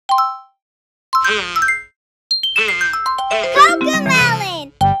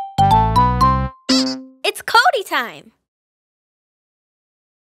CoComelon! It's Cody time!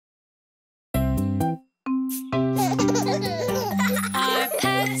 Our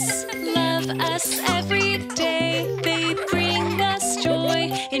pets love us every day. They bring us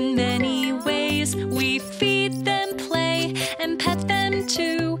joy in many ways. We feed them, play, and pet them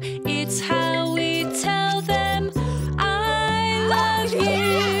too. It's how we tell them, I love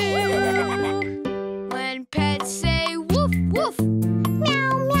you. When pets say woof, woof,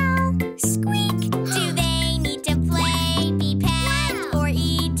 Meow, meow, squeak. Do they need to play, be pet, or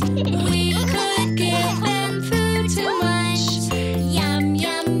eat? We could give them food to munch. Yum,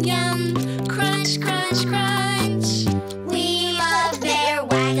 yum, yum. Crunch, crunch, crunch. We love their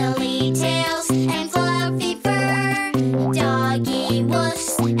waggly tails and fluffy fur. Doggy,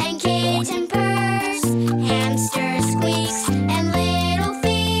 woofs, and kitten purrs. Hamster, squeaks, and little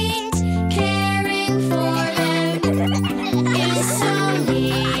feet. Caring for them is so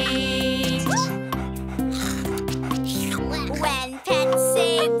neat. When pets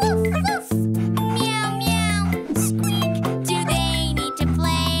say woof, woof, meow, meow, squeak, do they need to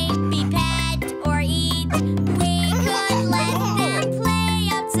play, be pet, or eat? We could let them play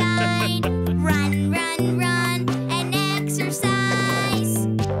outside, run, run, run, and exercise.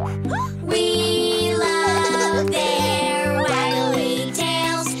 We love their waggly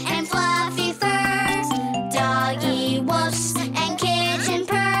tails and fluffy furs. Doggy, woofs, and kitten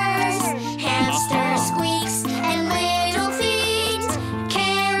purrs. Hamster, squeaks, and little feet.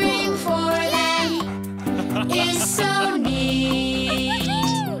 Caring for them is so neat.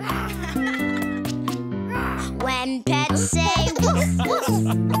 When pets say woof, woof,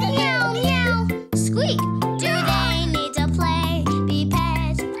 meow, meow, squeak, do they need to play, be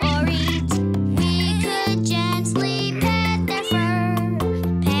pet, or eat? We could gently pet their fur.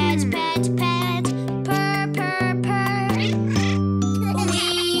 Pet, pet, pet, purr, purr, purr.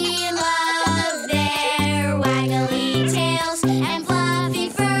 We love their waggly tails and fluffy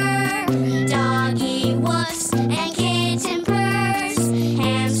fur. Doggy, woofs, and kitten purrs.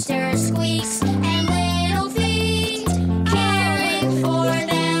 Hamster, squeaks, and little feet. Caring for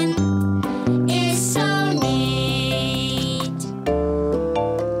them is so neat.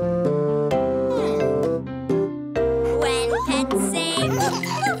 When pets say woof,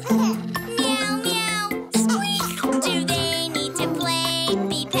 woof, meow, meow, squeak, do they need to play,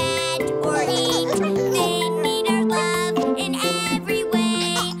 be pet, or eat? They need our love in every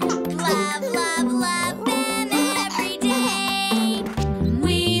way. Love, love, love them every day.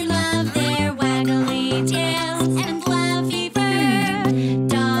 We love their waggly tails and fluffy fur.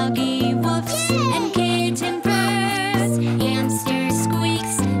 Doggy, woofs, and kitten purrs. Hamster,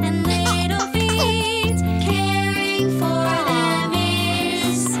 squeaks, and little feet. Caring for them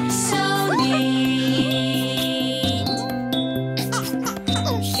is so neat.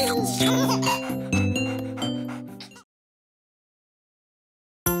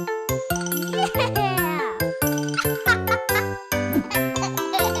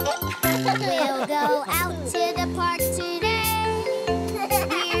 We'll go out to the park today.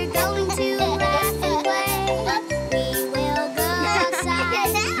 We're going to laugh and play. We will go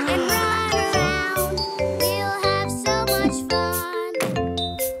outside and run around. We'll have so much fun.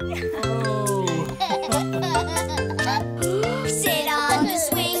 Sit on the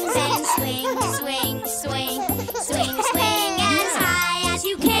swings and swing, swing, swing, swing, swing as high as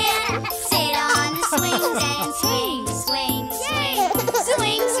you can. Sit on the swings and swing, swing, swing,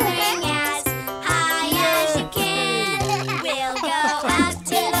 swing, swing as high as you can. We'll go out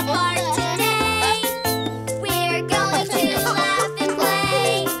to the park today. We're going to laugh and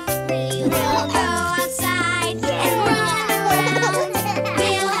play. We will go outside and run around.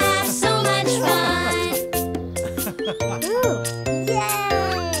 We'll have so much fun.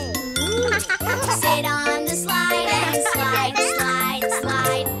 Sit on the slide and slide, slide,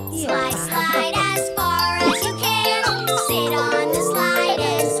 slide, slide, slide as far as you can. Sit on the slide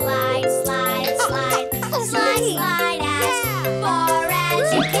and slide, slide, slide, slide, slide as far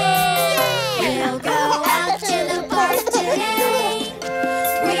as you can. We'll go out to the park today.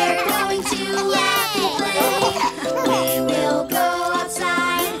 We're going to laugh and play. We will go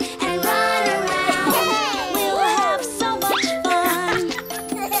outside and run around. We'll have so much fun.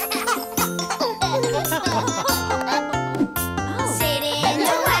 Sit in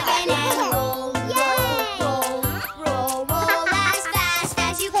the wagon and roll, roll, roll, roll, roll as fast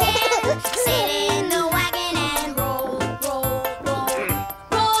as you can. Sit in the wagon and roll, roll, roll,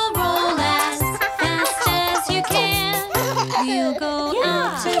 Roll, roll as fast as you can. We'll go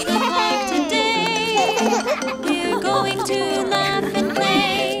out to the park today. We're going to laugh and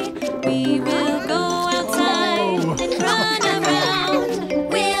play. We will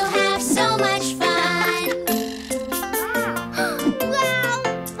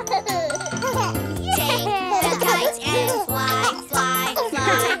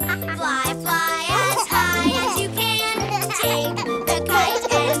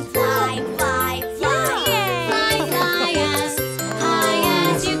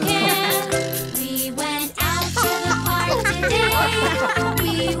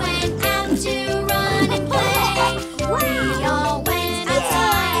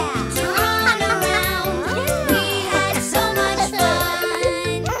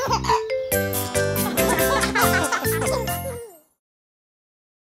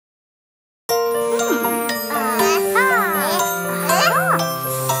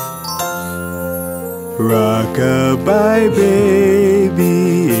Rock-a-bye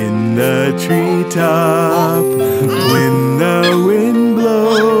baby in the treetop. When the wind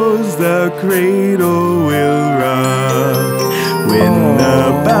blows, the cradle will rock. When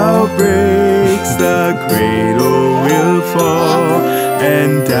the bough breaks, the cradle will fall,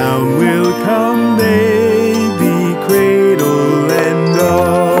 and down will come baby, cradle and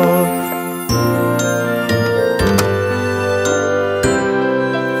all.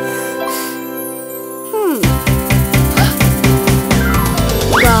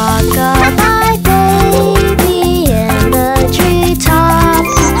 Rock-a-bye baby in the treetop.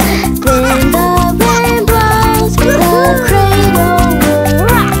 When the wind blows, the cradle will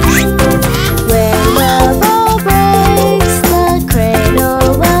rock. When the bough breaks, the cradle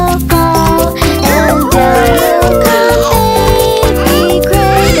will fall, and down will come baby,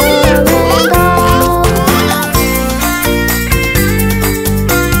 cradle and all.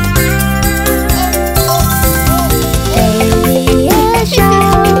 Baby is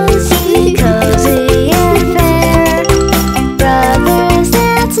yours, be cozy and fair. Brother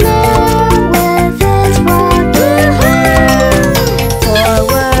stands near with his rocking hair.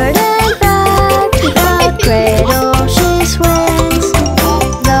 Forward and back, the cradle she swings.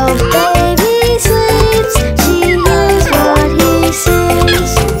 Though baby sleeps, she hears what he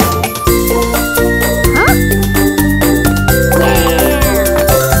sings.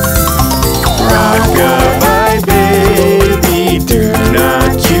 Rock-a-bye baby, do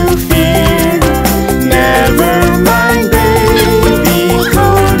not you fear. Never mind baby,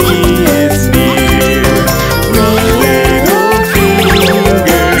 Cody is near. Little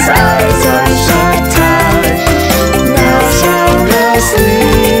fingers, eyes are shut tight. Now sound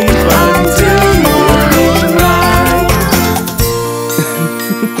asleep until morning light.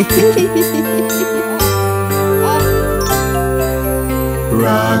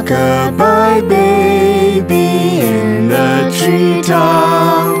 Rock-a-bye baby in the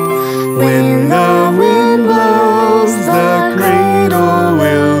treetop. When the wind blows, the cradle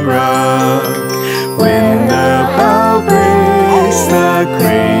will rock. When the bough breaks, the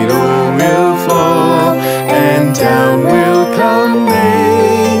cradle will fall, and down will come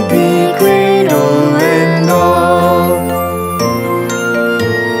baby, cradle and all.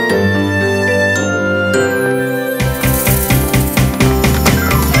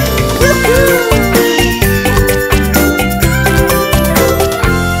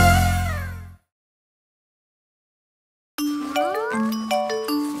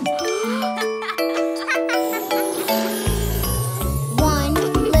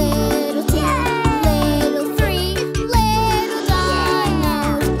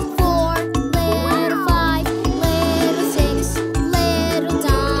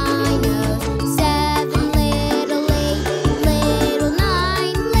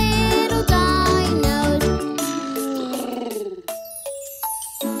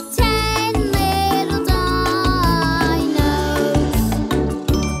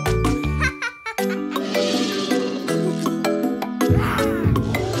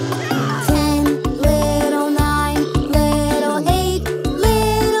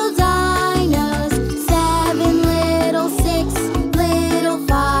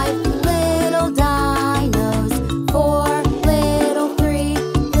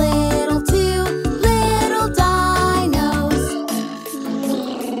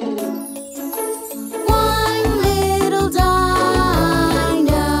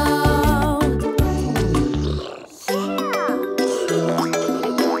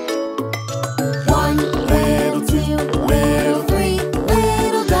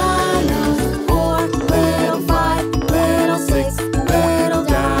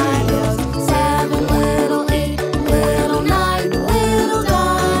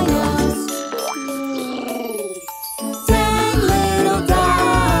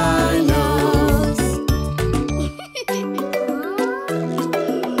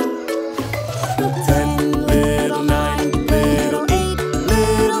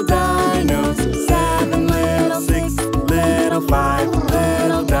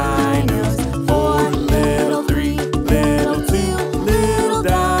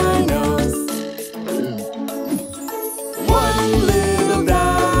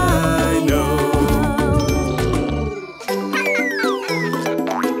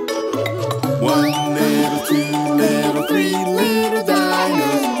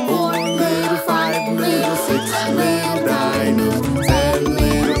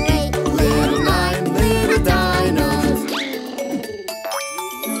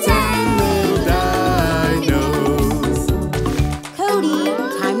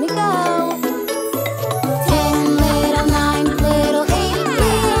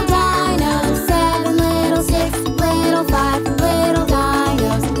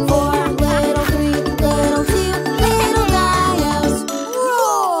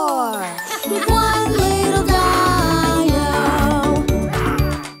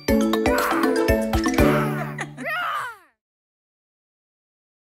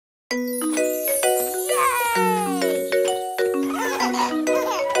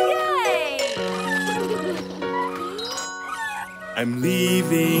 I'm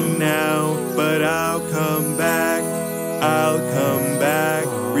leaving now, but I'll come back. I'll come back,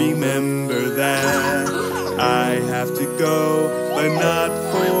 remember that. I have to go, but not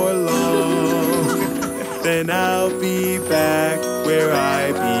for long. Then I'll be back where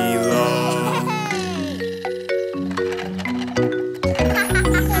I belong.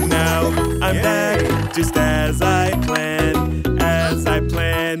 Now I'm back, just as I planned. As I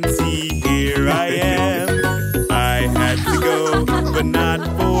planned, see, here I am. I had to go, but not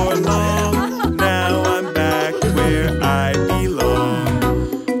for long. Now I'm back where I belong.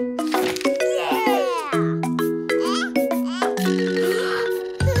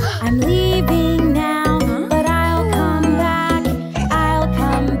 I'm leaving now, but I'll come back. I'll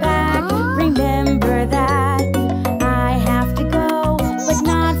come back, remember that. I have to go, but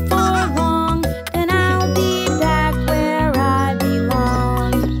not for long. Then I'll be back where I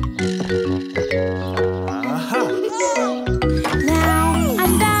belong. Now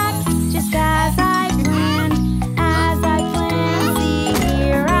I'm back, just as I planned. As I planned, see,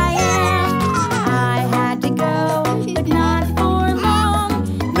 here I am. I had to go, but not for long.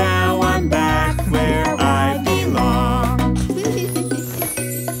 Now I'm back where I belong.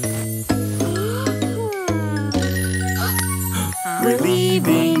 We're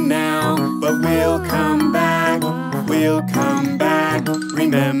leaving now, but we'll come back. We'll come back,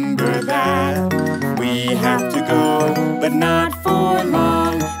 remember that. We have to go, but not for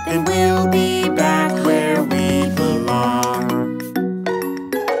long. Then we'll be back where we belong.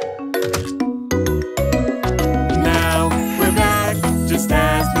 Now we're back, just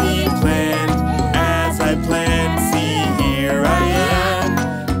as we planned. As I planned, see, here I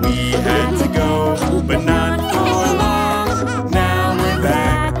am. We had to go, but not for long. Now we're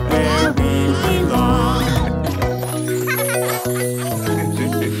back where we belong.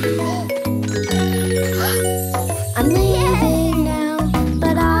 I'm leaving now,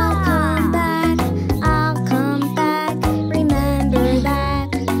 but I'll come back. I'll come back, remember that.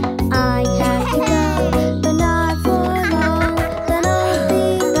 I have to go, but not for long. Then I'll be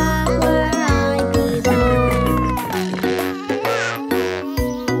back where I belong.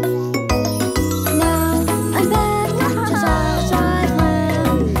 Now I'm back, just as I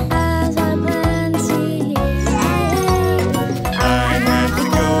planned. As I planned, see, here I am. I had to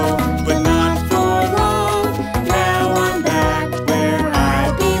go, but not for long. Now I'm back where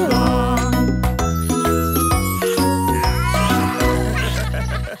I belong.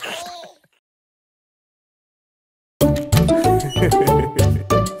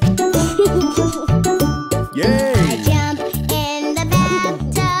 Yay! I jump in the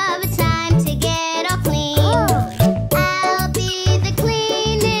bathtub, it's time to get all clean. I'll be the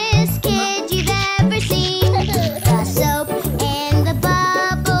cleanest kid you've ever seen. The soap and the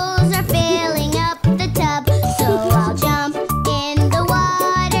bubbles are filling up the tub, so I'll jump in the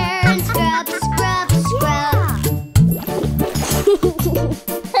water and scrub, scrub, scrub.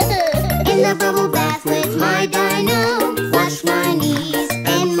 In the bubble bath with my dino, wash my knees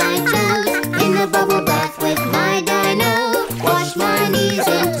and my toes. In the bubble bath with my dino, wash my knees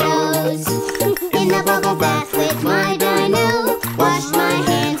and toes. In the bubble bath with my dino, wash my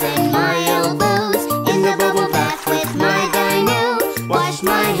hands and my elbows. In the bubble bath with my dino, wash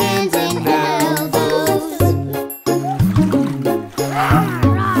my hands and elbows.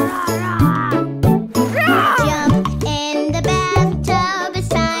 Jump in the bathtub, it's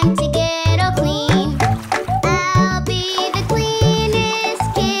time to get all clean. I'll be the cleanest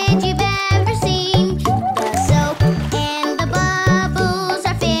kid you've ever seen. The soap and the bubbles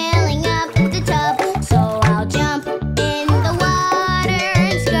are filling up the tub, so I'll jump in the water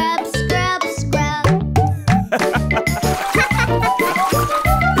and scrub, scrub, scrub.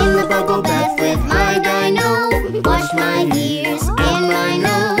 In the bubble bath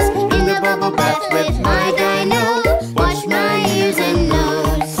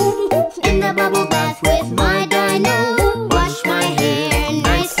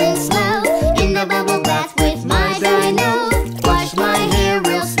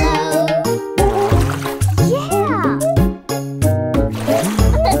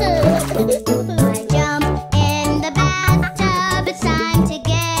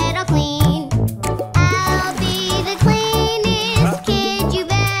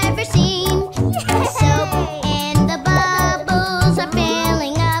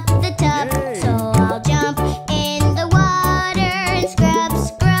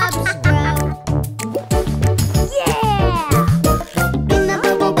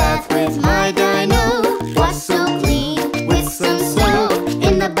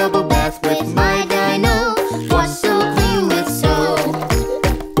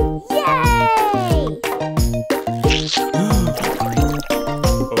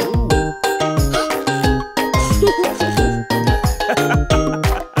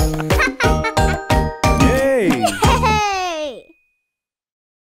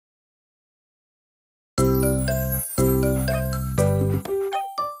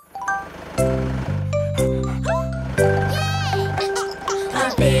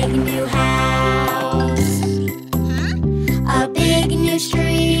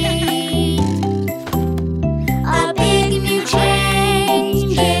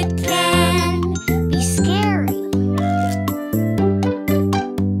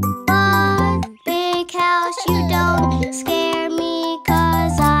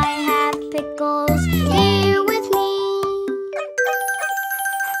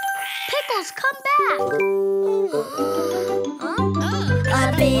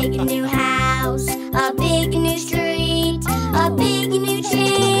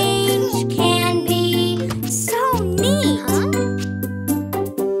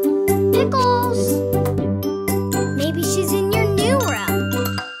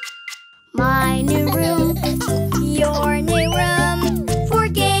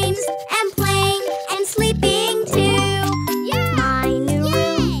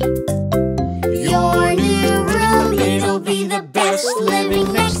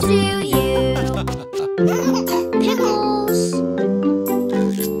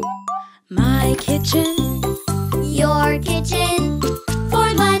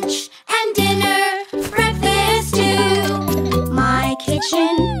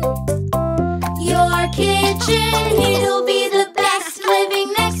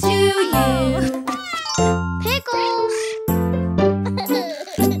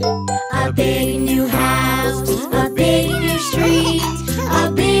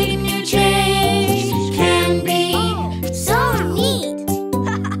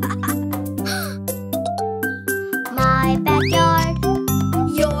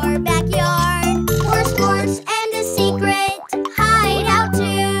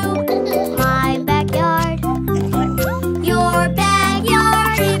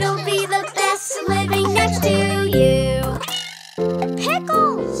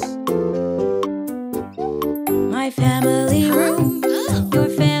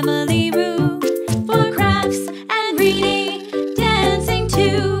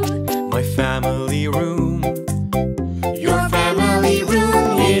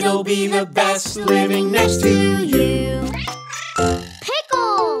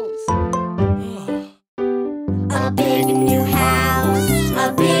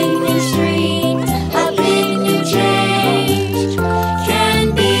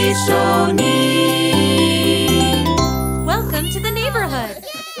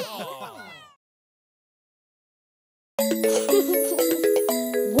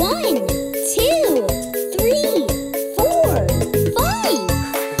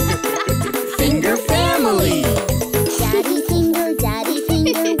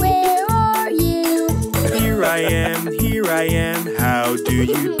do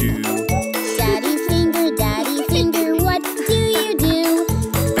you do? Daddy finger, what do you do?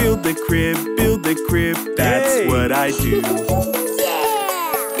 Build the crib, that's what I do.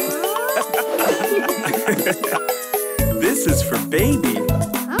 This is for baby.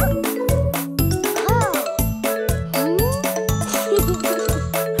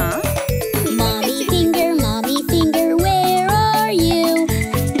 Mommy finger, where are you?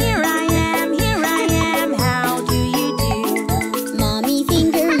 Here I am, how do you do? Mommy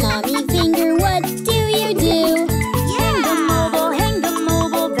finger, what do you do? Hang the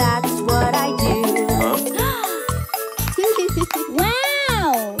mobile, that's what I do.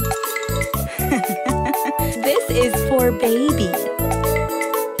 Wow! This is for baby.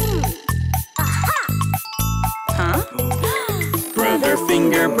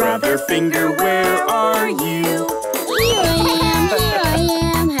 Brother finger, where are you? Here I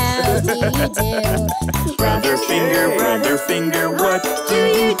am, how do you do? Brother finger, what do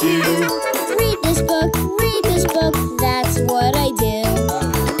you do? Read this book, that's what I do.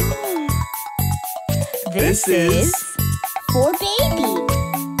 This is For baby.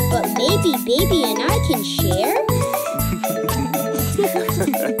 But maybe baby and I can share?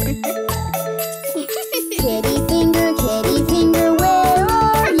 Kitty finger, where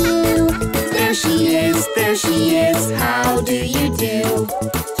are you? There she is, how do you do?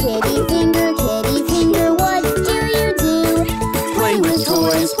 Kitty finger, what do you do? Play with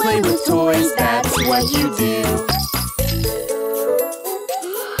toys, that's what you do.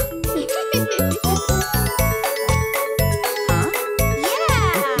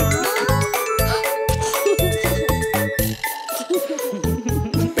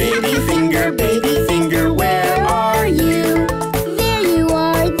 Baby finger, where are you? There you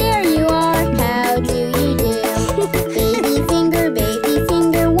are, how do you do? Baby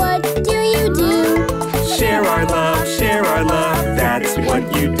finger, what do you do? Share our love, that's what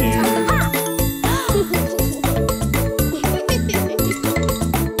you do.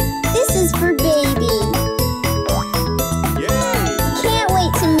 This is for baby. Yay! Can't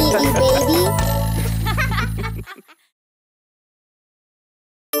wait to meet you, baby.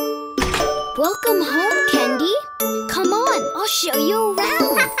 Welcome home, Candy. Come on, I'll show you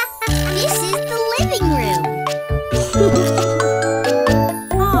around. This is the living room.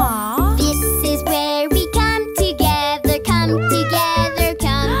 Aww. This is where we come together, come together,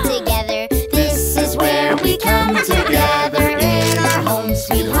 come together. This is where we come together in our home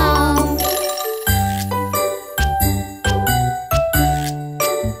sweet home.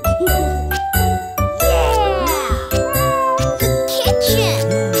 The kitchen.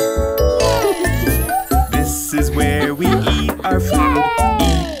 This is where we eat our food,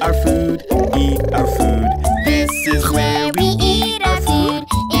 eat our food, eat our food. This is where we eat our food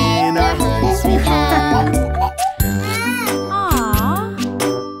in our home sweet home. Aww.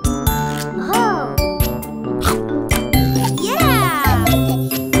 Oh. Yeah!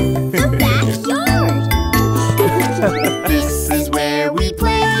 The backyard! This is where we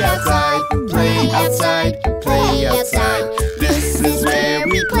play outside, play outside, play outside. This is where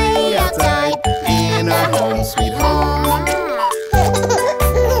we play outside in our home sweet home.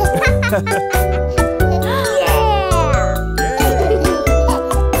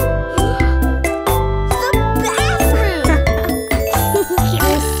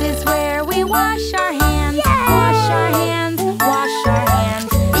 This is where we wash our hands, wash our hands, wash our hands.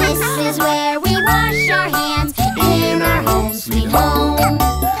 This is where we wash our hands in our home sweet home.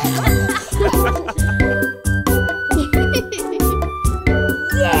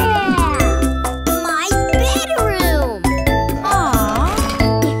 My bedroom. Aww.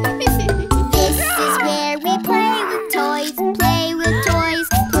 This is where we play with toys, play with toys,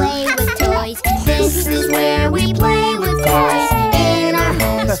 play with toys. This is where we play with toys in our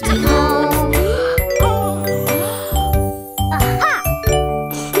home sweet home. Aha!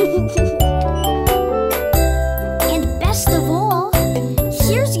 And best of all,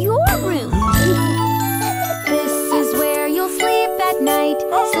 here's your room. This is where you'll sleep at night,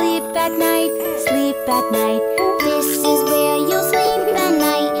 sleep at night, sleep at night. This is where you'll sleep at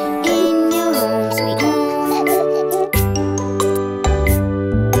night in your home sweet home.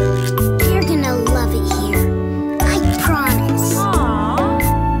 You're gonna love it here, I promise. Aww.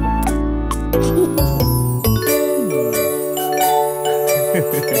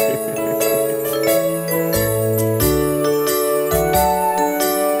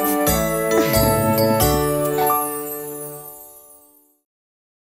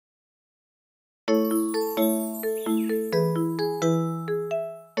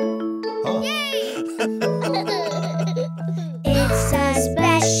 It's a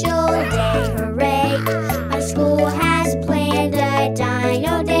special day, hooray! Our school has planned a dine.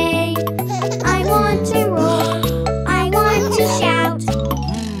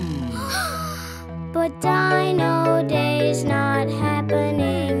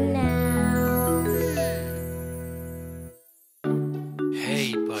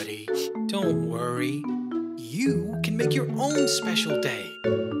 buddy. Don't worry. You can make your own special day.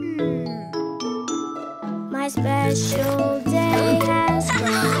 My special day has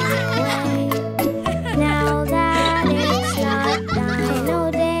gone away. Now that it's not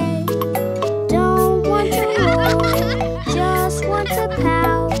Dino Day, don't want to roll, just want to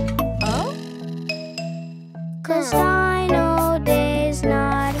pout. Oh? 'Cause Dino Day's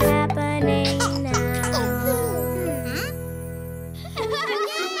not happening now.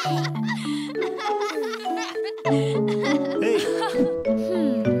 Hey.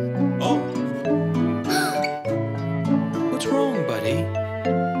 Oh. What's wrong, buddy?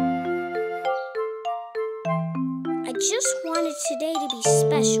 I just wanted today to be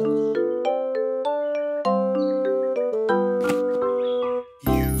special.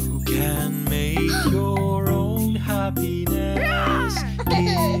 You can make your own happiness.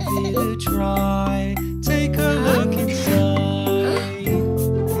 Give it a try. Take a look inside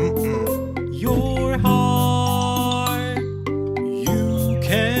your heart. You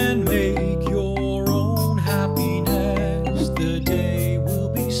can make your own happiness. The day will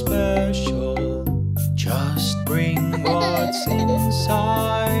be special. Just bring what's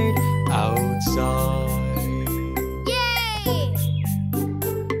inside outside. Yay!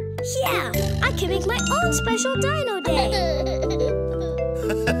 Yeah, I can make my own special Dino Day.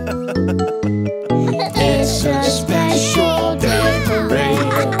 It's a special day, hooray!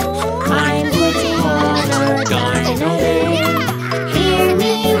 I'm putting on a Dino Day. Hear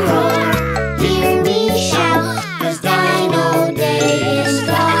me roar, hear me shout, 'cause Dino Day is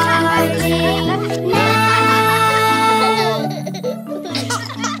starting now.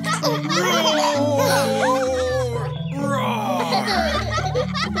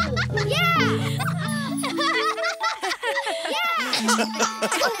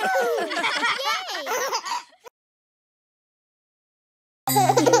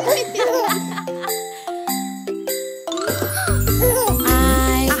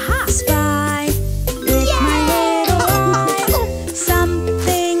 I spy with my little eye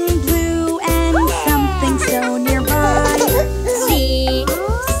something blue and something so nearby. See,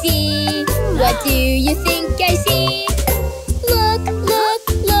 what do you think I see? Look, look,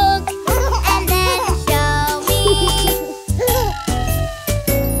 look, And then show me.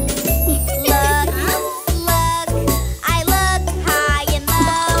 Look, look, I look high and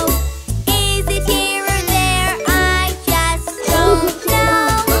low. Is it here or there? I just don't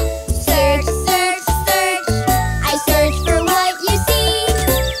know. search, search, search. I search for what you see.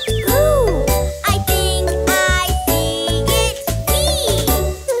 Ooh, I think I see it. Me.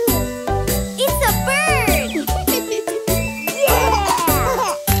 It's a bird.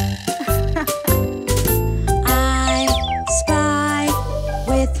 I spy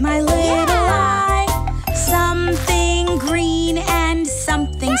with my little eye something green and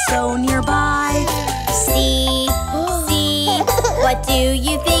something so nearby. See, what do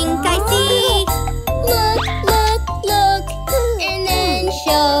you think I see? Look, look, look, and then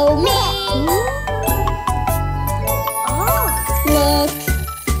show me. Look,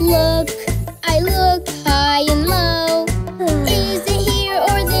 look, I look high and low. Is it here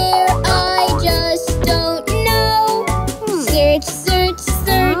or there? I just don't know. Search, search,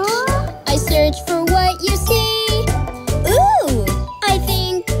 search. I search for what you see. Ooh, I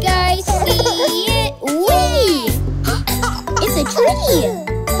think I see it. Wee! It's a tree.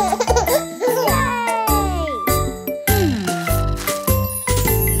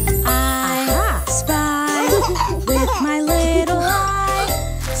 I spy with my little eye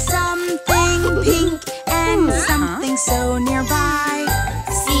something pink and something so nearby.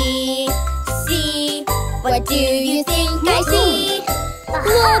 See, what do you think I see?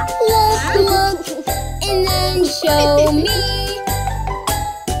 Look, look, look, and then show me.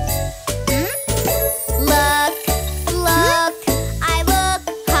 Look, look, I look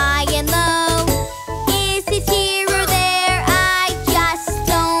high and low. Is it here or there? I just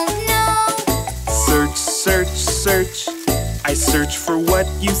don't know. Search, search, search. I search for what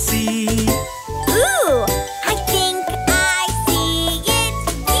you see. Ooh, I think I see it.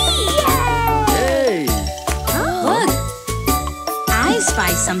 Me. Hey! Look, I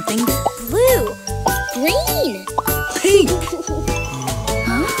spy something Blue. Green. pink.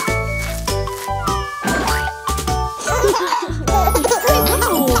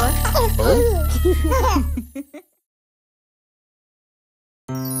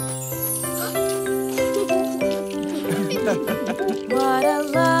 What a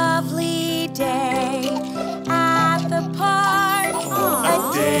lovely day at the park. A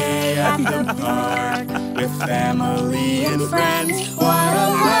day at the park with family and friends. What a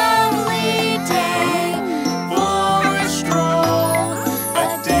lovely day for a stroll. A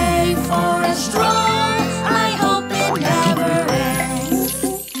day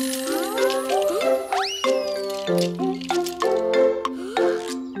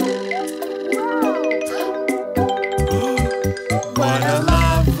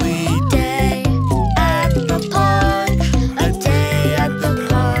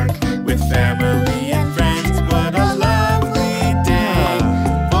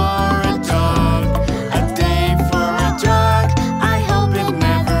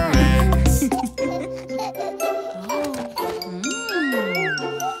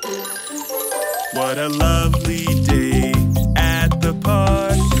a lovely day at the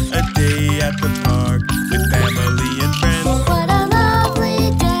park. A day at the park with family and friends. What a lovely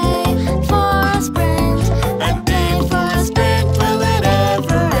day for a sprint. A day for a sprint, will it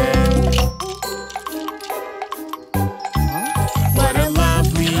ever end? What a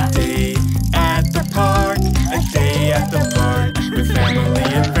lovely day at the park. A day at the park with family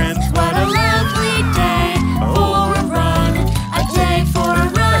and friends. What a lovely day for a run. A day for a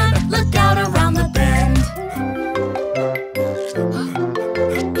run. Look out around the bend.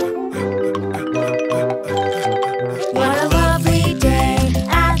 What a lovely day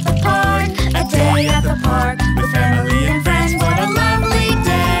at the park. A day at the park with family and friends. What a lovely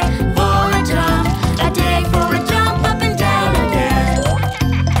day for a jump. A day for a jump up and down again.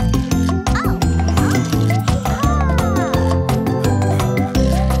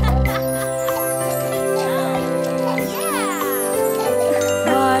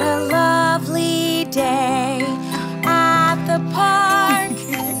 What a lovely day at the park.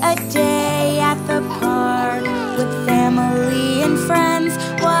 A day at the park with family and friends.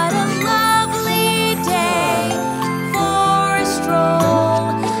 What a lovely day for a stroll.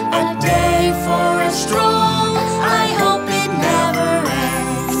 A day for a stroll. I hope it never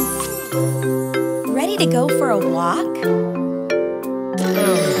ends. Ready to go for a walk?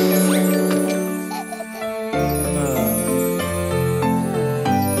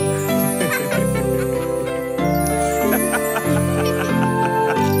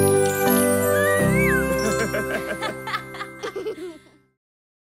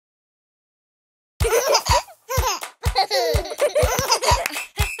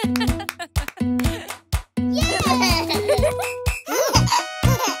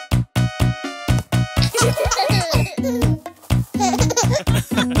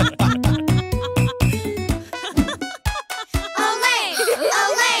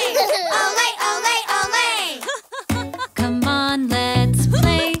 Come on, let's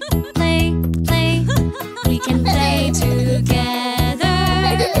play, play, play. We can play together.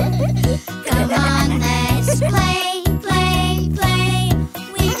 Come on, let's play, play, play.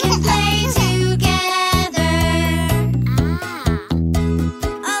 We can play together.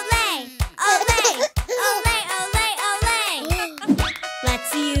 Olé, olé, olé, olé, olé.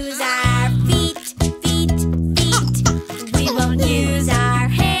 Let's use our feet, feet, feet. We won't use our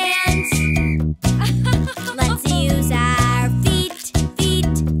hands. Let's use our feet, feet,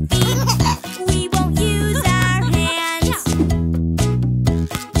 feet. We won't use our hands.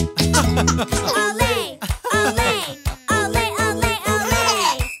 Olé, olé, olé, olé, olé.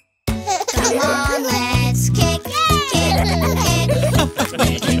 Come on, let's kick, kick, kick. We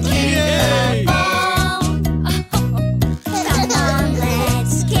can kick the ball. Come on,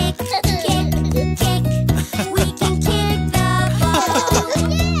 let's kick, kick, kick. We can kick the ball.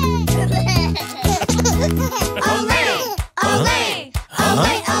 Olé, olé,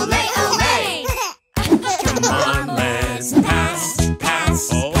 olé, olé, olé. Come on, let's pass, pass,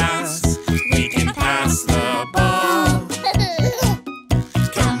 pass. We can pass the ball.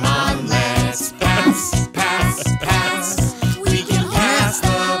 Come on, let's pass, pass, pass. We can pass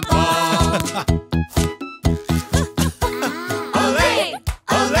the ball. Olé,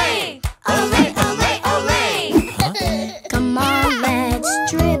 olé, olé, olé, olé. Come on, let's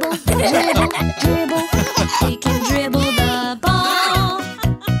dribble, dribble, dribble. We can dribble the ball.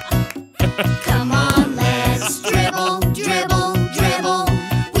 Come on, let's dribble, dribble, dribble.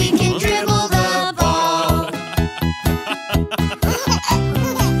 We can dribble the ball.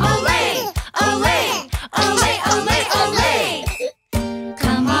 Olé, olé, olé, olé, olé.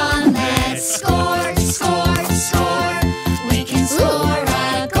 Come on, let's score, score, score. We can score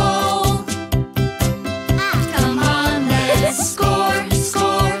a goal. Come on, let's score,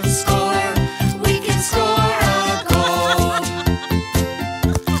 score, score. We can score a goal.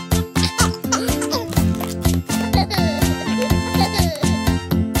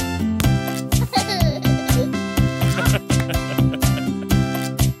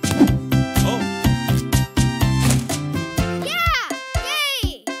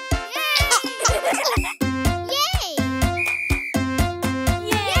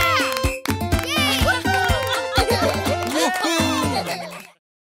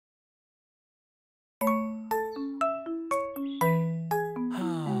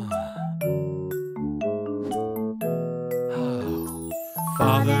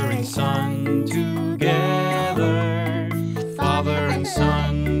 Father and son together. Father and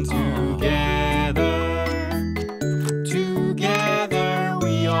son together. Together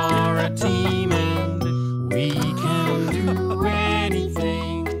we are a team and we can do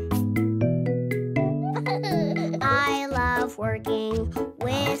anything. I love working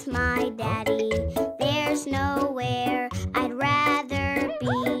with my daddy.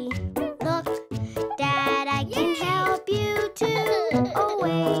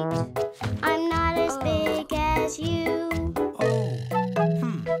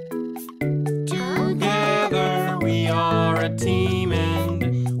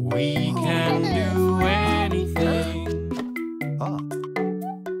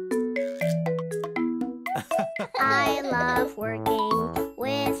 I love working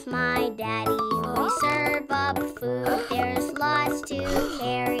with my daddy. We serve up food, there's lots to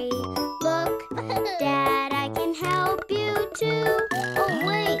carry. Look, Dad, I can help you too. Oh,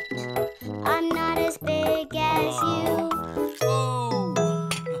 wait, I'm not as big as you.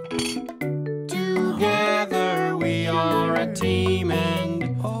 Together we are a team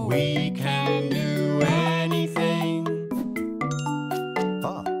and we can do anything.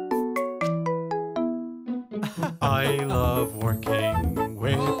 I love working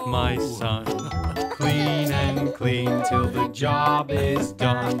with my son. Clean and clean till the job is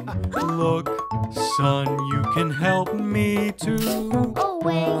done. Look, son, you can help me too. Oh,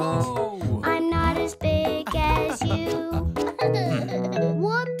 wait, I'm not as big as you.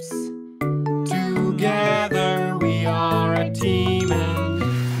 Whoops. Together we are a team and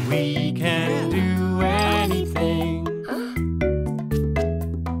we can do anything.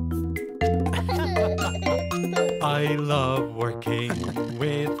 I love working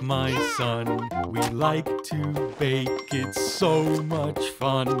with my son. We like to bake, it's so much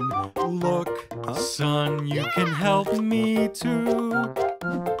fun. Look, son, you can help me too.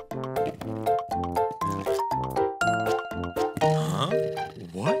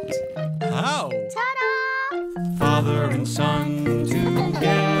 What? How? Ta-da! Father and son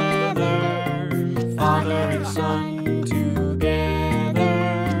together. Father and son together.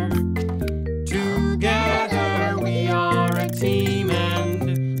 Together we are a team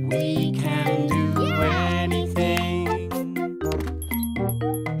and we can do anything.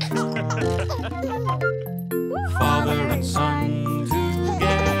 Father and son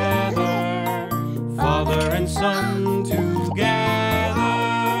together. Father and son together.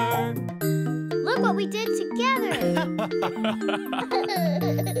 Look what we did together.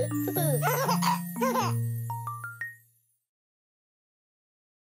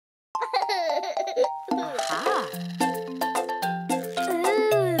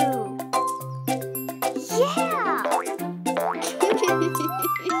 Ooh. Yeah.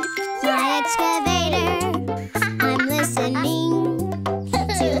 My excavator, I'm listening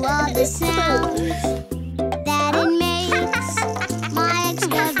to all the sounds that it makes. My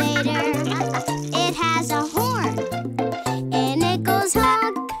excavator, it has a horn, and it goes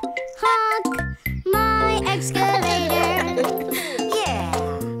honk, honk. My excavator, yeah.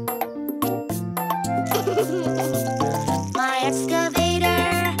 My excavator,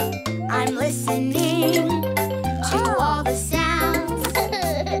 I'm listening to all the sounds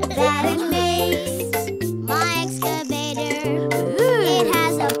that it makes. My excavator, it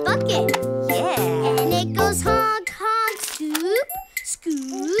has a bucket, yeah, and it goes honk, honk, scoop,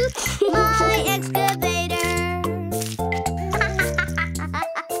 scoop. My excavator.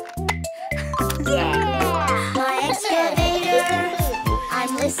 Yeah! My excavator,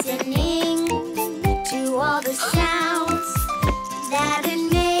 I'm listening to all the sounds that it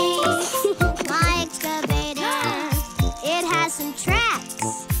makes. My excavator, it has some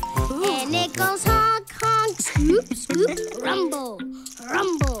tracks, and it goes honk, honk, scoop, scoop, rumble,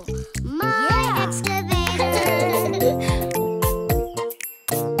 rumble. My excavator.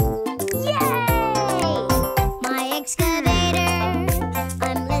 Yay! My excavator,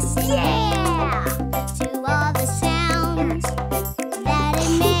 I'm listening to all the sounds that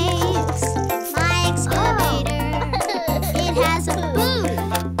it makes. My excavator, it has a boom,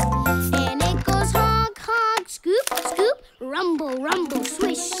 and it goes honk, honk, scoop, scoop, rumble, rumble,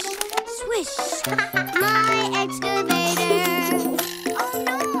 swish, swish. My excavator. Oh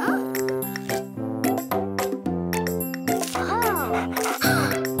no! Oh.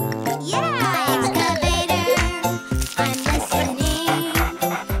 Yeah! My excavator, I'm listening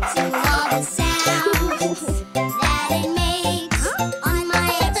to all the sounds that it makes. On my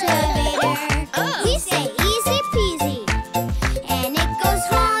excavator, we say easy peasy, and it goes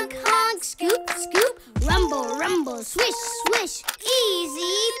honk, honk, scoop, scoop, rumble, rumble, swish, swish,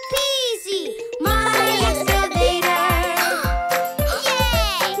 easy peasy. My excavator.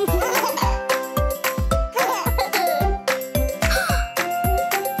 Yay!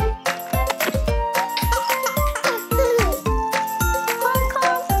 Honk,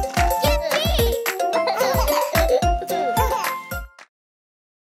 honk, yippee!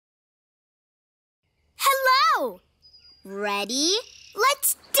 Hello! Ready?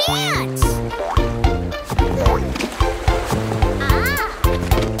 Let's dance!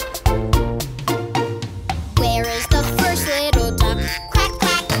 Where is the first little duck? Quack,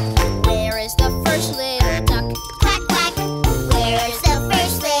 quack. Where is the first little duck? Quack, quack. Where is the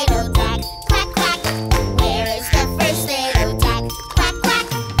first little duck? Quack, quack. Where is the first little duck? Quack, quack.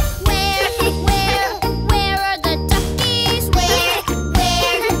 Where are the duckies? Where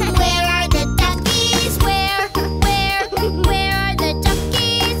are the duckies? Where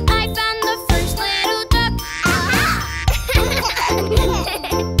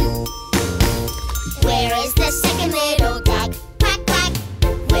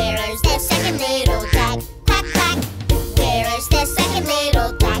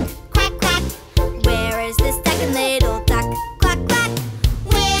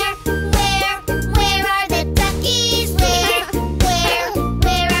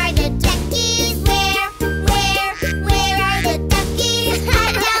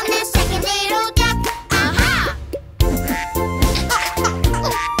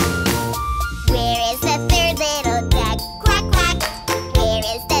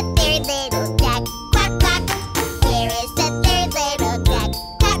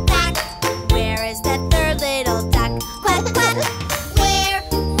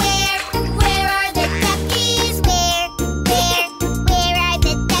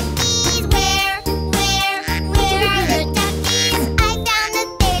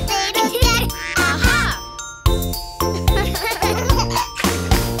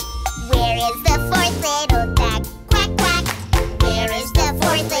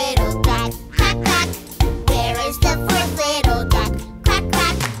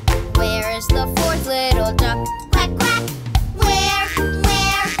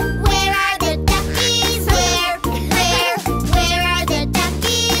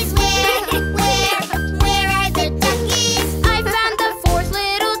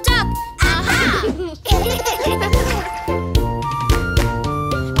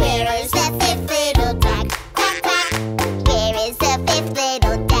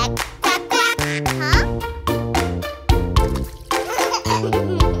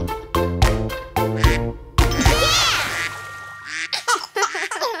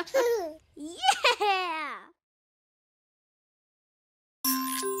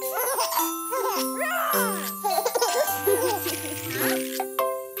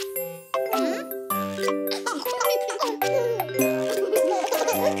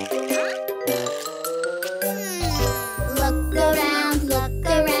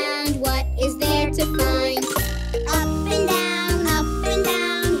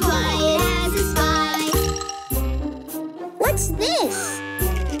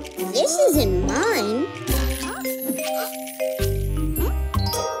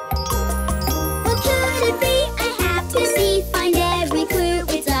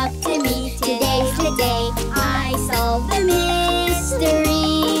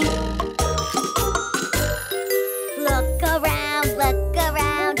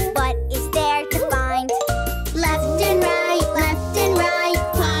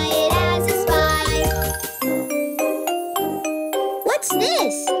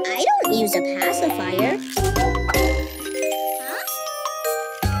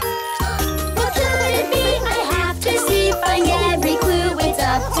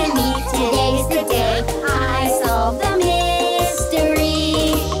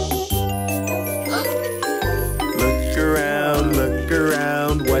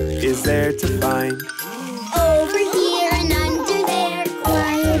What is there to find? Over here and under there,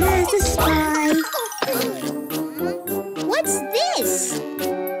 quiet as a spy. What's this?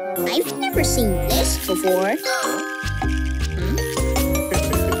 I've never seen this before.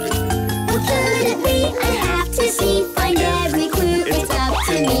 What could it be? I have to see. Find every clue. It's up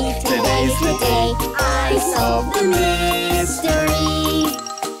to me. Today's the day I solve the mystery.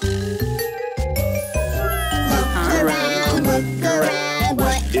 Look around.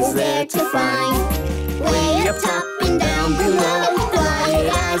 What is there to find? Way up top and down below,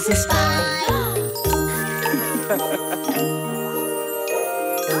 quiet as a spy.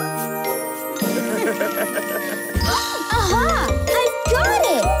 Aha! I've got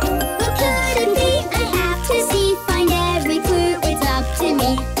it! What could it be? I have to see. Find every clue. It's up to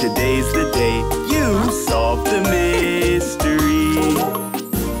me. Today's the day you solve the mystery.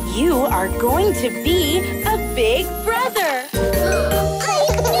 You are going to be a big brother. I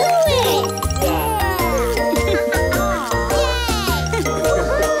knew it!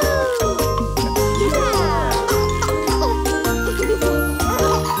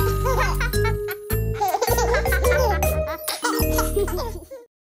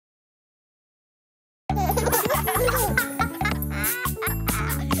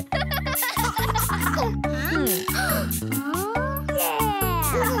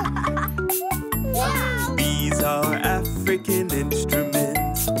 These are African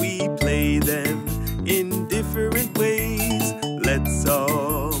instruments. We play them in different ways. Let's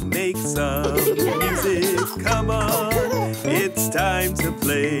all make some music. Come on, it's time to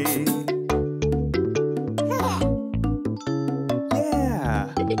play. Yeah.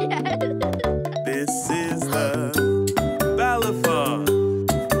 This is the balafon.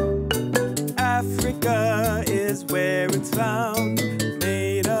 Africa is where it's found.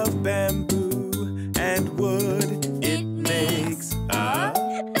 Made of bamboo and wood. It makes a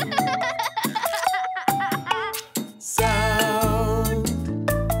sound.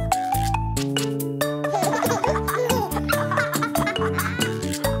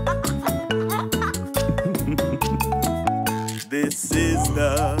 This is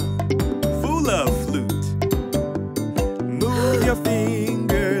the fula flute. Move your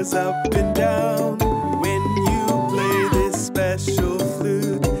fingers up and down. When you play this special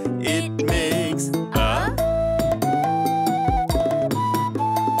flute, it makes a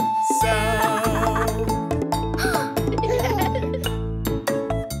sound.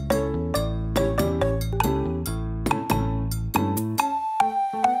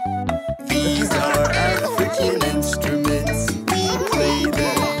 These are African instruments. We play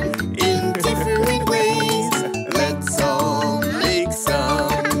them in different ways. Let's all make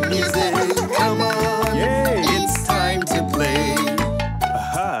some music. Come on, it's time to play.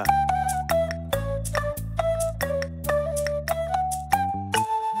 Aha!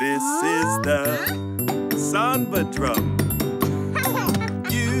 This is the samba drum.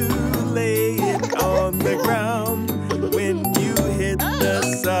 You lay it on the ground. When you hit the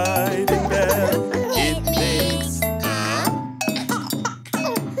sliding bell, it makes a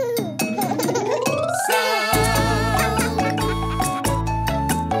sound.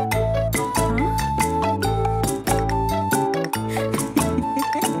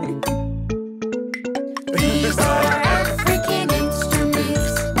 These are African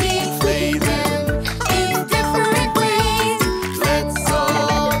instruments. We play them in different ways. Let's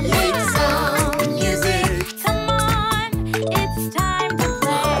all make some music. Come on, it's time to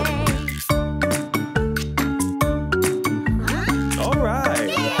play. All right.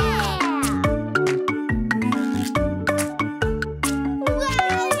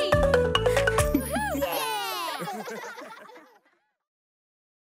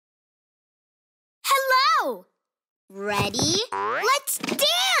 Hello! Ready? Let's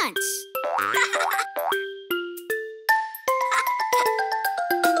dance!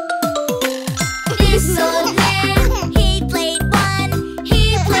 This old man, he played one.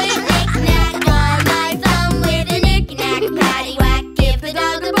 He played knick-knack on my thumb with a knick-knack, paddywhack, give the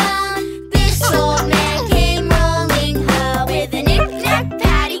dog a bone. This old man came rolling ho with a knick-knack,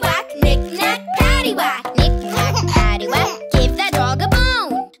 paddywhack, knick-knack, paddywhack, knick-knack, paddywhack, give that dog a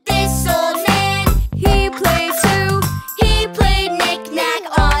bone. This old man, he played too. He played knick-knack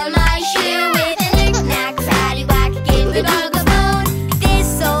on my shoe with a knick-knack, paddywhack, give the dog a bone. This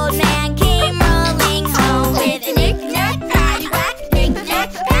old man came rolling ho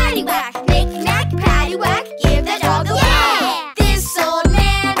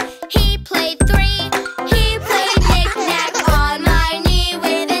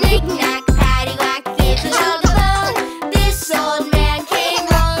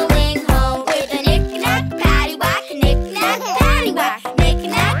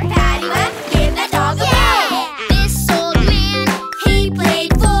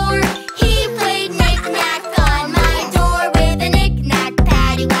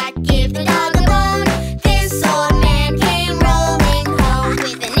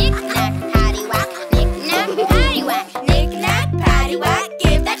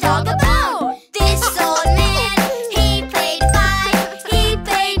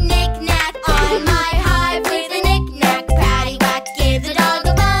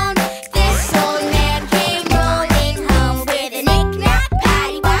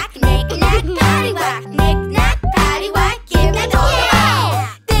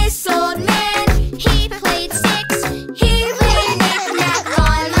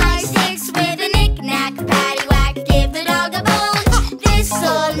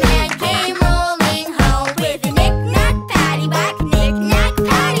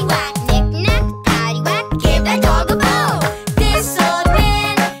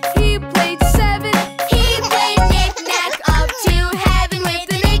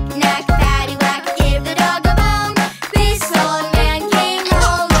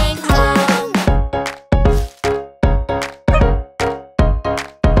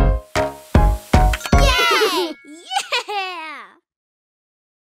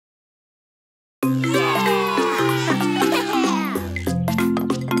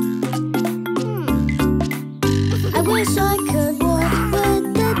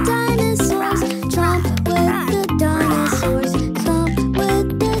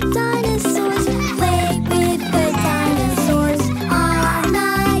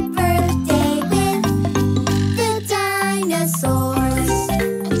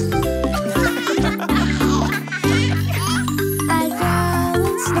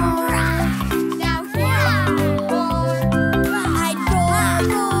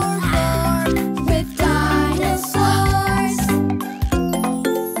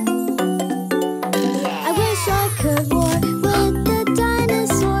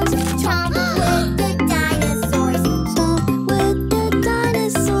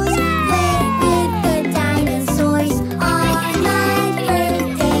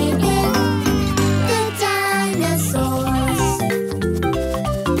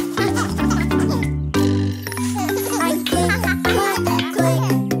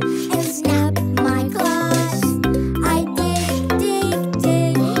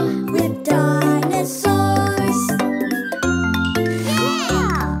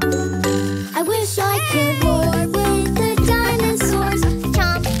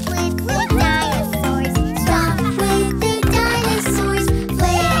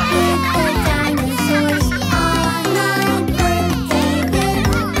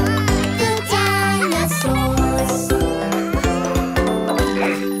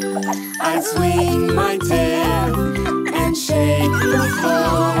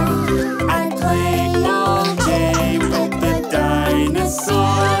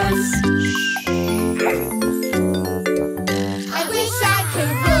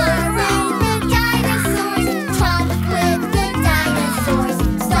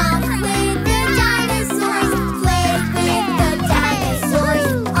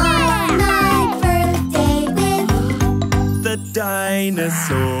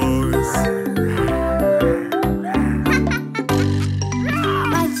dinosaurs.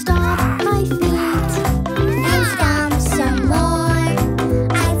 I'd stomp my feet and stomp some more.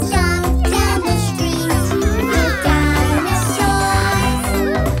 I'd stomp down the street with dinosaurs.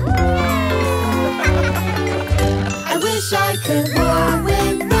 I wish I could roar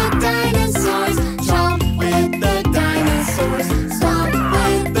with the dinosaurs, jump with the dinosaurs, stomp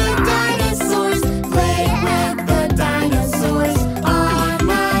with the dinosaurs, play with the dinosaurs on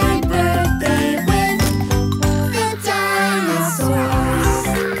my birthday with the dinosaurs.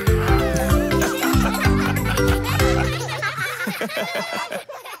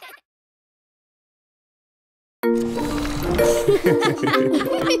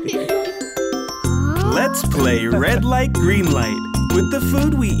 Let's play red light, green light with the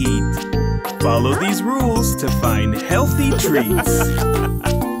food we eat. Follow these rules to find healthy treats.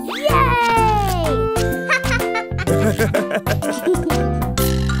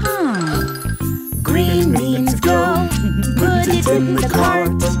 Green means go, put it in the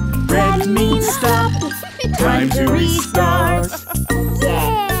cart. Red means stop, time to restart.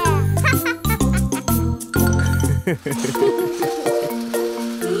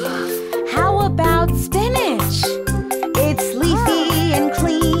 How about spinach? It's leafy and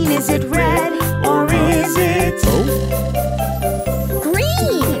clean. Is it red or is it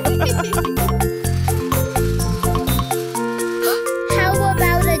Green! How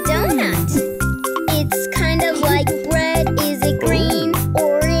about a donut? It's kind of like bread. Is it green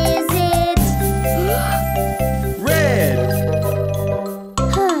or is it Red!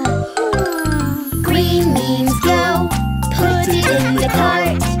 Green means go, put it in the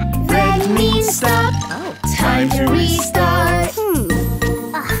cart. Red means stop, time to restart.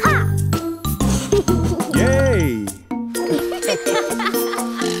 Yay!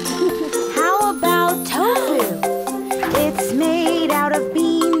 How about tofu? It's made out of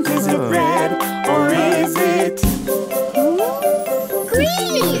beans. Is it red or is it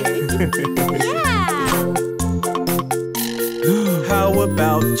green? How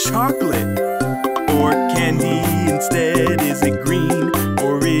about chocolate or candy instead? Is it green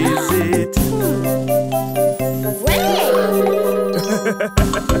or is it Red!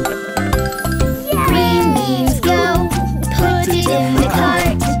 Green means go, put it in the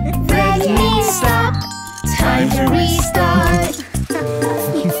cart. Red means stop, time to restart.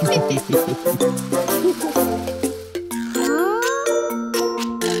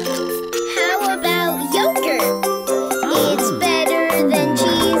 How about yogurt? It's better than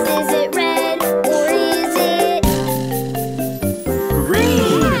cheese. Is it red or is it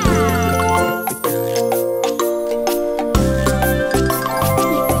green?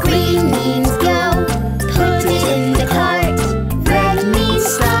 Green means go, put it in the cart. Red means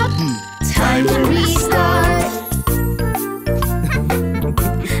stop, time to restart.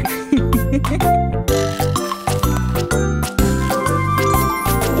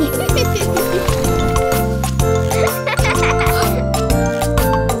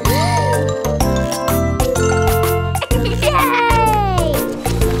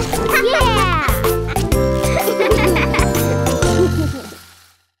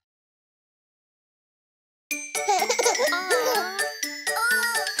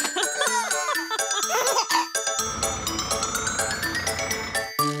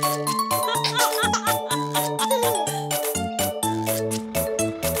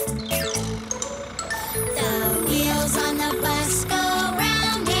 The wheels on the bus go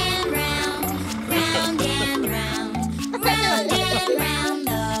round and round, round and round, round and round.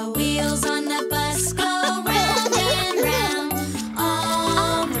 The wheels on the bus go round and round,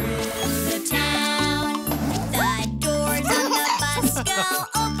 all through the town. The doors on the bus go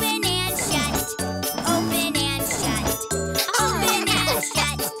open and shut, open and shut, open and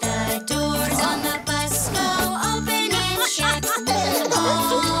shut. The doors on the bus go open and shut,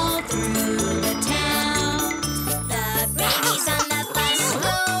 all through the town. The babies on the bus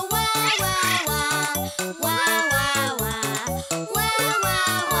go wah wah wah, wah wah wah, wah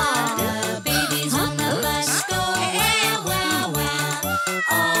wah wah. The babies on the bus go wah wah wah,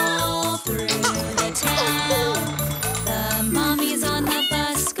 all through the town. The mommies on the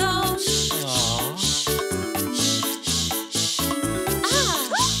bus go shh shh shh shh shh.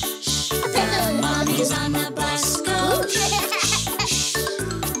 The mommies on the bus go shh shh,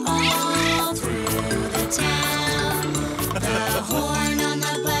 all through the town. The horn on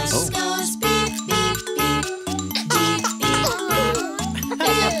the bus goes beep beep beep, beep beep beep,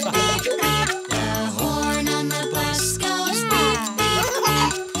 beep beep beep. The horn on the bus goes beep beep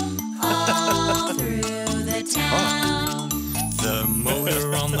beep, all through the town. The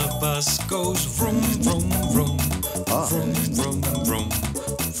motor on the bus goes vroom, vroom, vroom, vroom, vroom, vroom.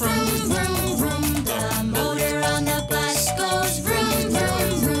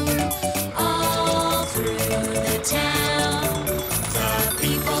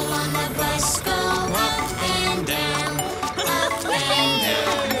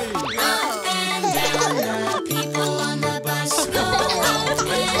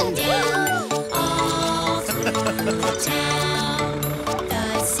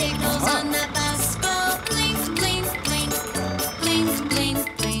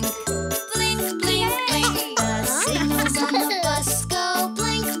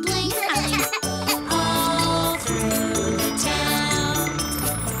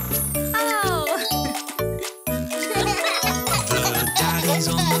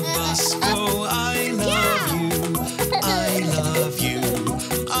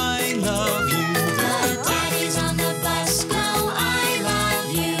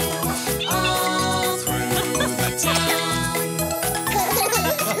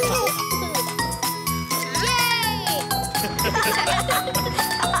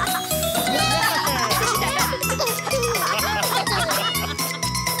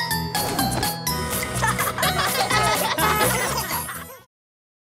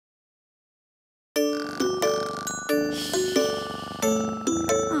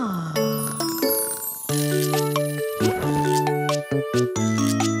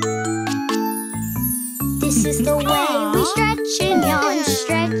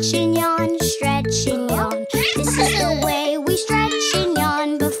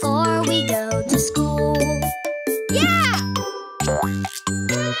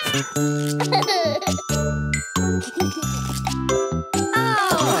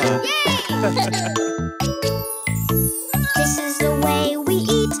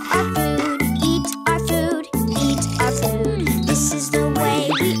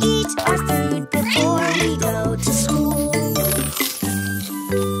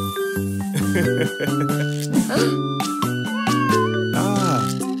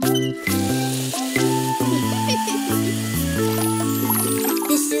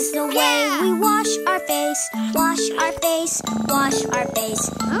 wash our face.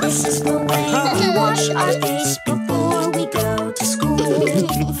 This is the way we wash our face before we go to school.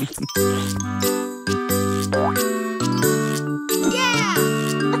 Yeah!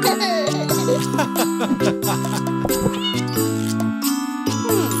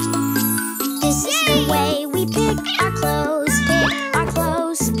 This is the way we pick our clothes, pick our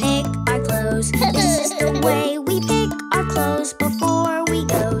clothes, pick our clothes. This is the way we pick our clothes before we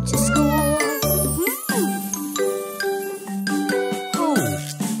go to school.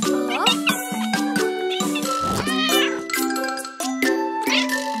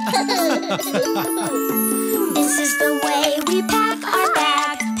 This is the way we pack our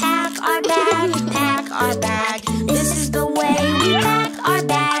bag, pack our bag, pack our bag. This is the way we pack our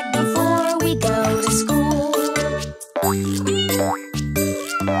bag before we go to school.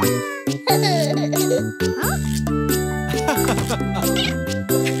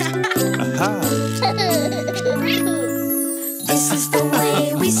 This is the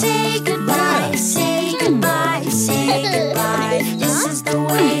way we say goodbye, say goodbye, say goodbye. This is the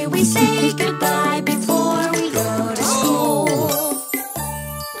way we say goodbye before we go to school.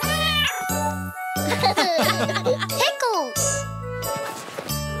 Pickles!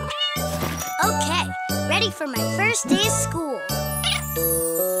 Okay, ready for my first day of school.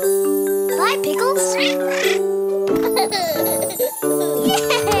 Bye, Pickles!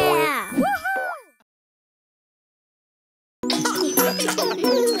 Yeah!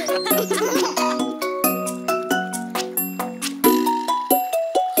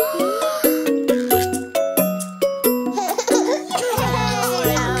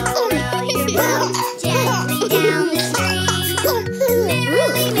 Gently down the stream.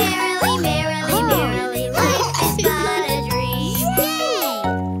 Merrily, merrily, merrily, merrily, life is but a dream.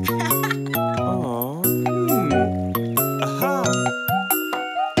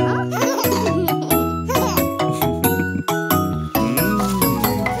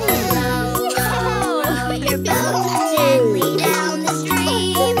 Row your boat gently down the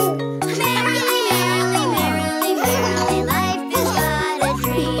stream. Merrily, merrily, merrily, merrily, life is but a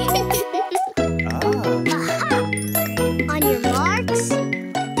dream. On your marks,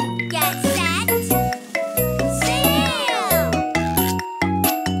 get set, sail!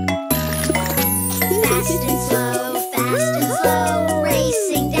 Fast and slow,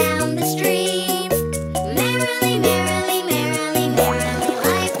 racing down the stream. Merrily, merrily, merrily, merrily,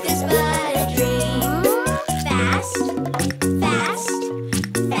 life is but a dream. Fast, fast,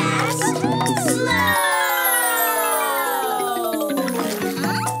 fast, slow!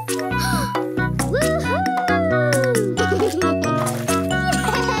 Woohoo!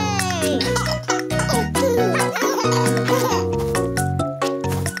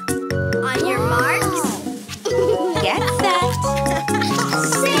 On your marks, Get set.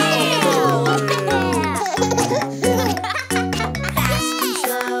 sail!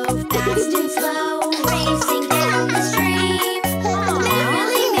 Fast and slow, racing down the stream.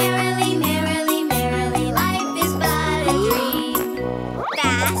 Merrily, merrily, merrily, merrily, life is but a dream.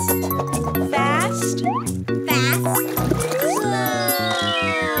 Fast, Fast. fast, slow.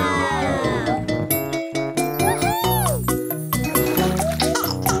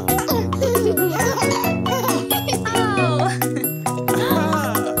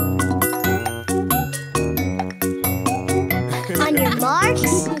 On your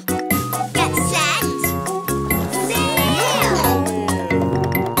marks, get set, sail!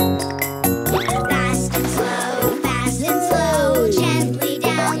 Fast and slow, gently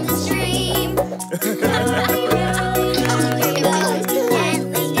down the stream. Merrily, merrily, merrily, merrily,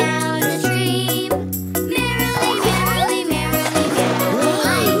 gently down the stream. Merrily, merrily, merrily, merrily,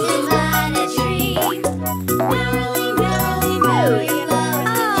 life is but a dream. Merrily, merrily, merrily,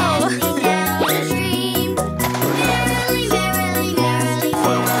 gently down the stream. Merrily, merrily, merrily,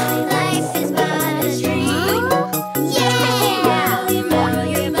 merrily, life is but a dream. Yeah! Merrily,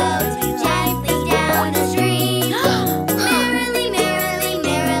 merrily, merrily, gently down the stream. Merrily, merrily,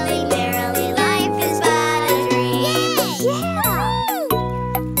 merrily, merrily, life is but a dream.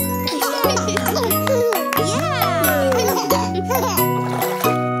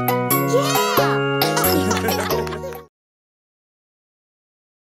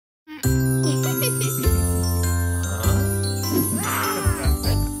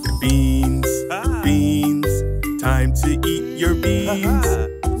 Beans, beans, time to eat your beans.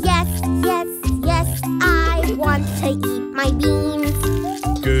 Yes, yes, yes, I want to eat my beans.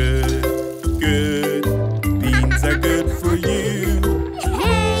 Good, good, beans are good for you.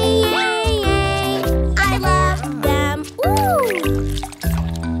 Yay, yay, yay, I love them. Woo!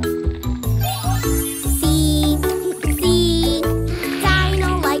 See, Dino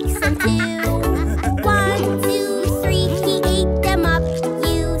likes them too. 1, 2, 3, he ate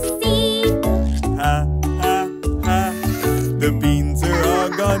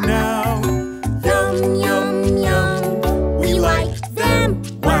gone now. Yum, yum, yum. We like them.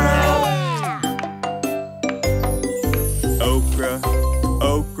 Wow. Okra,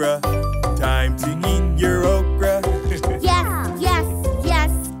 okra, time to eat your okra. Yes, yes,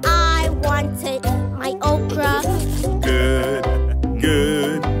 yes, I want to eat my okra. Good,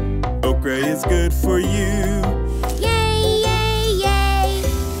 good. Okra is good for you. Yay, yay, yay,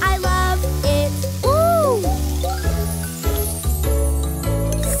 I love it. Woo!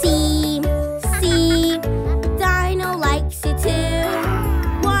 See, see, Dino likes it too.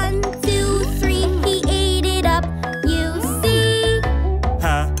 1, 2, 3, he ate it up, you see.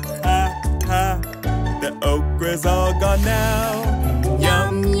 Ha, ha, ha. The okra's all gone now.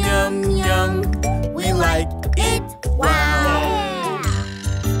 Yum, yum, yum. We like it. Wow!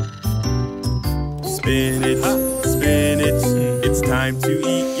 Spinach, spinach. It's time to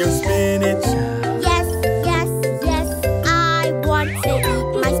eat your spinach. Yes, yes, yes, I want to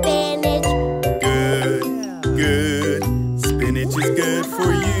eat my spinach. Good, good. Spinach is good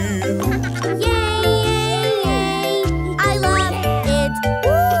for you. Yay, yay, yay, I love it.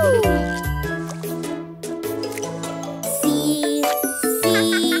 Woo! See,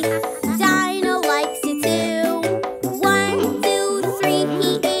 see, Dino likes it too. 1, 2, 3,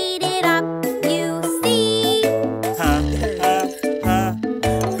 he ate it up, you see. Ha, ha, ha.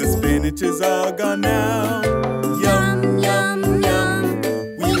 The spinach is all gone now. Yum, yum, yum.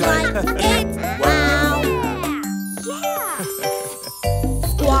 We like it. Wow!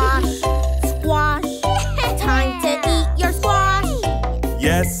 Squash, squash, time to eat your squash.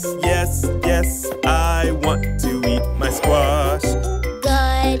 Yes, yes, yes. I want to eat my squash.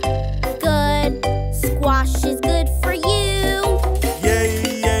 Good, good, squash is good for you. Yay,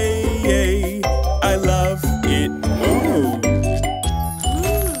 yay, yay. I love it. Ooh.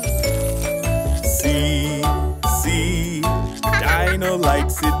 See, see. Dino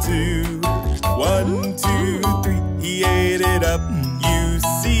likes it too. 1, 2, 3. He ate it up. You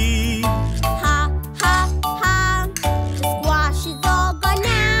see. Ha, ha, ha, the squash is all gone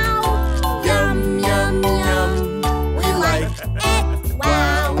now. Yum, yum, yum. We like it.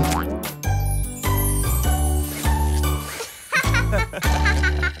 Wow!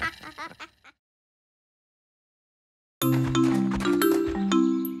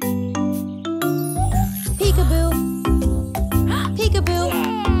 Peekaboo, peekaboo,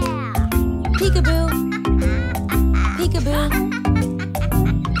 peekaboo, peekaboo,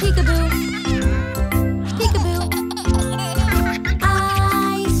 peekaboo, peekaboo. I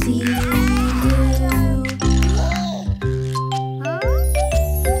see you.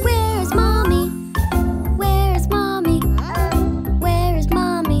 Where's mommy? Where's mommy? Where's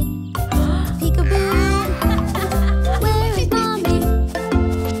mommy? Peekaboo. Where is mommy?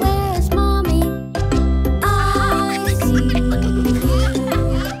 Where's mommy? I see you.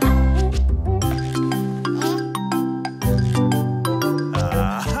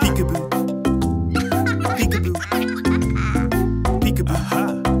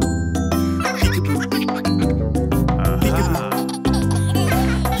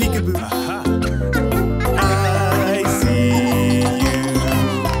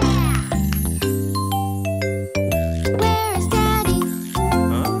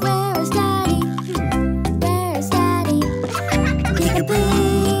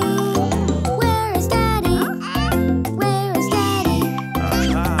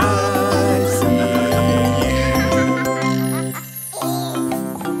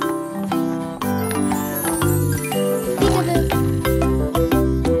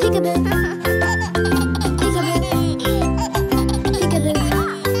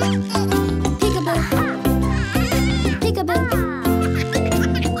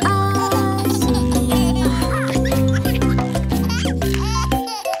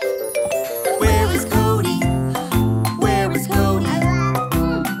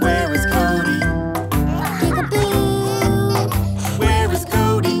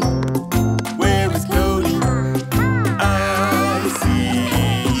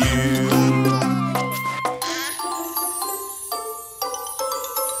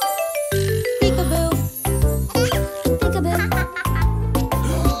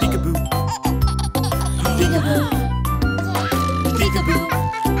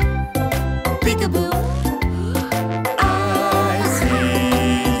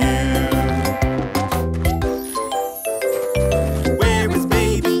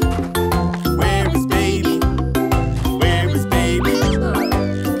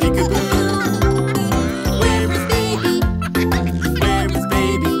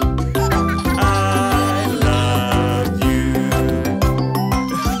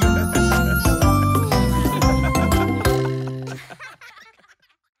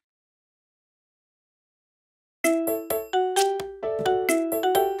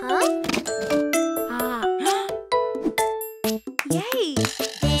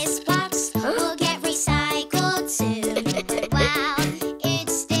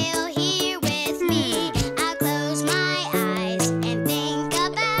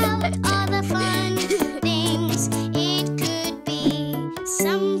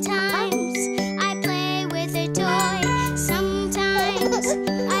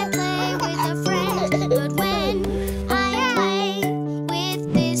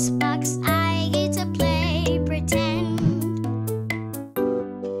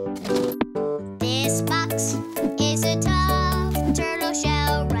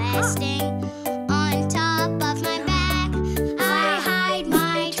 nesting on top of my back. I hide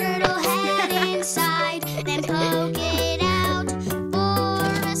my turtle head inside, then poke it out for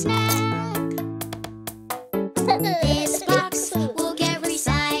a snack. This box will get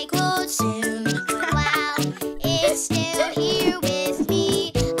recycled soon. Wow, it's still here with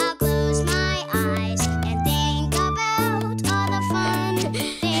me. I'll close my eyes and think about all the fun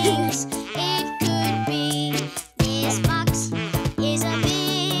things it could be. This box is a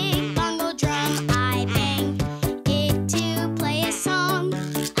big bongo drum. I bang it to play a song.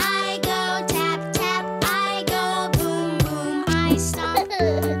 I go tap tap, I go boom boom, I stomp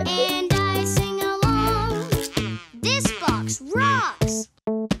and I sing along. This box rocks!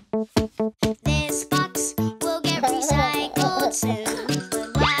 This box will get recycled soon.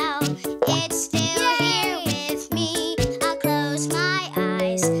 But wow, it's still here with me. I'll close my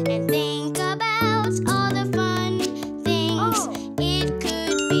eyes and think about all the fun things it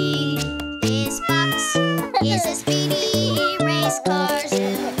could be. This box is a speedy race car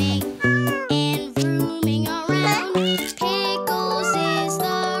zooming and vrooming around. Pickles is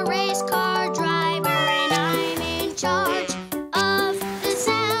the race car driver and I'm in charge of the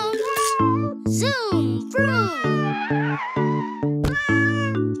sounds. Zoom, vroom.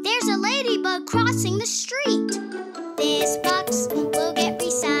 There's a ladybug crossing the street. This box will get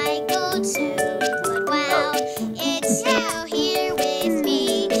recycled soon. But wow, it's still here with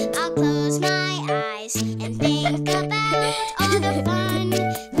me. I'll close my eyes and think about all the fun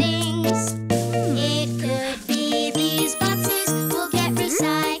things it could be. These boxes will get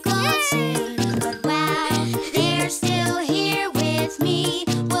recycled soon. But wow, they're still here with me.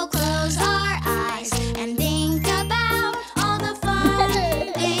 We'll close our eyes and think about all the fun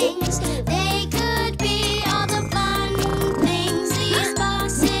things they could be. All the fun things these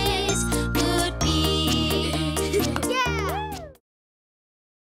boxes could be. Yeah!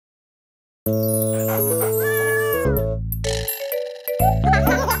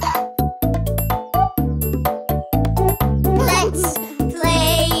 Let's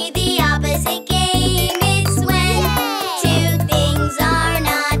play the opposite game. It's when two things are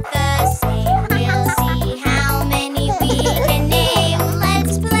not the same. We'll see how many we can name.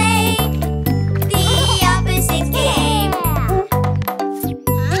 Let's play the opposite game.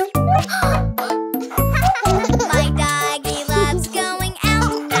 My doggy loves going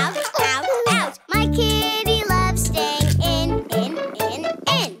out, out, out, out. My kitty loves staying in, in, in,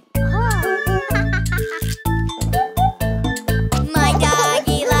 in. My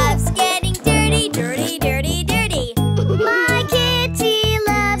doggy loves getting dirty, dirty, dirty, dirty. My kitty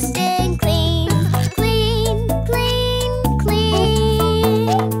loves staying clean, clean, clean, clean.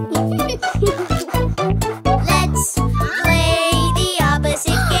 Let's play the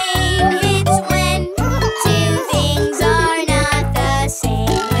opposite game. It's when two things are not the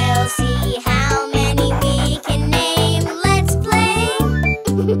same. We'll see how many we can name. Let's play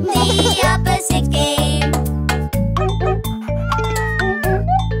the opposite game.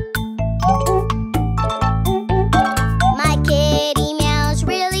 My kitty meows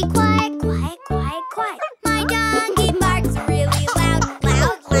really quiet, quiet, quiet, quiet. My doggy barks really loud,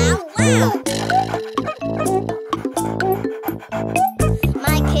 loud, loud, loud.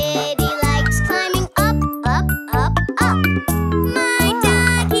 My kitty likes climbing up, up, up, up. My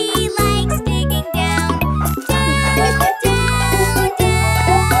doggy likes digging down, down, down, down.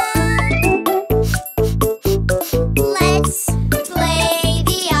 Let's play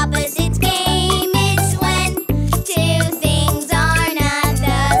the opposite game. It's when two things are not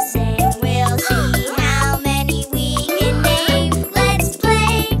the same. We'll see how many we can name. Let's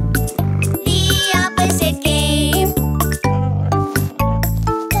play the opposite game.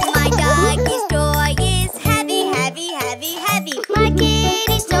 My doggy's toy is heavy, heavy, heavy, heavy. My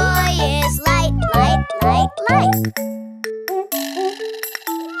kitty's toy is light, light, light, light.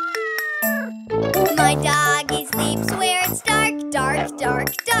 My doggy sleeps where it's dark, dark, dark,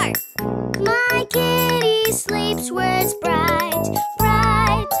 dark. My kitty sleeps where it's bright,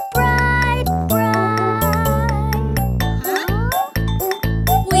 bright, bright, bright.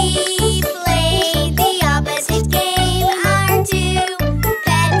 We play the opposite game. Our two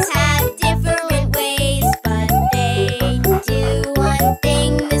pets have different ways, but they do one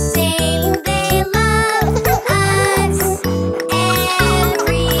thing the same. They love us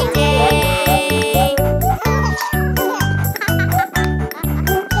every day.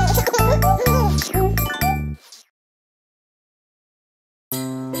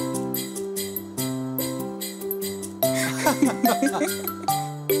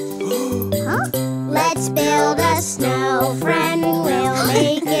 Let's build a snow friend. We'll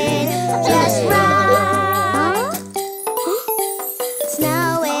make it just right.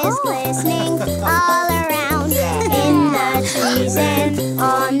 Snow is is glistening all around, in the trees and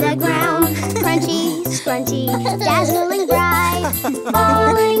on the ground. Crunchy, scrunchy, dazzling bright,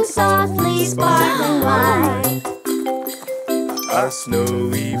 falling softly, sparkling white. Our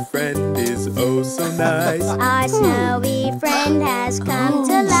snowy friend is oh so nice. Our snowy friend has come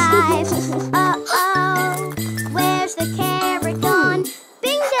to life. Uh-oh, where's the carrot gone?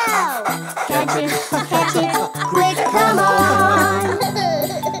 Bingo! Catch it, quick, come on!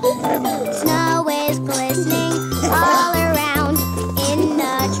 Snow is glistening all around, in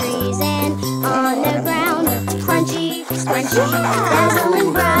the trees and on the ground. Crunchy, scrunchy,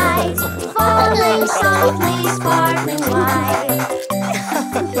 dazzling bright, falling softly, sparkling white.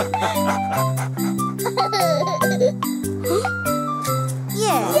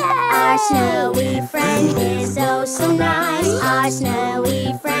 Our snowy friend is oh so nice. Our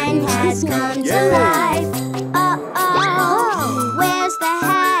snowy friend has come to life. Uh-oh, where's the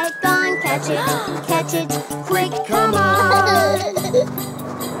hat gone? Catch it, quick, come on.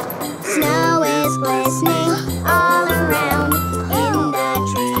 Snow is glistening all around, in the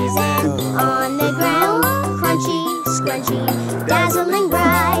trees and on the ground. Crunchy, scrunchy, dazzling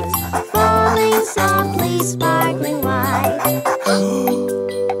bright, falling softly, sparkling white.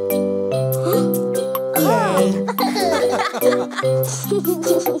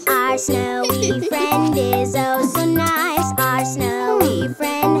 Our snowy friend is oh so nice. Our snowy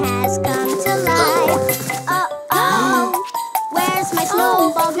friend has come to life. Uh-oh, where's my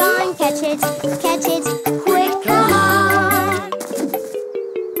snowball gone? Catch it, quick, come on.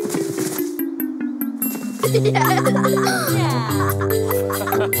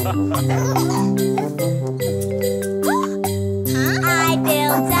 I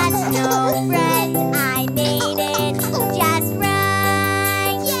built a snow friend. I made it just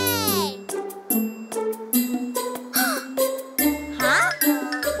right. Yay! Huh?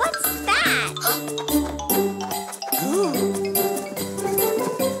 What's that?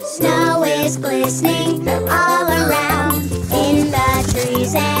 Snow is glistening all around, in the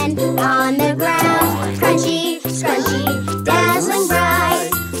trees and on the ground. Crunchy, scrunchy, dazzling bright,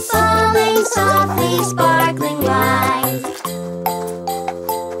 falling softly, sparkling white.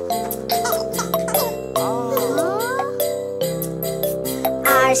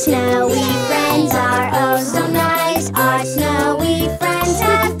 Our snowy friends are oh so nice. Our snowy friends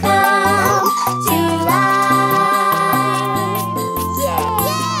have come to life. Yay!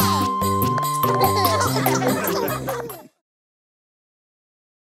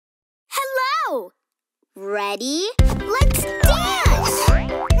 Hello! Ready? Let's dance!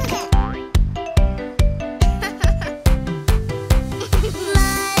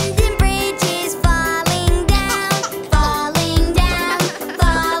 London Bridge is falling down, falling down,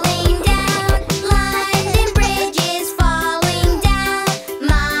 falling down.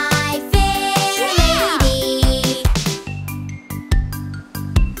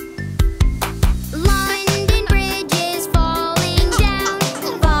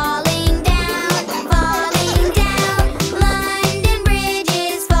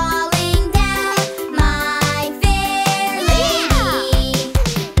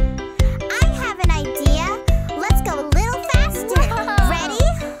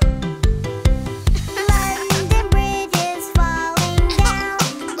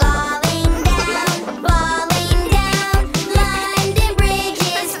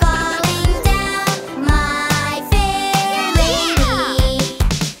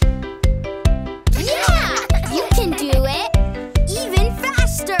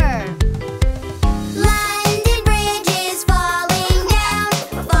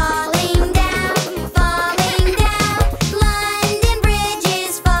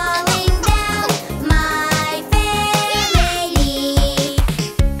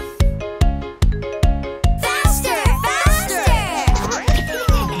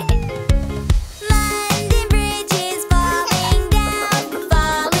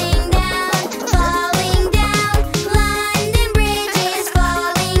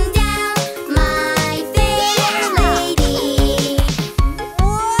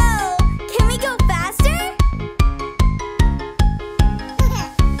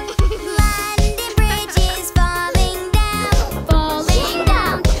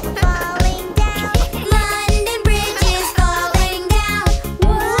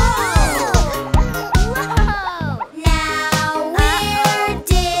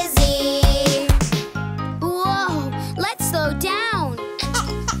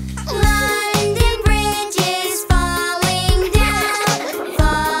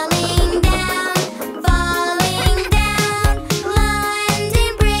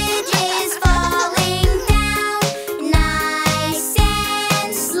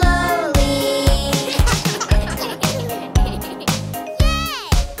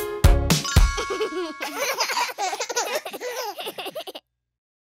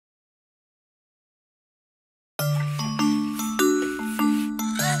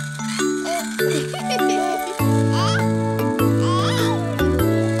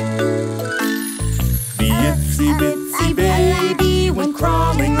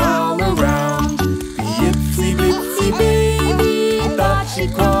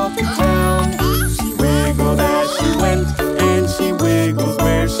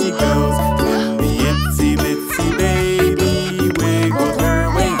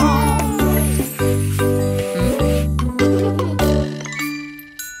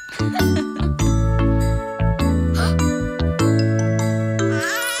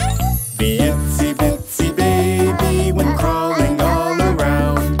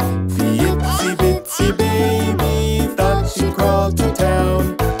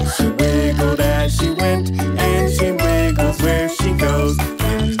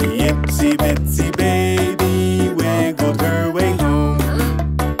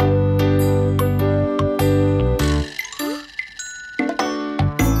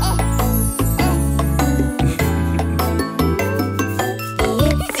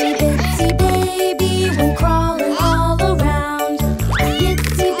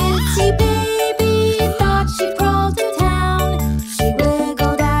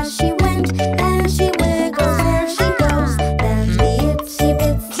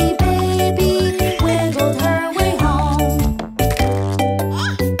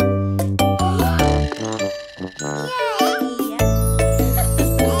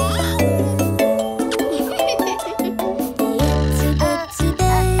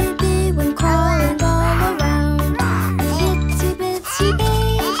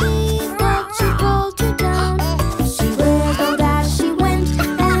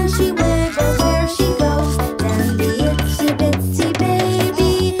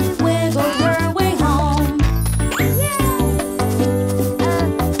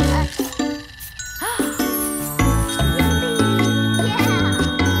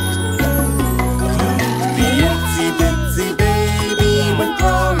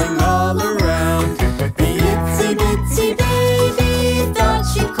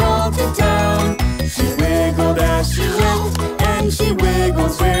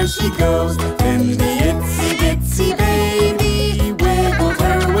 goes. Then the itsy bitsy baby wiggled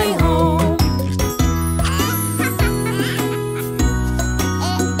her way home.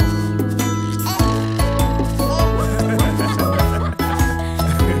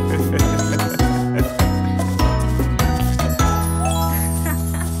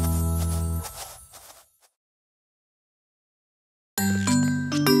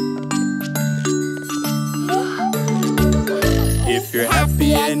 If you're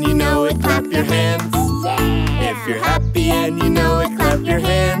happy and you know it, clap your hands. If you're happy and you know it, clap your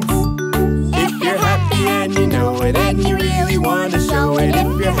hands. If you're happy and you know it, and you really want to show it.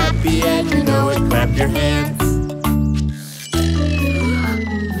 If you're happy and you know it, clap your hands.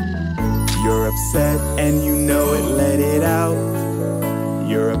 You're upset and you know it, let it out.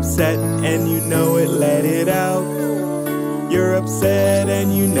 You're upset and you know it, let it out. You're upset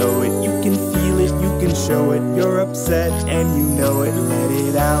and you know it, you can feel it, you can show it. You're upset and you know it, let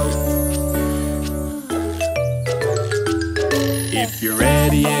it out. If you're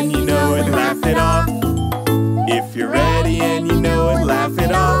ready and you know it, laugh it off. If you're ready and you know it, laugh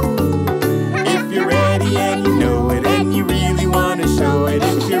it off. If you're ready and you know it, and you really want to show it.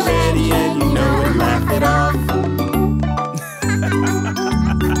 If you're ready and you know it, laugh it off.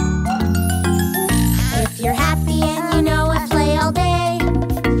 If you're happy and you know it, play all day.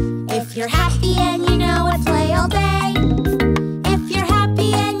 If you're happy and you know it, play all day. If you're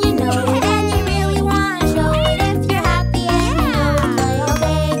happy and you know it, and you really want to show it. If you're happy and you know it, play all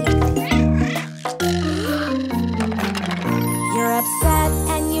day. You're upset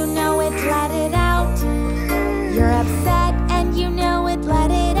and you know it, let it out. You're upset and you know it,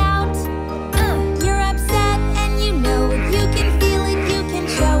 let it out. You're upset and you know it, you can feel it, you can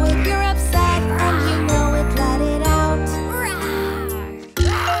show it. You're upset and you know it, let it out.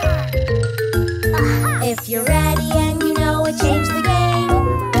 If you're ready and you know it, change the game.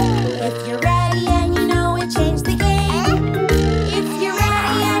 If you're ready and you know it, change the game. If you're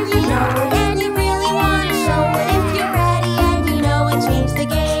ready and you know it, and you really want to show it. If you're ready and you know it, change the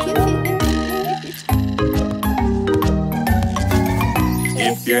game.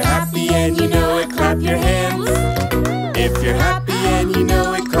 If you're happy and you know it, clap your hands. If you're happy and you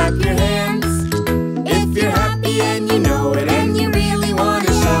know it, clap your hands. If you're happy and you know it, and you really want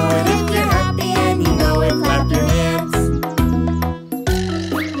to show it. If you're happy and you know it, clap your hands.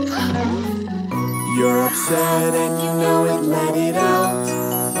 You're upset and you know it, let it out.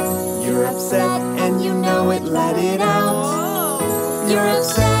 You're upset and you know it, let it out. You're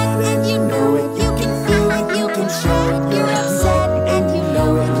upset and you know it, you can feel it, you can show it. You're upset and you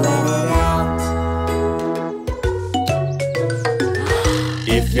know it, let it out.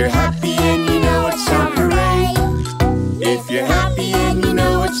 If you're happy and you know it, shout hooray. If you're happy and you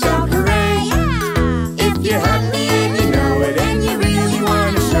know it, shout hooray. If you're happy and you know it, and you really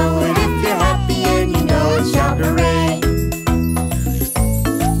want to show it. If you're happy and you know it, shout hooray.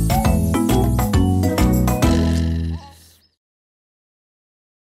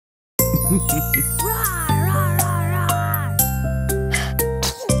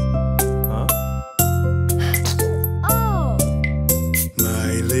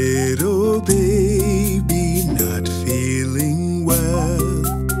 My little baby not feeling well.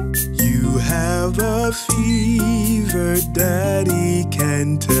 You have a fever, Daddy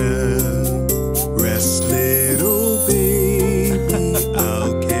can tell. Rest, little baby,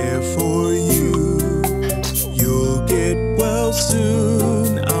 I'll care for you. You'll get well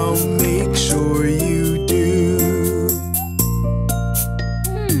soon, I'll make sure you do.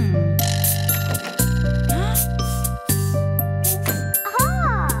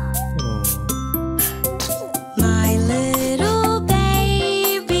 My little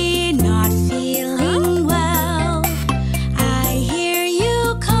baby not feeling well. I hear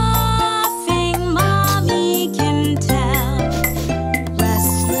you call.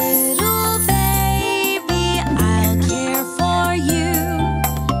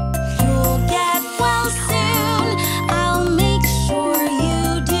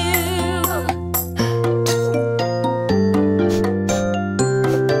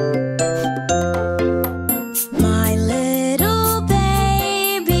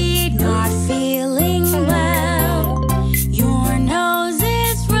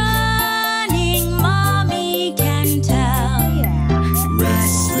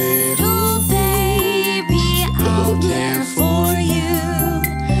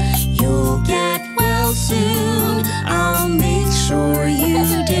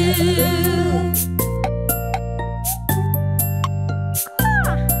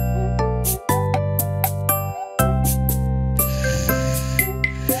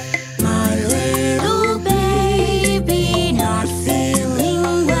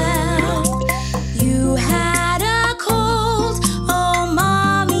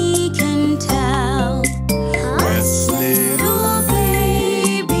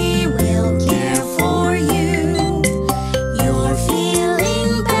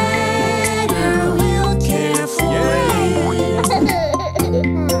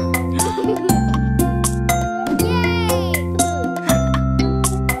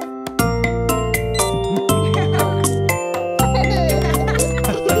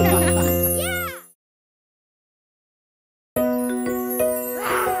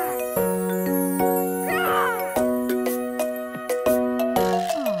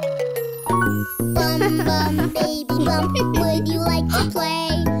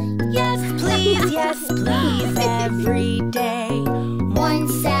 yes, please, every day.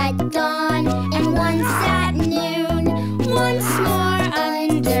 Once at dawn and once at noon, once more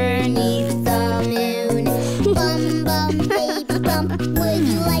underneath the moon. Bum, bum, baby bump, would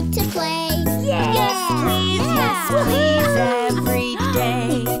you like to play? Yes, please, every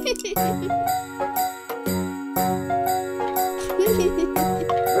day.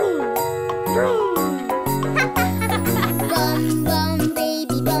 Bum, bum,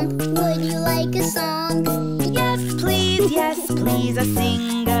 baby bump, would you like a song? Yes, please, a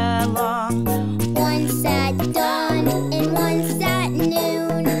sing-along. Once at dawn and once at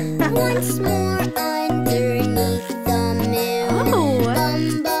noon, once more underneath the moon.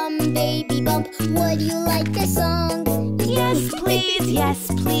 Bum, bum, baby bump, would you like a song? Yes,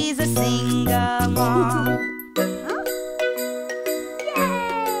 please, a sing-along.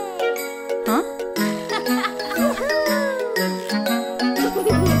 Huh?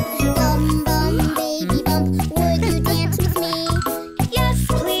 Bum, bum, baby bump, would you dance with me? Yes,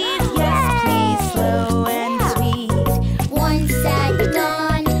 please, slow and sweet. Once at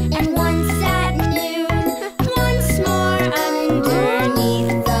dawn and once at noon, once more underneath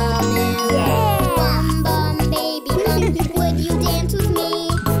the moon. Bum, bum, baby bump, would you dance with me?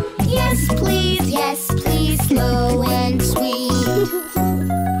 Yes, please, slow and sweet.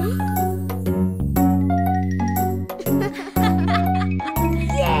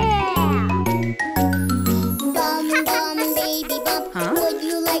 Bum, bum, baby bump, would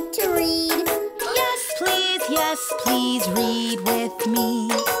you like to read? yes, please, read with me.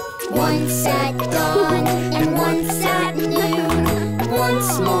 Once at dawn and once at noon,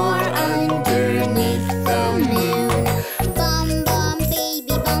 once more underneath the moon. Bum, bum,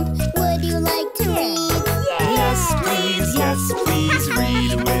 baby bump, would you like to read? Yes, please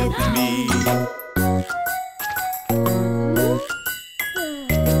read with me.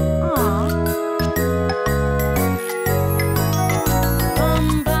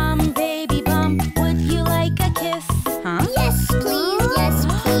 Bum, bum, baby bump, would you like a kiss? Huh? Yes,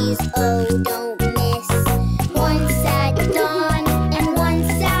 please, oh, don't miss. Once at dawn and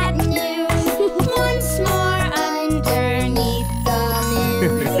once at noon, once more underneath the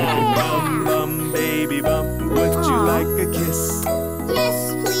moon. Bum, bum, baby bump, would you like a kiss? Yes,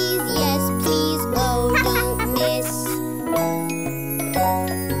 please, oh, don't miss.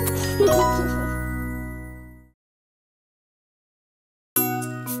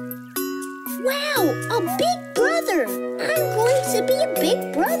 Wow, a big brother! I'm going to be a big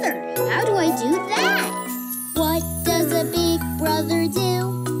brother. How do I do that? What does a big brother do?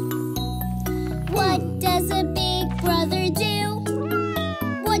 What does a big brother do?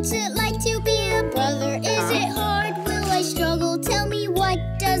 What's it like to be a brother? Is it hard? Will I struggle? Tell me, what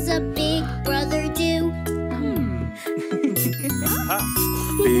does a big brother do?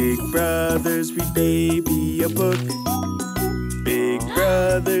 Big brothers read baby a book. Big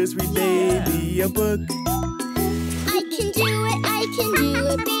brothers read baby a book. I can do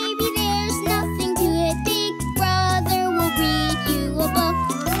it, baby, there's nothing to it. Big brother will read you a book.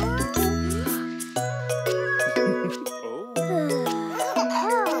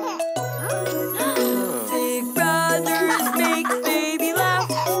 Big brothers make baby laugh.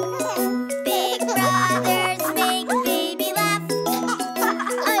 Big brothers make baby laugh.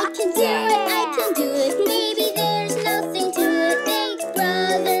 I can do it, baby, there's nothing to it. Big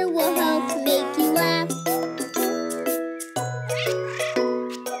brother will help make you laugh.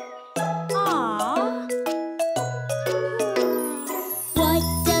 Aww. What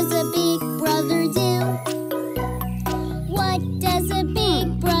does a big brother do? What does a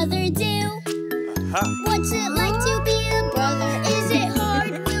big brother do? What's it like to be a brother? Is it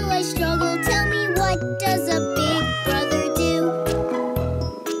hard? Will I struggle? Tell me, what does a big brother do?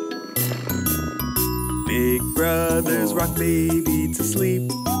 Big brothers rock baby to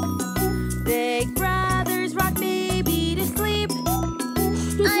sleep. Big brothers rock baby to sleep.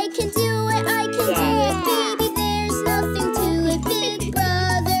 I can do it, baby, there's nothing to it. Big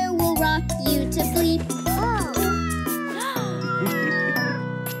brother will rock you to sleep.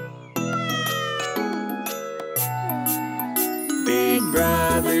 Big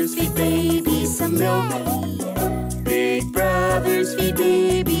brothers feed baby some milk. Big brothers feed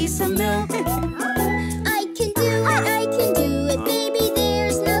baby some milk. I can do it, baby,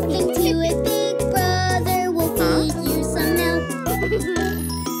 there's nothing to it. Big brother will feed you some milk.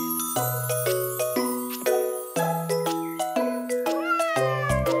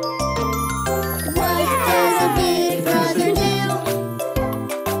 What does a big brother do?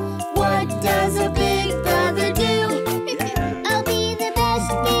 What does a big brother do? I'll be the best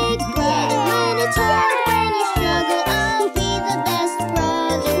big brother when it's hard, when you struggle. I'll be the best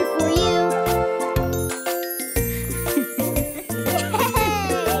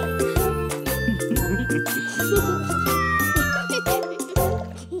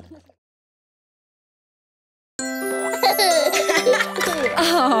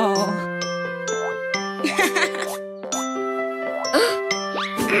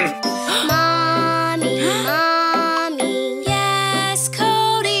Mommy, Mommy. Yes,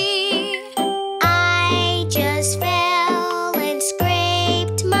 Cody. I just fell and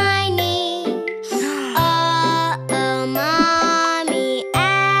scraped my knee. Uh-oh, Mommy,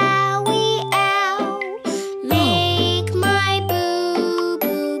 owie, ow. Make my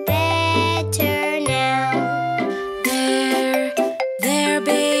boo-boo better now. There,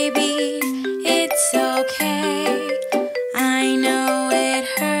 baby, it's okay. I know it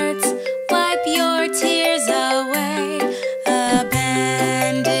hurts. Wipe your tears away. A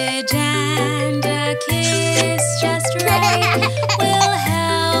bandage and a kiss just right will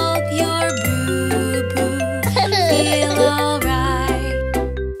help your boo-boo feel alright.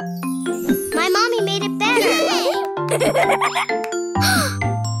 My mommy made it better.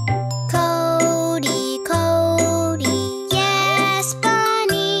 Cody, Cody, yes,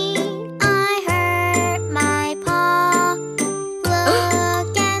 bunny, I hurt my paw.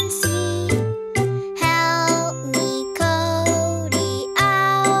 Look and see. Help me, Cody,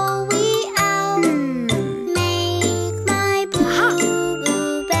 owie, ow. Make my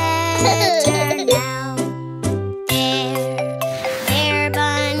boo-boo better now. There,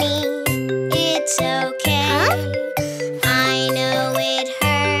 bunny, it's okay. I know it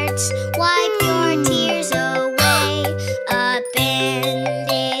hurts. Wipe your tears away. A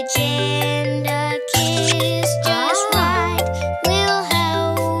bandage and a kiss just right will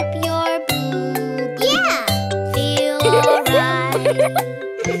help your boo-boo feel alright.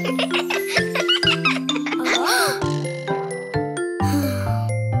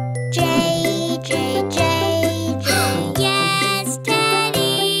 J, J, J, J, yes,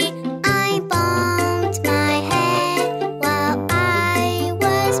 Teddy. I bumped my head while I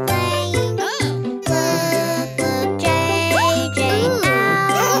was playing. Look, J, J,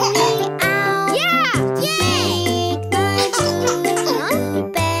 owie, ow. Make my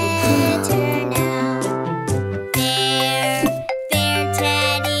boo-boo better now. There,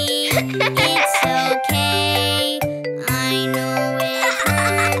 Teddy, it's okay. I know it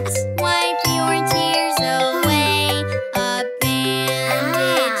hurts. Wipe your tears away. A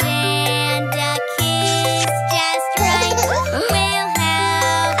bandage and a kiss just right will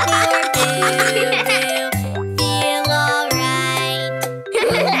help your boo-boo feel alright.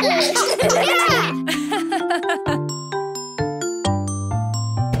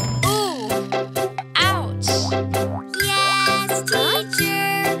 Ouch! Yes,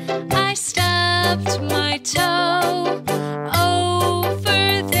 teacher. I stubbed my toe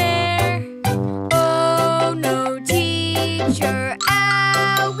over there. Oh no, teacher.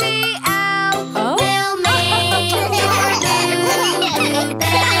 Owie, ow. We'll make your boo-boo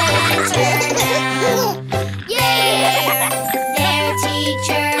better now. There,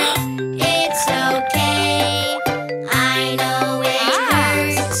 teacher, it's okay. I know it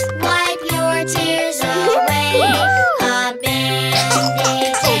hurts. Wipe your tears away. A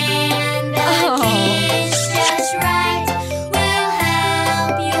bandage and a kiss just right will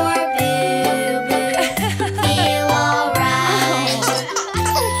help your boo-boo feel alright.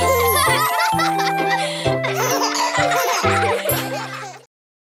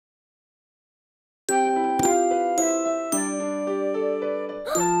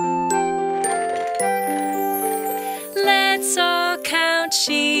 Let's all count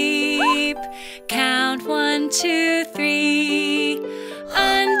sheep. Count 1, 2, 3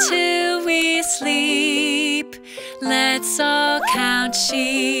 until we sleep. Let's all count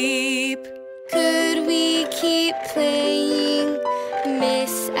sheep. Could we keep playing,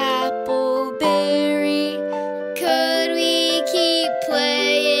 Miss Appleberry? Could we keep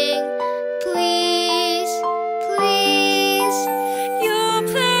playing, please, please? You'll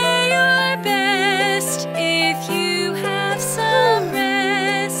play your best if you have some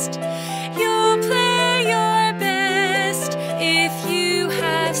rest. You'll play your best if you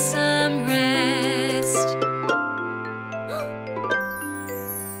have some rest.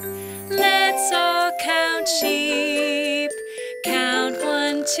 Let's all count sheep. Count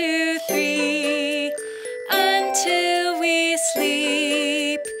 1, 2, 3 until we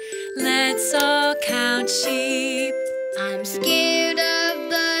sleep. Let's all count sheep. I'm scared of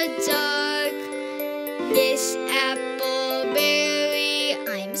the dark, Miss Appleberry.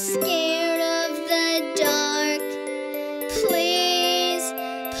 I'm scared of the dark. Please,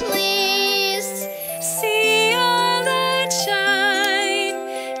 please. See our light shine.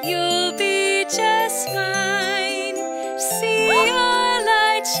 You'll be just fine. See our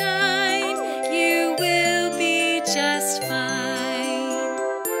light shine.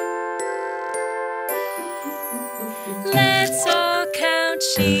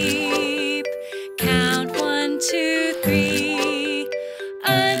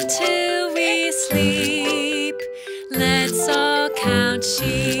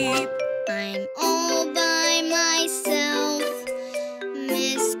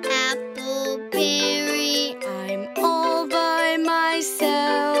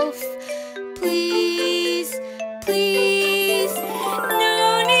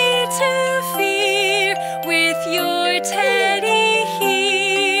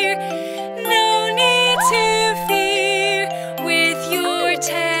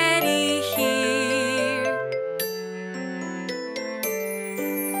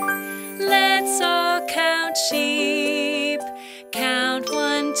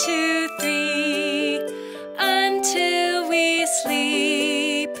 1, 2, 3, until we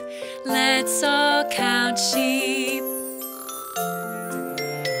sleep. Let's all count sheep.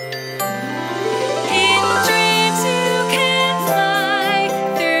 In dreams you can fly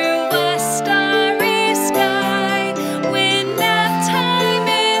through a starry sky. When nap time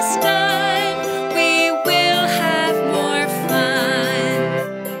is done, we will have more fun.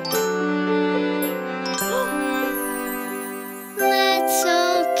 Let's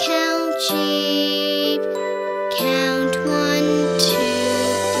all count sheep. Count 1, 2,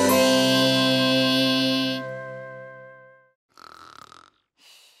 3.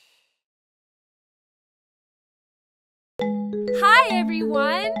 Hi,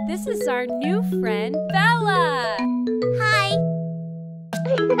 everyone. This is our new friend, Bella. Hi.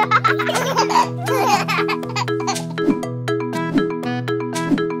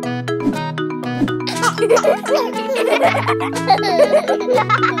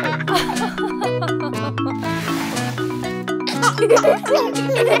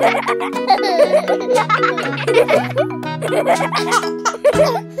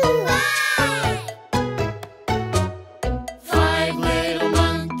 Five little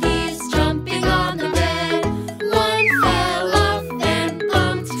monkeys jumping on the bed. One fell off and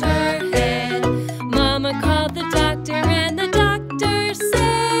bumped her head. Mama called the doctor and the doctor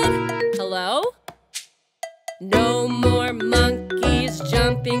said, hello? No more monkeys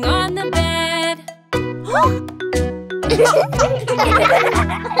jumping on the bed.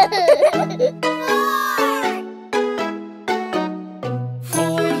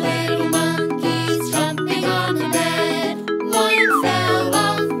 Four little monkeys jumping on the bed. One fell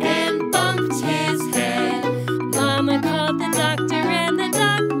off and bumped his head. Mama called the doctor and the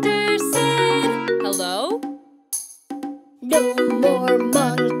doctor said, hello? No more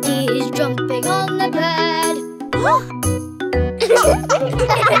monkeys jumping on the bed.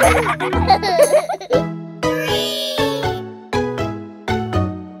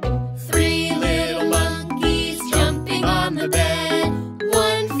 Three little monkeys jumping on the bed.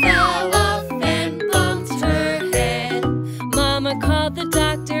 One fell off and bumped her head. Mama called the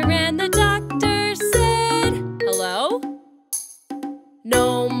doctor and the doctor said, hello?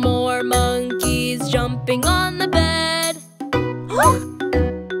 No more monkeys jumping on the bed.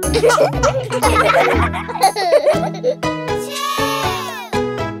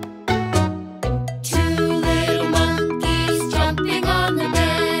 Two little monkeys jumping on the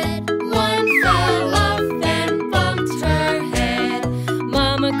bed. One fell off and bumped her head.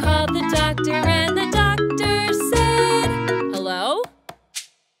 Mama called the doctor and the doctor said, hello?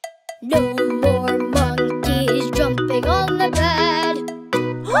 No more monkeys jumping on the bed.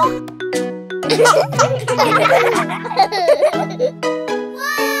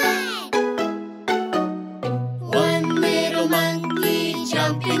 One little monkey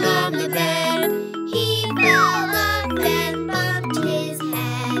jumping on the bed. He fell off and bumped his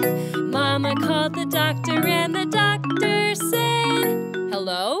head. Mama called the doctor and the doctor said,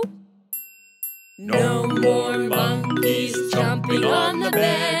 hello? No more monkeys jumping on the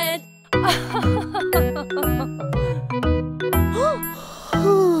bed.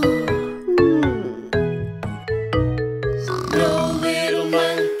 No little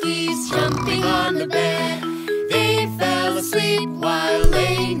monkeys jumping on the bed. They fell asleep while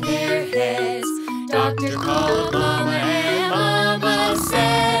laying their heads. Doctor called Mama and Mama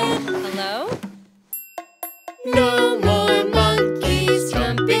said, Hello? no more monkeys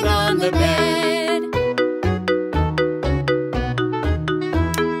jumping on the bed.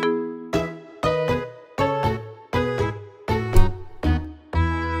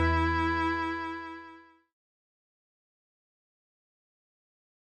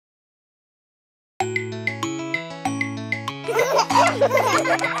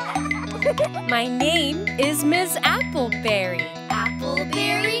 My name is Ms. Appleberry.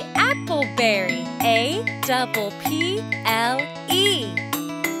 Appleberry? Appleberry. APPLE.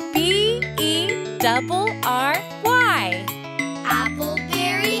 BERRY.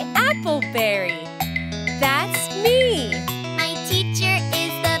 Appleberry? Appleberry. That's me. My teacher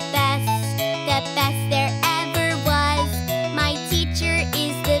is the best there ever was. My teacher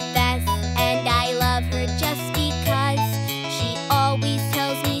is the best, and I love her just because. She always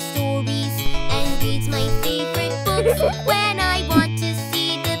tells me stories and reads my favorite books. When I want to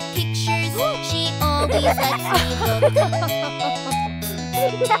see the pictures, she always lets me look.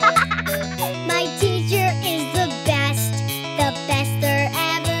 My teacher is the best there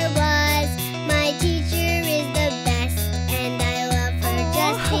ever was. My teacher is the best, and I love her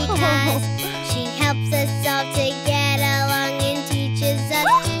just because. She helps us all to get along and teaches us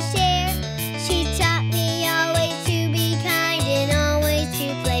to share. She taught me always to be kind and always to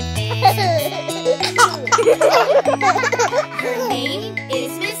play Her name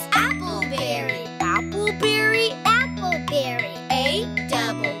is Miss Appleberry. Appleberry, Appleberry.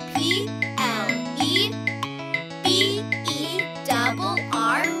 A-P-P-L-E-B-E-R-R-Y.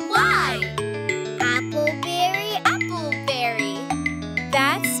 Appleberry. Appleberry.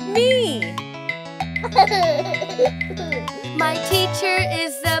 That's me. My teacher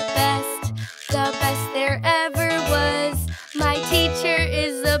is the best there ever was. My teacher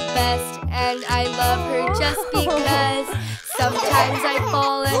is the best, and I love her just because. Sometimes I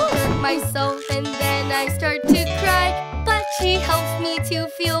fall and hurt myself, and then I start to cry. But she helps me to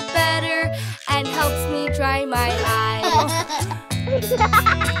feel better and helps me dry my eyes.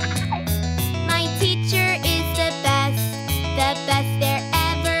 My teacher is the best there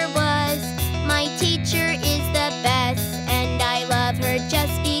ever was. My teacher is the best, and I love her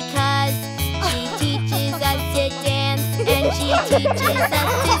just because. She teaches us to dance, and she teaches us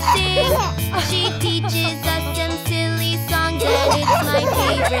to sing. She teaches us some silly songs, and it's my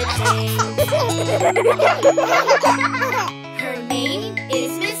favorite thing. Her name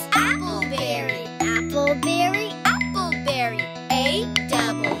is Miss Appleberry. Appleberry. Appleberry. A-P-P-L-E-B-E-R-R-Y.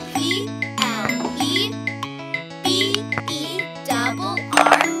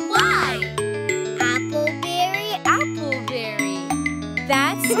 Appleberry. Appleberry.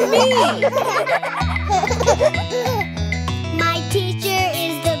 That's me. My teacher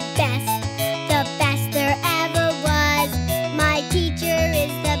is the best there ever was. My teacher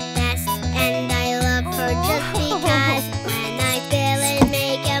is the best, and I love her just because. When I fail and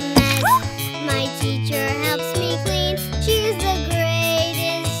make a mess, my teacher helps me clean. She's the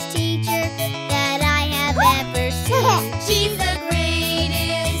greatest teacher that I have ever seen. She's the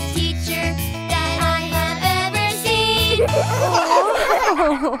greatest teacher that I have ever seen.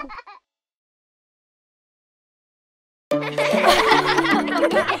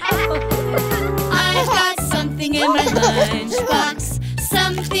 I've got something in my lunchbox,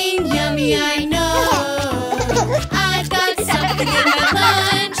 something yummy I know. I've got something in my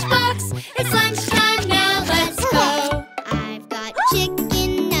lunchbox. It's lunchtime now, let's go. I've got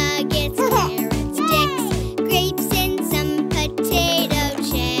chicken nuggets, carrot sticks, grapes, and some potato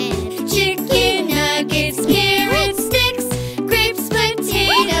chips. Chicken nuggets, carrot sticks, grapes,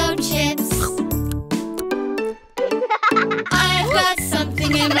 potato chips. I've got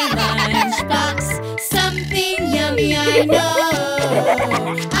something in my lunchbox, something yummy I know.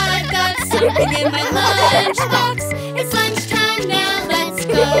 I've got something in my lunchbox. It's lunchtime now, let's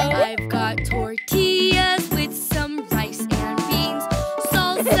go. I've got tortillas with some rice and beans,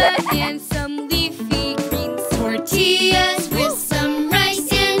 salsa and some leafy greens. Tortillas with some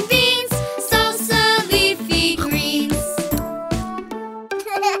rice and beans, salsa, leafy greens.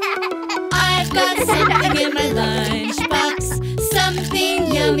 I've got something in my lunchbox, something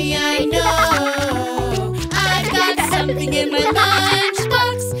yummy I know. I've got something in my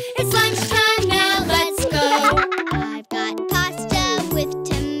lunchbox. It's lunchtime now, let's go. I've got pasta with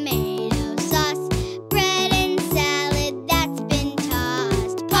tomato sauce, bread and salad that's been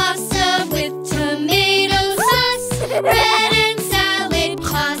tossed. Pasta with tomato sauce, bread and salad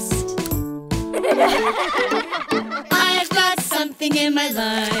tossed. I've got something in my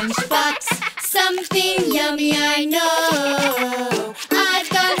lunchbox, something yummy I know. I've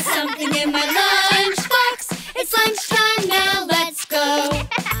got something in my lunchbox. It's lunchtime now, let's go.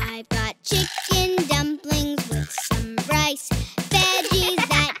 I've got chicken dumplings with some rice, veggies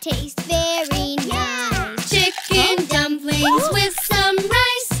that taste very nice. Chicken dumplings with some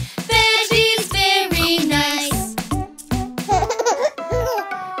rice, veggies very nice.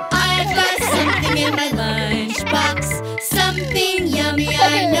 I've got something in my lunchbox, something yummy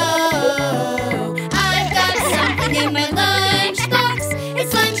I know. I've got something in my lunchbox.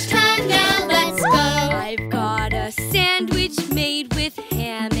 It's lunchtime now, let's go. I've got a sandwich made with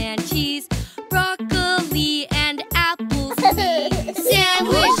ham and cheese, broccoli and apples, please.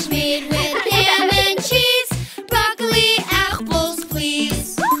 Sandwich made with ham and cheese, broccoli, apples,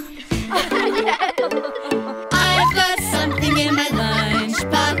 please. I've got something in my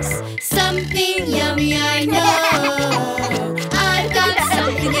lunchbox, something yummy I know. I've got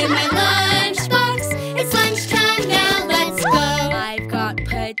something in my lunchbox. It's lunchtime now, let's go. I've got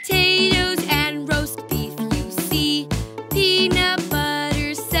potatoes and roast beef, you see, peanut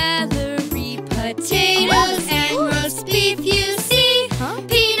butter, celery, Potatoes and roast beef, you see.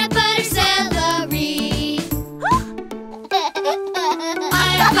 Peanut butter, celery.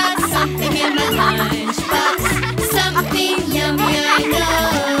 I've got something in my lunchbox, something yummy I know.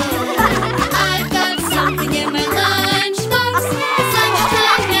 I've got something in my lunchbox. It's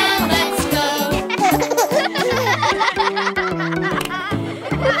lunchtime now, let's go.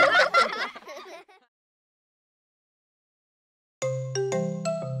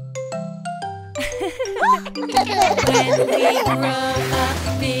 When we grow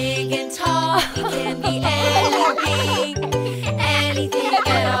up big and tall, we can be anything, anything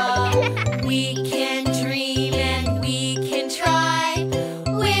at all. We can dream and we can try.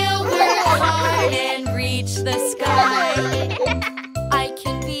 We'll work hard and reach the sky. I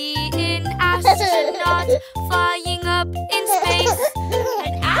can be an astronaut flying up in space.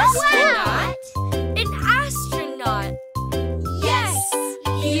 An astronaut? An astronaut. Yes,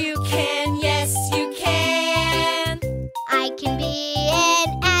 you can, yes, you can. I can be an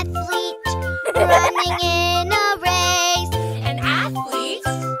athlete running in a race. An athlete?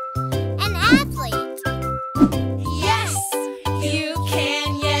 An athlete. Yes, you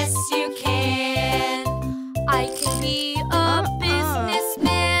can, yes, you can. I can be a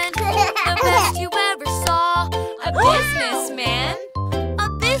businessman, the best you ever saw. A businessman? A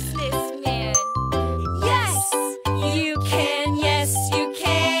businessman. Yes, you can, yes, you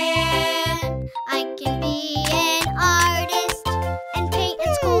can. I can be an artist and paint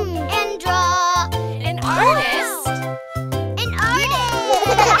and sculpt and draw. An artist? An artist.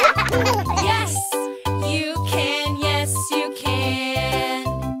 Yes, you can, yes, you can.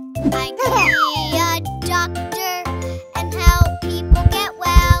 I can be a doctor and help people get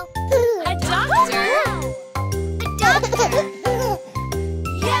well. A doctor? A doctor.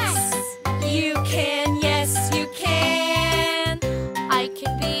 Yes, you can, yes, you can. I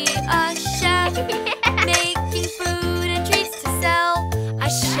can be a chef, making food and treats to sell. A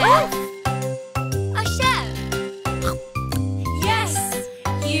chef? A chef. Yes,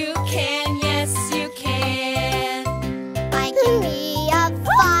 you can, yes, you can. I can be a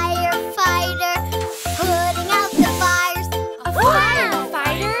firefighter putting out the fires. A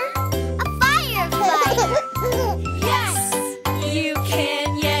firefighter? A firefighter. Yes, you can,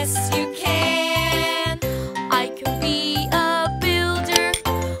 yes, you can. I can be a builder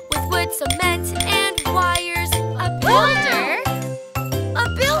with wood, cement, and wires. A builder? A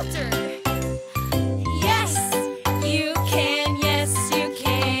builder. Yes, you can, yes, you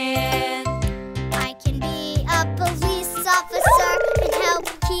can. I can be a police officer and help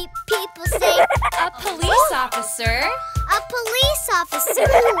keep people safe. A police officer? A police officer.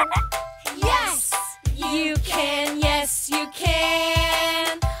 Yes, you can, yes, you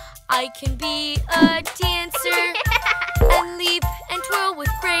can. I can be a dancer and leap and twirl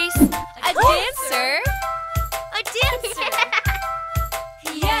with grace. A dancer? A dancer.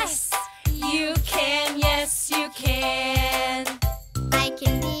 Yes, you can, yes, you can. I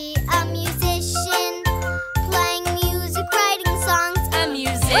can be a musician playing music, writing songs. A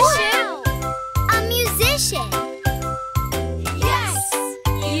musician? A musician. Yes,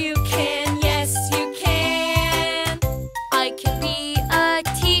 you can, yes, you can. I can be a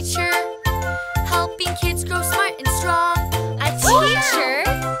teacher, helping kids grow smart and strong. A teacher?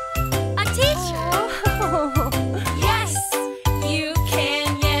 A teacher. Yes, you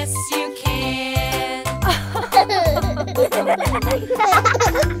can, yes, you can.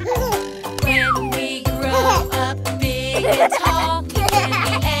 When we grow up big and tall, we can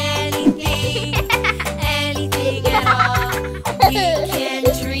be anything, anything at all. We can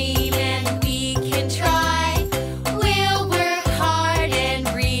dream and we can try. We'll work hard and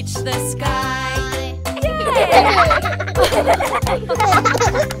reach the sky.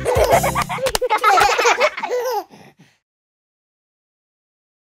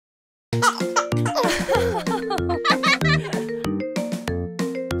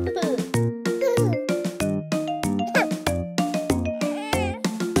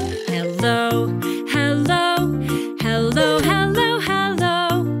 Hello, hello, hello, hello,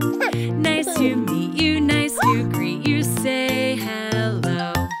 hello. Nice to meet you, nice to greet you. Say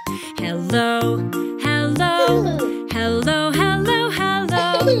hello. Hello, hello, hello, hello, hello.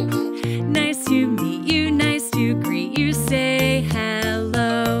 Nice to meet you, nice to greet you. Say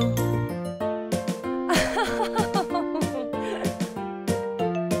hello.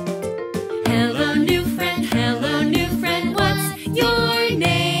 Hello, new friend, what's your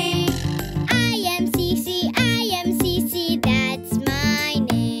name? I am Cece, that's my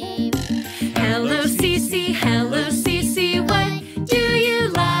name. Hello, Cece, what do you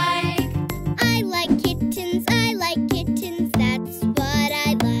like? I like kittens, that's what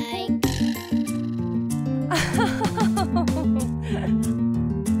I like.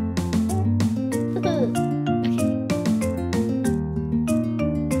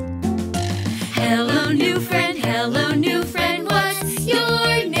 Hello, new friend, what's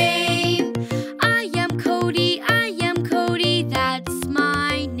your name? I am Cody, that's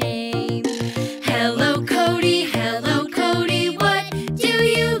my name. Hello, Cody, what do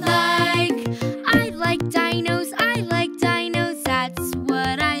you like? I like dinos, that's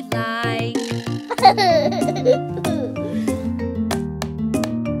what I like.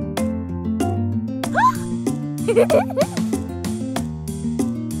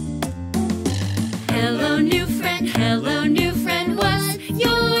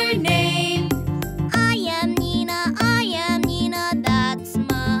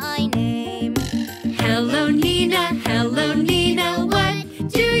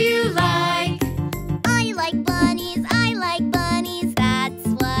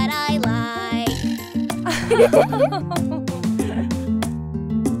 Hello,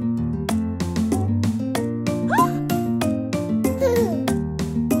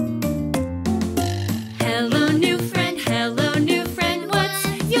 new friend, what's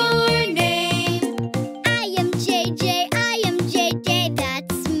your name? I am JJ,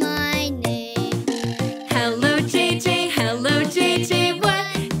 that's my name. Hello, JJ,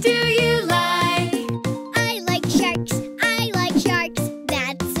 what do you like? I like sharks,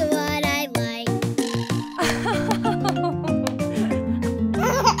 that's what I like.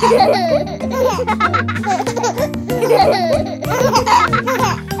 Hello.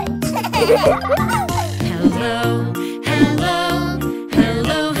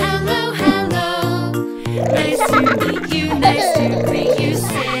 Nice to meet you, nice to greet you,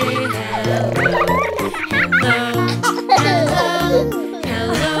 say hello. Hello.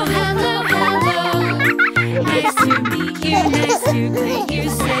 Nice to meet you, nice to greet you,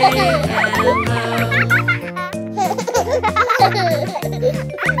 say hello.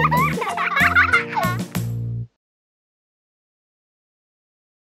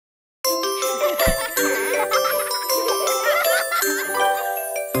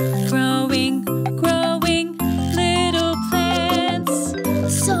 Growing, little plants.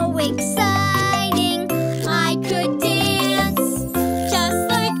 So exciting, I could dance just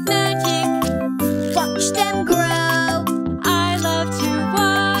like magic. Watch them grow. I love to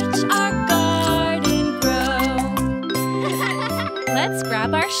watch our garden grow. Let's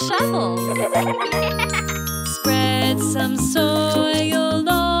grab our shovels. Spread some soil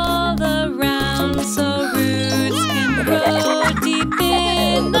all around so roots can grow deep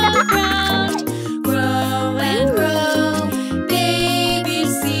in the ground. Grow and grow, baby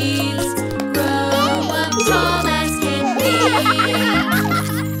seeds. Grow up tall as can be.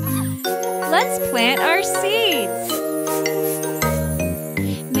 Let's plant our seeds.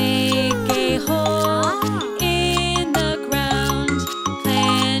 Make a hole in the ground.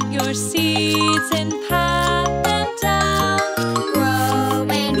 Plant your seeds and pat them down. Grow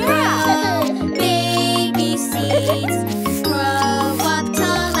and grow, baby seeds. Grow up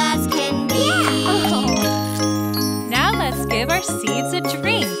tall as can be. Now let's give our seeds a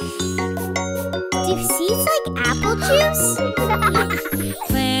drink. Do seeds like apple juice?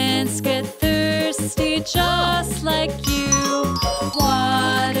 Plants get thirsty just like you.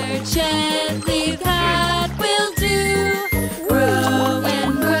 Water gently, that will do. Grow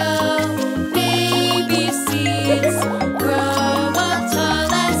and grow, baby seeds. Grow up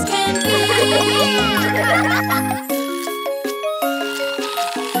tall as can be.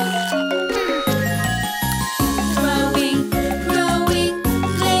 Growing,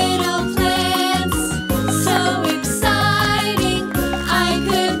 little plants. So exciting, I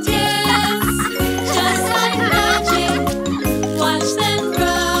could dance just like magic. Watch them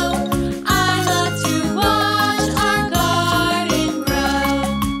grow. I love to watch our garden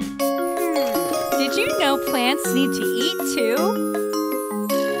grow. Did you know plants need to eat too?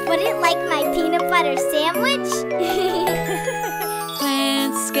 Would it like my peanut butter sandwich?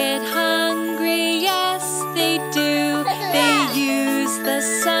 Plants get hungry, yes they do. They use the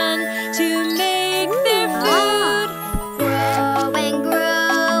sun to make their food. Grow and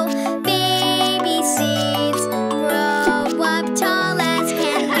grow, baby seeds. Grow up tall as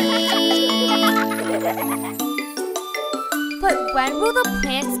can be. But when will the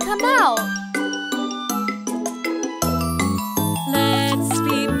plants come out? Let's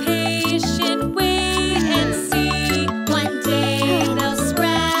be patient, wait and see. One day they'll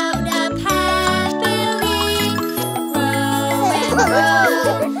sprout up happily. Grow and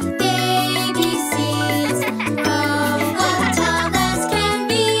grow, baby seeds. Grow up tall as can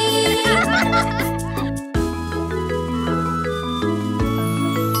be.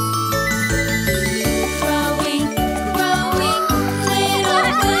 Growing,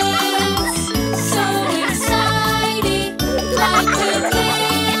 little plants. So exciting, I could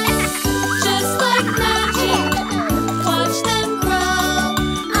dance just like magic. Watch them grow.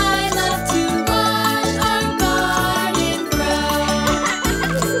 I love to watch our garden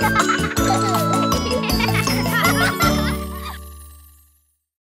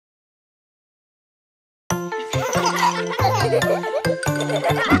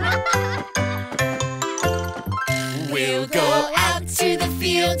We'll go out to the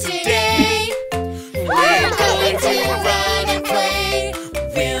field today. We're going to run and play.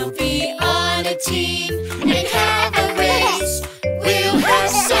 We'll be on a team and have a race. We'll have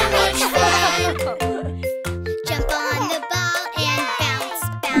so much fun. Jump on the ball and bounce,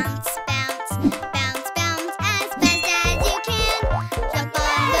 bounce, bounce, bounce, bounce as fast as you can. Jump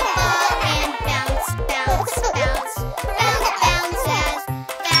on the ball and bounce, bounce, bounce, bounce, bounce as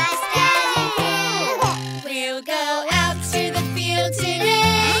fast as you can.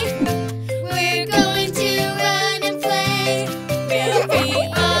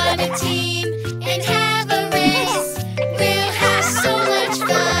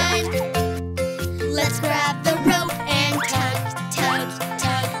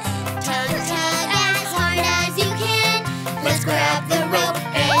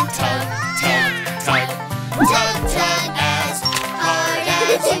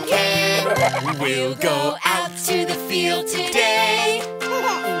 We'll go out to the field today.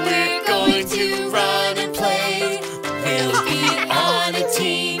 We're going to run and play. We'll be on a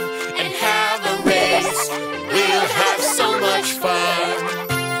team and have a race. We'll have so much fun.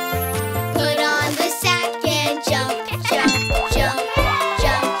 Put on the sack and jump, jump, jump,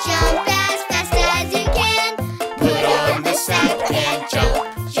 jump, jump as fast as you can. Put on the sack and jump,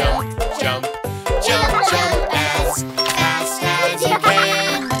 jump, jump, jump, jump as fast as you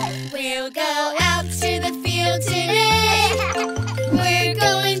can. We'll go out to the field today. We're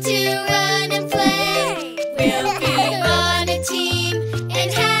going to run and play. We'll be on a team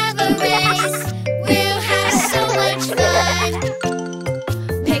and have a race. We'll have so much fun.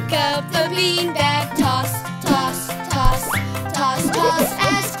 Pick up the beanbag, toss, toss, toss, toss, toss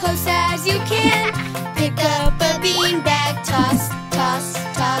as close as you can. Pick up a beanbag, toss, toss,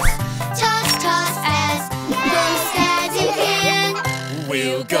 toss, toss, toss as close as you can.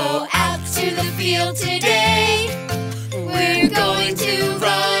 We'll go out to the field today. We're going to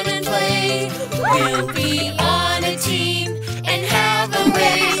run and play. We'll be on a team and have a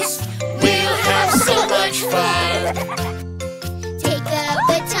race. We'll have so much fun. Take the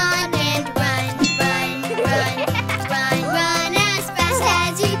baton and run, run, run, run, run as fast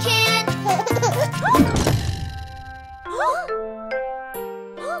as you can.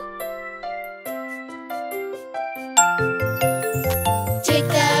 Take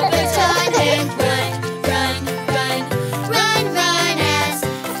the baton and run, run, run, run, run as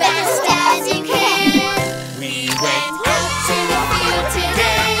fast as you can. We went out to the field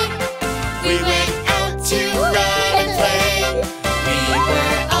today. We went out to run and play. We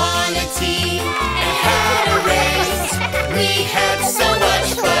were on a team and had a race. We had so much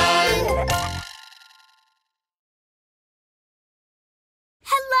fun.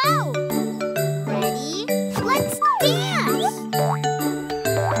 Hello! Ready? Let's dance!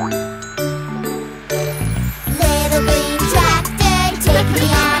 Little green tractor, take me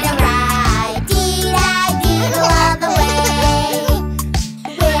on a ride. Dee-da-doodle all the way.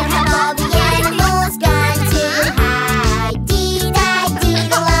 Where have all the animals gone to hide?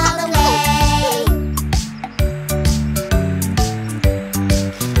 Dee-da-doodle all the way.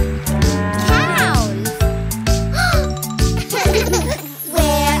 Cows!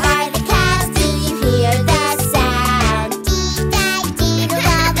 Where are the cows? Do you hear the sound? Dee-da-doodle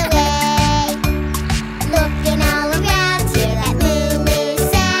all the way. Looking all around, hear that moo-moo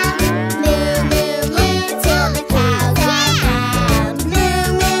sound. Moo-moo-moo till the cows are found.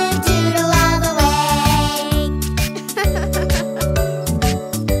 Moo-moo-doodle all the way.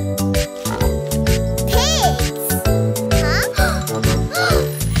 Pigs! Huh?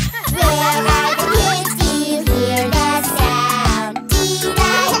 Where are the pigs? Do you hear the sound?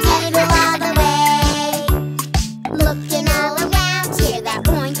 Dee-da-doodle all the way. Looking all around, hear that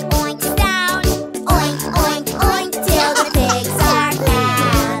oink oink sound. Oink oink oink till the pigs are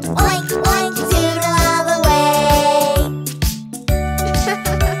found. Oink oink doodle all the way.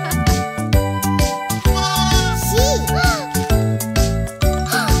 Sheep.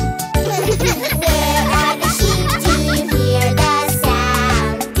 Where are the sheep? Do you hear the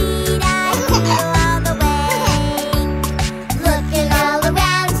sound? Dee-da-doodle all the way. Looking all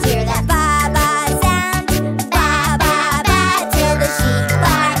around, hear that ba-ba sound. Ba-ba-ba till the sheep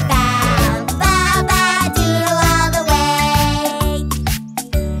are found. Ba-ba-doodle all the way.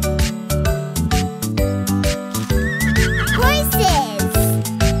 Horses!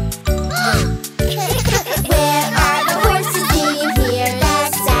 Where are the horses? Do you hear the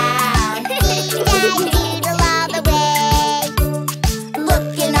sound? Dee-da-doodle all the way.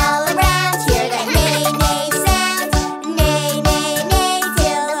 Looking all around, hear that neigh-neigh sound. Neigh-neigh-neigh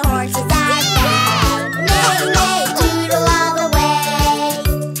till the horses are found. Neigh-neigh-doodle all the way.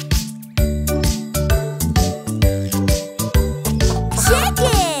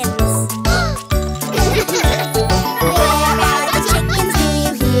 Chickens! Where are the chickens? Do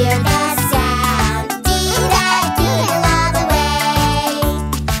you hear the sound? Dee-da-doodle all the way.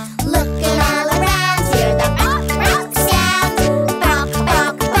 Looking all around, hear the bop-bop sound.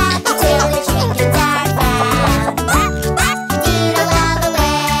 Bop-bop-bop till the chickens are found. Bop-bop-doodle all the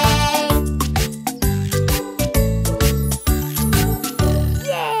way.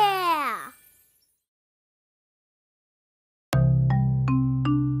 Yeah!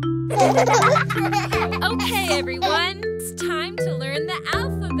 Okay, everyone, it's time to learn the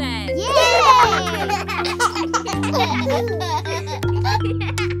alphabet.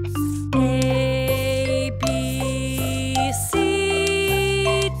 A, B, C,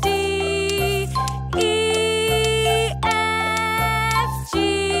 D, E, F, G,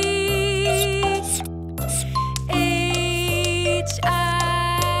 H, I,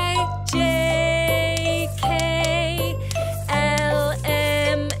 J,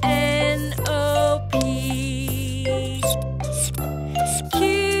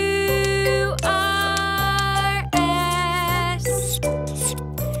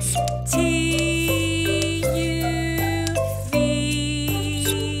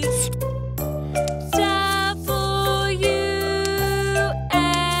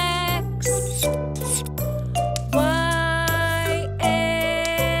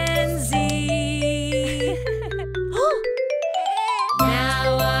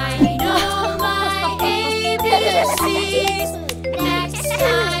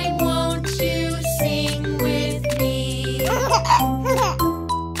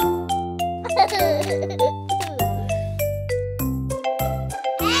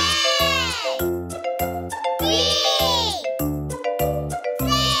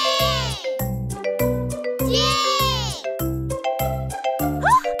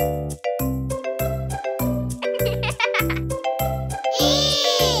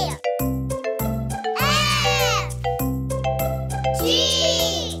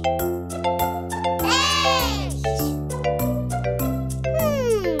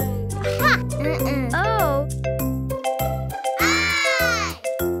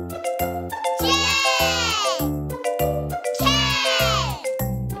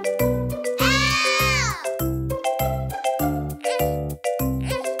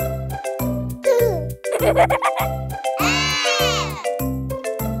 A,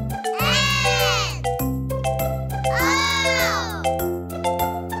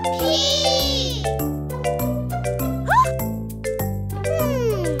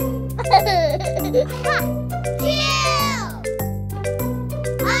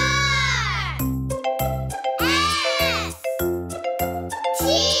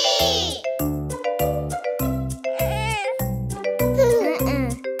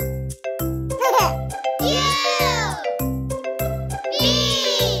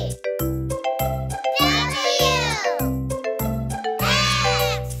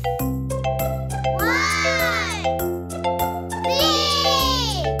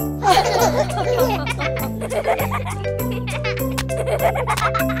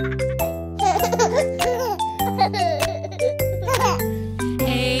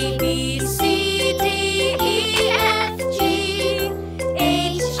 B, C, D, E, F, G,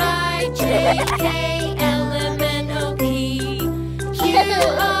 H, I, J, K, L, M, N, O, P, Q,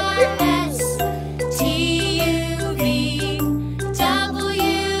 R, S, T, U, V,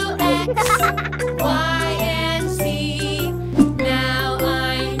 W, X, Y, and Z. Now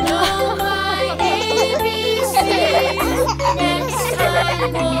I know my ABCs. Next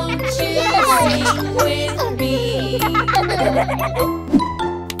time, won't you sing with me?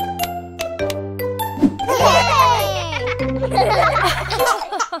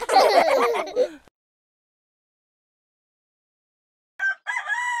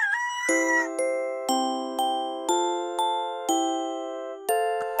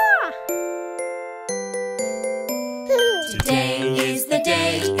 Today is the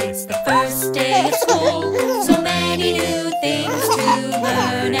day, it's the first day of school. So many new things to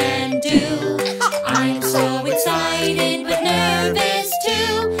learn and do. I'm so excited but nervous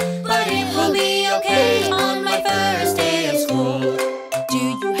too. But it will be okay on my first day of school. Do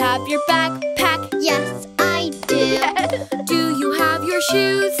you have your backpack? Yes, I do. Do you have your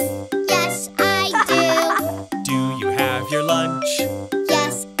shoes? Yes, I do. Do you have your lunch?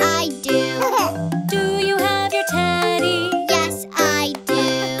 Yes, I do. Do you have your teddy? Yes, I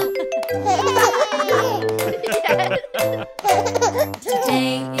do.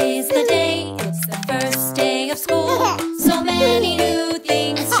 Today is the day, it's the first day of school. So many new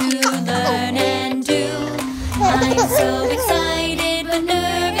things to learn and do. I'm so excited but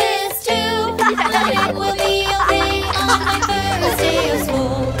nervous too. But it will be okay on my first day of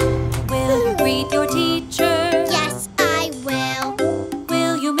school. Will you greet your teacher? Yes, I will.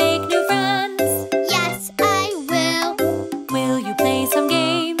 Will you make new friends? Yes, I will. Will you play some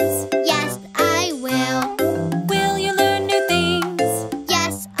games? Yes, I will. Will you learn new things?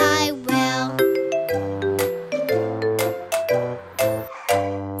 Yes, I will.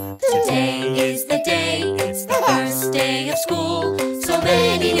 Today is the day, it's the first day of school. So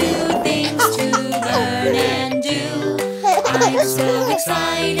many new things to learn and do. I'm so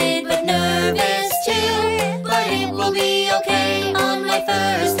excited but nervous too. But it will be okay on my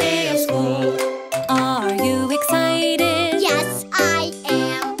first day of school. Are you excited? Yes, I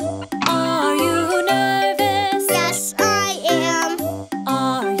am. Are you nervous? Yes, I am.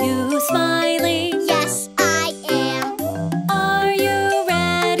 Are you smiling? Yes, I am. Are you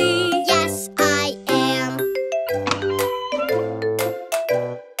ready? Yes, I am.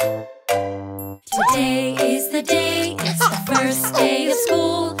 Today is the day, it's the first day of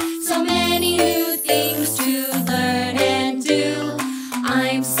school. So many new things to learn and do.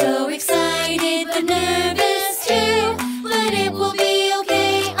 I'm so excited but nervous too. But it will be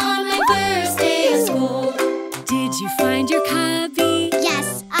okay on my first day of school. Did you find your cubby?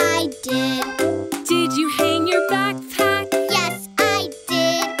 Yes, I did. Did you hang your backpack? Yes, I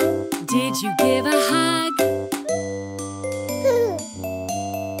did. Did you give a hug?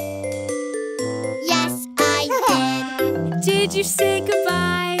 Yes, I did. Did you say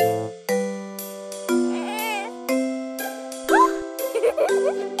goodbye?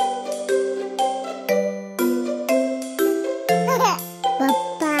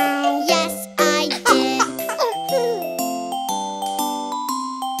 Bye-bye. Yes, I did.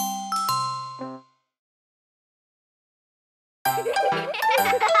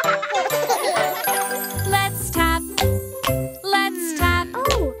 Let's tap. Let's tap.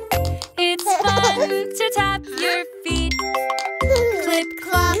 Oh, It's fun to tap your feet.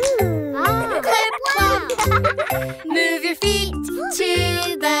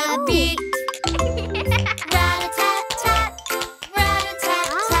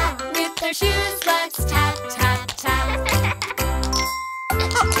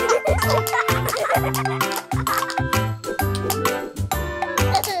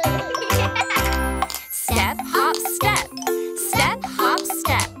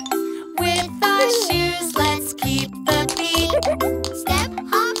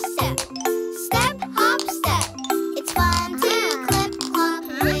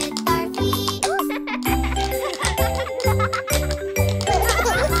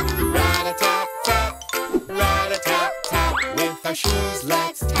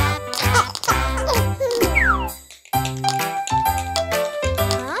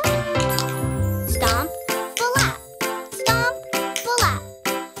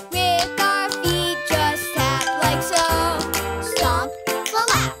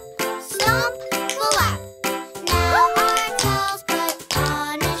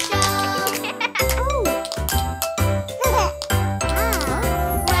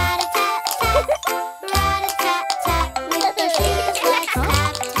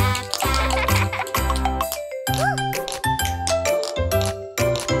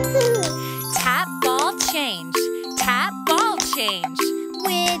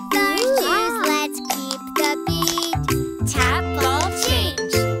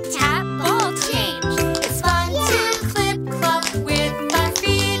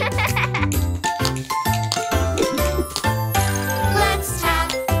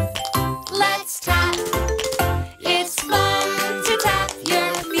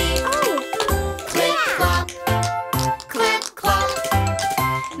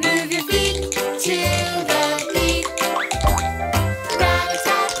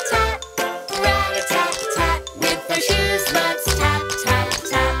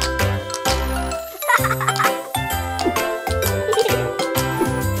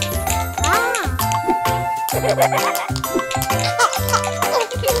 Yeah!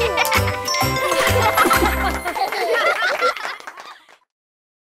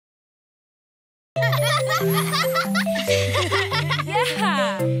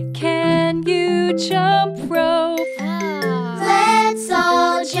 Can you jump rope? Let's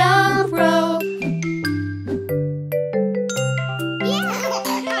all jump rope.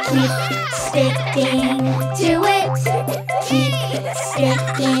 Keep sticking to it. Keep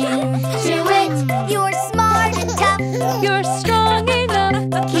sticking to it. You're smart and tough. You're strong enough.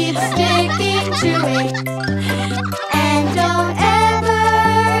 Keep sticking to it. And don't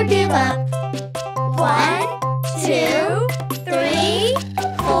ever give up. 1, 2, 3,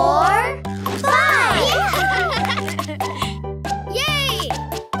 4, 5. Yay!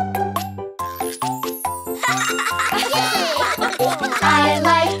 I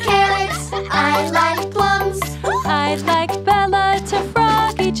like carrots. I like plums. I'd like Bella to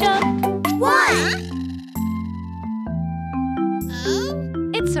froggy jump. 1.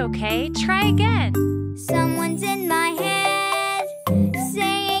 It's okay, try again. Someone's in my head,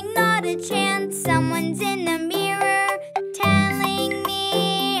 saying not a chance. Someone's in the mirror, telling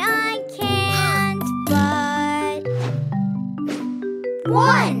me I can't. But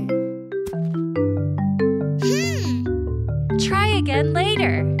 1. Try again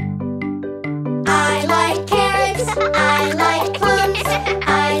later. I like carrots. I like plums.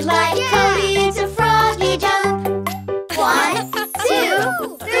 I like Cody to froggy jump. 1,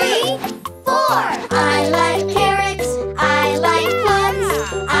 2, 3, 4. I like carrots. I like plums.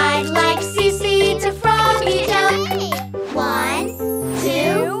 I like Cece to froggy jump. 1,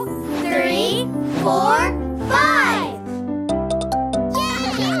 2, 3, 4, 5.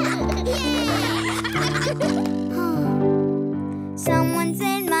 Someone's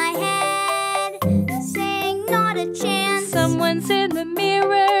in my head, saying not a chance. Someone's in the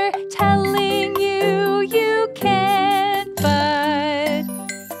mirror telling you you can't, but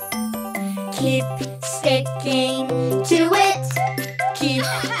Keep sticking to it. Keep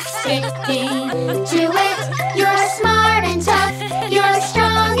sticking to it. You're smart and tough. You're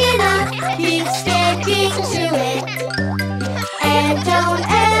strong enough. Keep sticking to it. And don't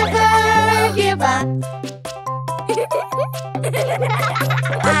ever give up.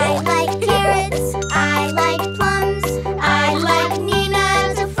 I like carrots. I like plums. I like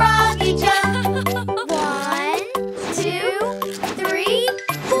Nina to froggy jump. 1, 2, 3,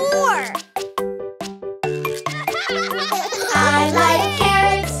 4. I like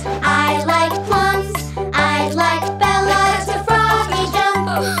carrots. I like plums. I like Bella to froggy jump.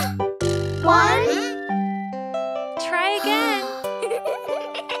 1. try again.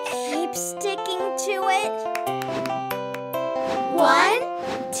 Keep sticking to it. 1,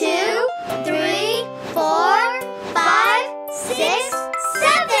 2, 3, 4, 5, 6,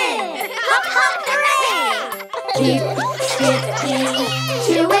 7. Hop, hop, hooray! Keep sticking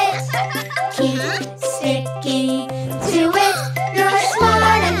to it. Keep sticking to it. You're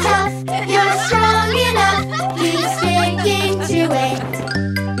smart and tough. You're strong enough. Keep sticking to it.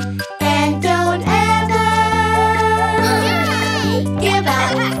 And don't ever give up.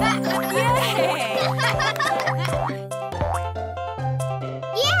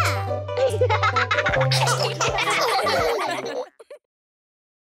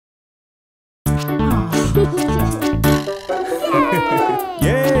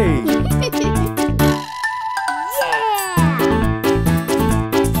 Yay!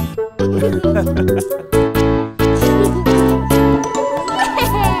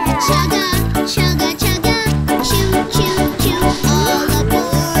 Chugga, chugga, chugga, choo, choo, choo. All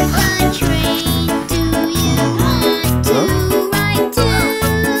aboard the train. Do you want to ride too?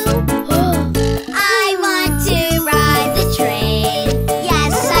 I want to ride the train.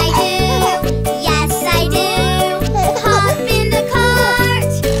 Yes, I do. Yes, I do. Hop in the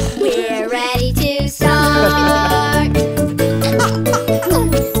cart. We're ready to start.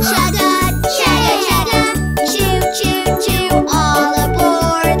 Chugga, chugga, chugga. Choo, choo, choo. All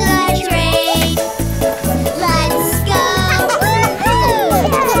aboard the train.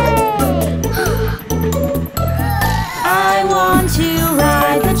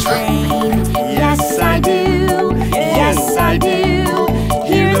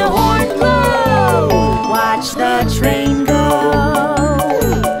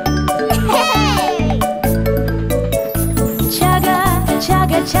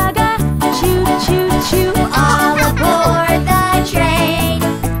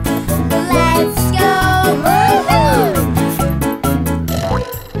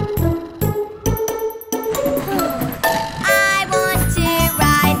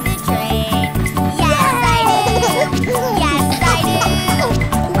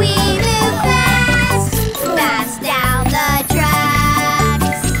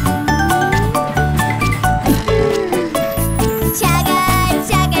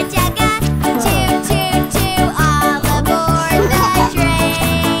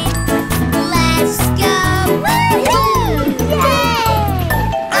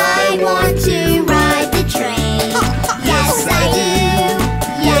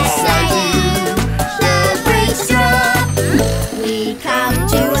 come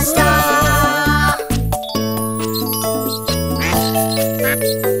to a stop.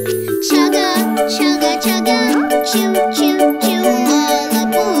 Chugga, chugga, chugga, choo, choo, choo, all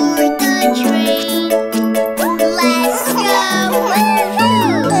aboard the train. Let's go!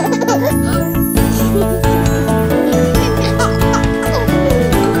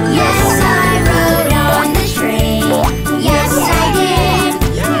 Yes, I rode on the train. Yes, I did.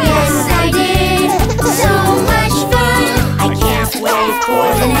 Yes, I did. So much fun. I can't wait for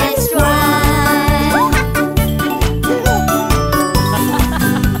the next one.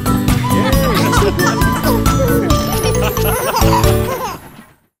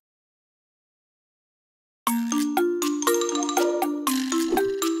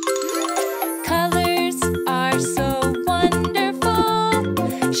 Colors are so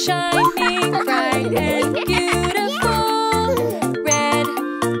wonderful, shining bright and beautiful. Red,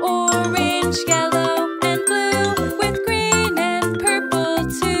 orange, yellow, and blue, with green and purple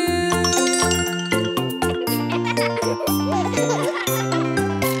too.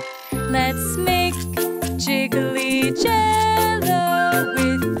 Let's make jiggly jello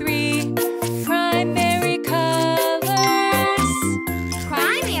with 3 primary colors.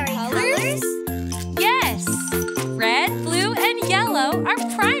 Primary colors? Yes! Red, blue, and yellow are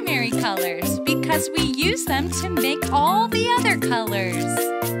primary colors because we use them to make all the other colors.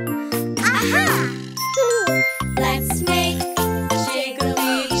 Aha! Let's make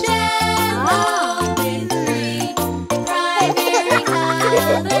jiggly jello with 3 primary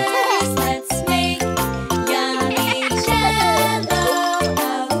colors. Let's make yummy jello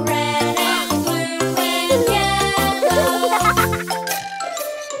of red and blue and yellow.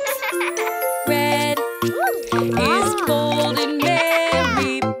 Red is bold and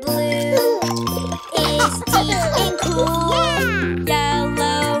merry. Blue is deep and cool.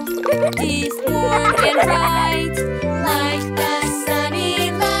 Yellow is warm and bright, like the sunny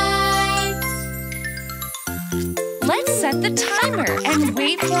light. Let's set the timer and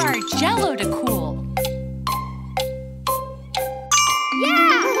wait for our jello to cool.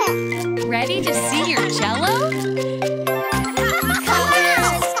 Yeah! Ready to see your jello?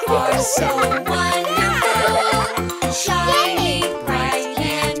 Colors Are so wonderful, shining bright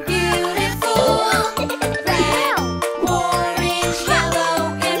and beautiful. Red, orange, yellow,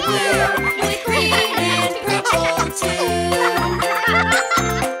 and blue, with green and purple too.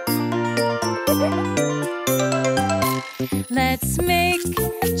 Let's make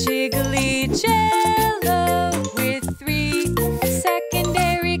jiggly jello with 3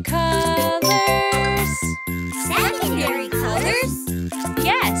 secondary colors. Secondary colors?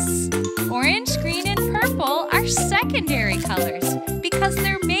 Yes, orange, green, and purple are secondary colors because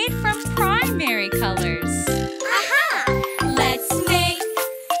they're made from primary colors. Aha! Let's make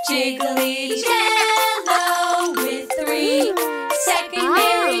jiggly jello with 3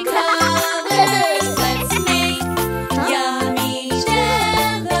 secondary colors. Let's make yummy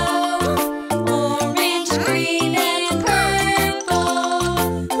jello, orange, green, and purple.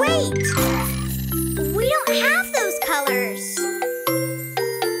 Wait! We don't have those colors.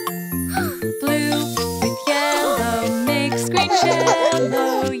 Blue with yellow makes green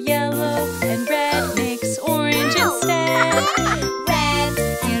jello. Yellow and red makes orange instead. Red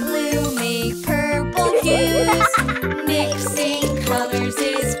and blue make purple hues. Mixing colors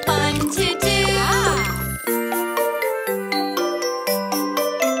is fun to do.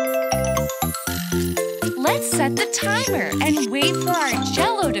 Let's set the timer and wait for our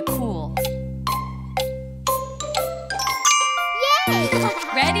jello to cool. Yay!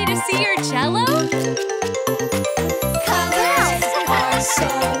 Ready to see your jello? Colors Are so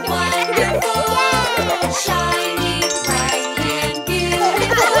wonderful, shining bright and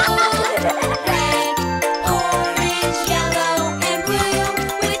beautiful. Red, orange, yellow, and blue,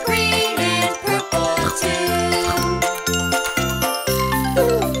 with green and purple too.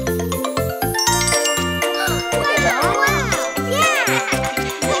 Wow! Yeah!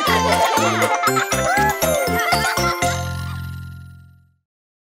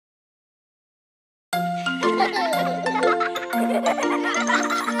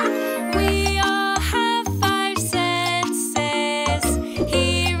 We all have 5 senses: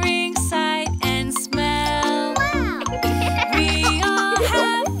 hearing, sight, and smell. We all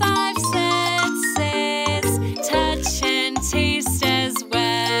have 5 senses: touch and taste as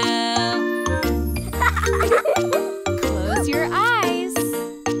well. Close your eyes.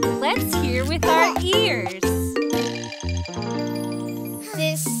 Let's hear with our ears.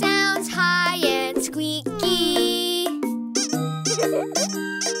 This sounds high and squeaky.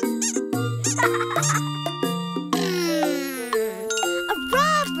 A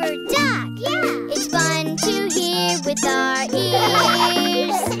rubber duck. Yeah. It's fun to hear with our ears.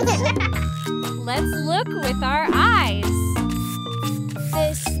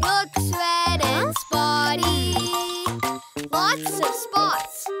 looks red and spotty. Lots of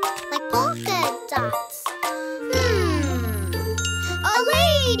spots, like polka dots. A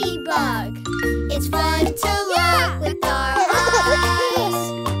ladybug. It's fun to look with our eyes.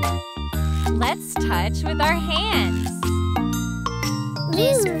 Let's touch with our hands.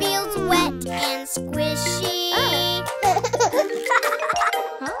 This feels wet and squishy.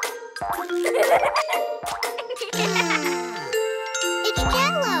 It's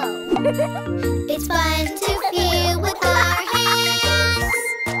Jello. It's fun to feel with our hands.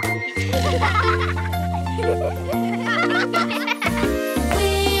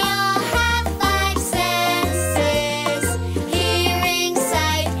 We all have 5 senses: hearing,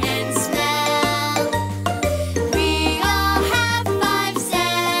 sight, and smell. We all have 5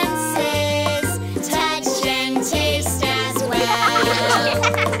 senses: touch and taste as well.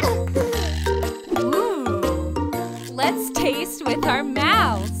 Let's taste with our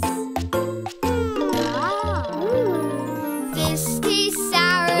mouths. This tastes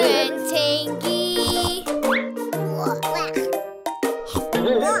sour and tangy.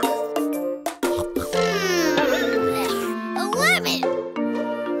 A lemon.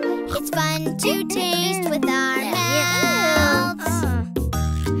 It's fun to taste with our mouths.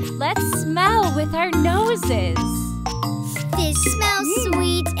 Let's smell with our noses. This smells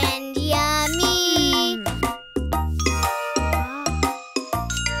sweet and yummy.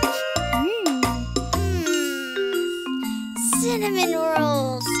 Cinnamon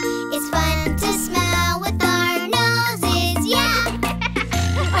rolls. It's fun to smell with our noses, yeah!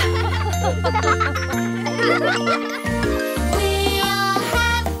 We all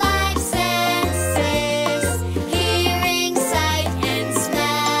have 5 senses: hearing, sight, and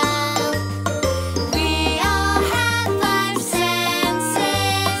smell. We all have 5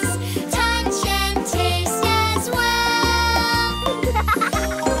 senses: touch and taste as well.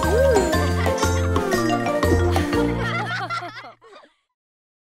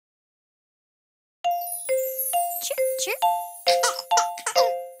 Chirp.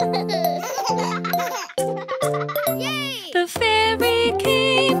 Yay! The fairy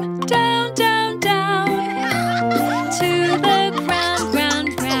came down, down, down to the ground, ground,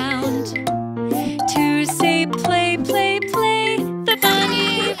 ground to say play, play, play the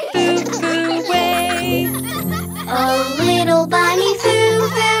bunny foo foo way. Oh, little bunny foo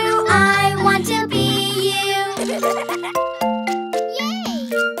foo, I want to be you. Yay!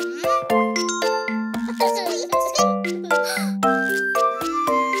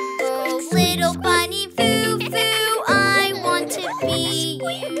 Oh, little bunny foo foo, I want to be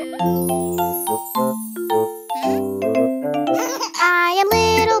you. I am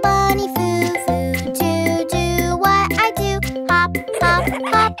little bunny foo foo, to do what I do. Hop, hop,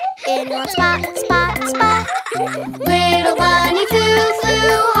 hop, in one spot, spot, spot. Little bunny foo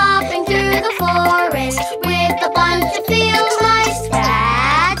foo, hopping through the forest with a bunch of field mice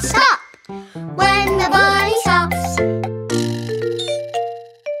that stop when the bunny stops.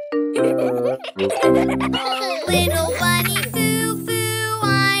 Oh, little bunny foo foo,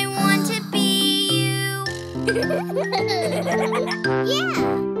 I want to be you. Yeah.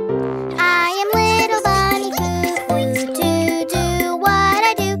 I am little bunny foo foo, to do what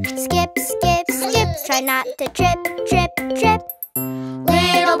I do. Skip, skip, skip, try not to trip, trip, trip.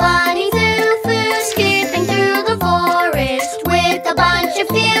 Little bunny foo foo, skipping through the forest with a bunch of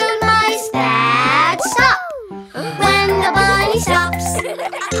field mice that stop when the bunny stops.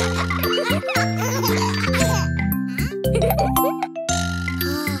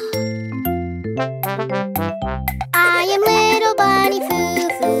 I am little bunny foo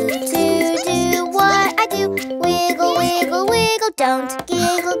foo, to do what I do. Wiggle, wiggle, wiggle, don't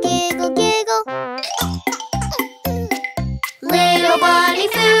giggle, giggle, giggle. Little bunny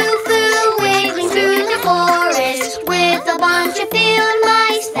foo foo, wiggling through the forest with a bunch of field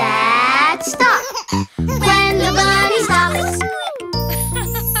mice that stop when the bunny stops.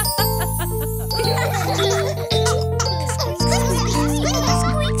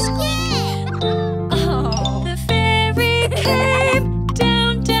 The fairy came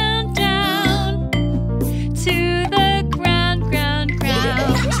down, down, down to the ground, ground,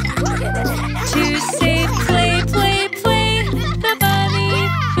 ground to say play, play, play the bunny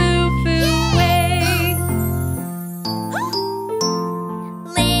foo foo way.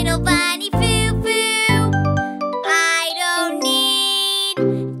 Little bunny foo foo, I don't need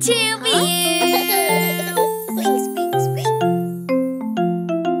to be you. Squeak, squeak, squeak.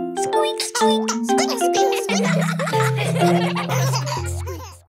 Squeak, squeak, squeak, squeak, squeak.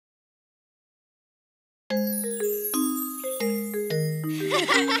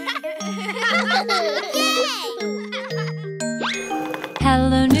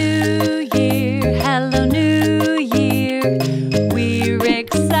 Hello, new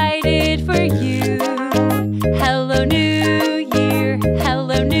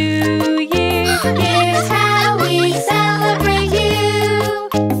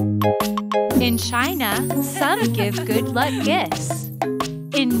but gifts.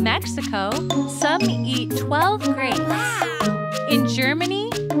 In Mexico, some eat 12 grapes. In Germany,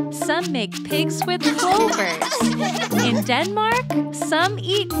 some make pigs with clovers. In Denmark, some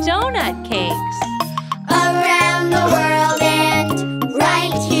eat donut cakes. Around the world and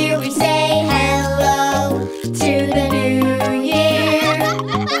right here we say hello to the new year.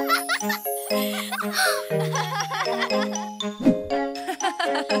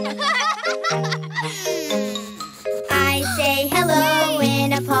 I say hello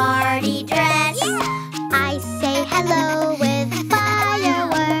in a party dress. I say hello with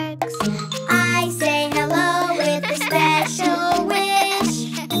fireworks. I say hello with a special wish.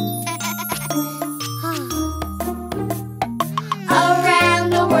 Around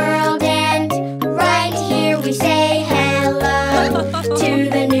the world and right here we say hello to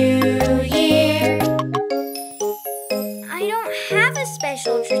the new year. I don't have a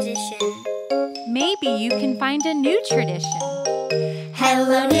special tradition. Maybe you can find a new tradition.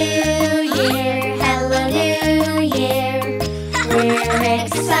 Hello New Year, hello New Year. We're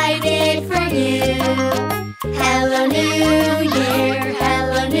excited for you. Hello New Year,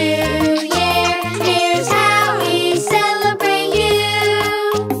 hello New Year. Here's how we celebrate you.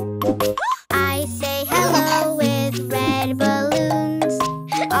 I say hello with red balloons.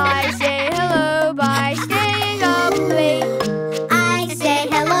 I say hello by staying up late. I say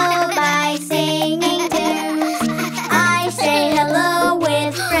hello by singing tunes. I say hello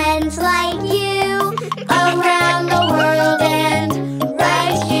with friends like you. Around the world and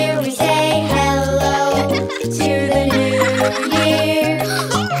right here we say hello to the new year.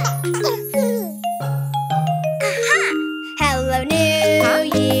 Hello New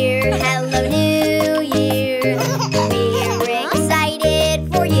Year, hello New Year. We're excited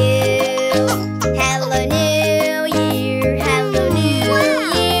for you. Hello New Year, hello New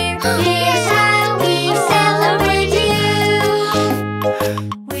Year. Here's how we celebrate you.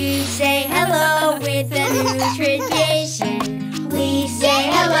 We say hello with a new tradition. We say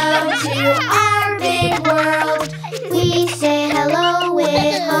hello to our big world. We say hello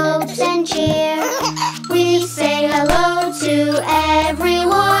with hopes and cheer. We say hello to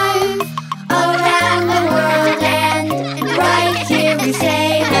everyone around the world and right here we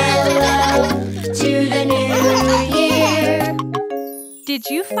say hello to the new year. Did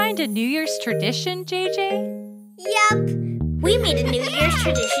you find a New Year's tradition, JJ? Yup, we made a New Year's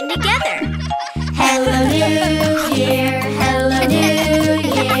tradition together. Hello New Year, hello New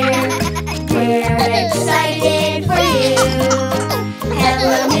Year. We're excited for you.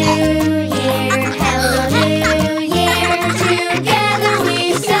 Hello New Year, hello New Year. Together we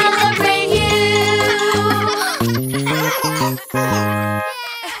celebrate you.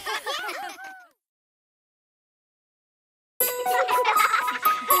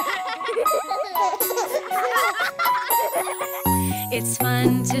 It's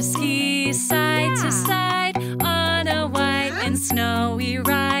fun to ski side to side on a white and snowy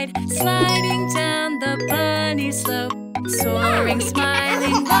ride, sliding down the bunny slope, soaring,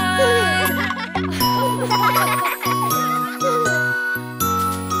 smiling wide.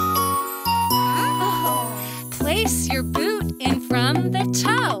 Place your boot in from the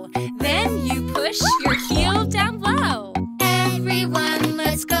toe, then you push your heel down low. Everyone,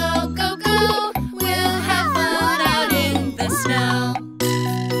 let's go, go, go. We'll have fun out in the snow.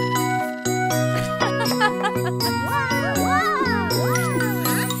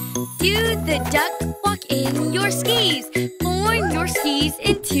 Do the duck walk in your skis, form your skis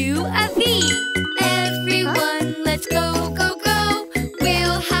into a V. Everyone, let's go, go, go.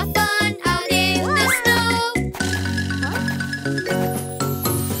 We'll have fun out in the snow.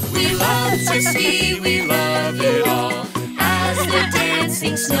 We love to ski, we love it all. As the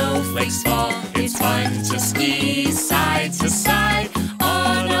dancing snowflakes fall, it's fun to ski side to side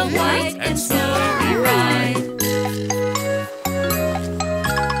on a white and snowy ride.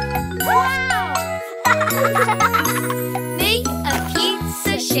 Make a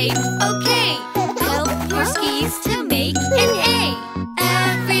pizza shape, okay. Help your skis to make an A.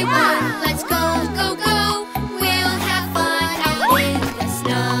 Everyone, let's go, go, go. We'll have fun out in the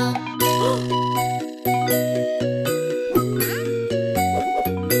snow.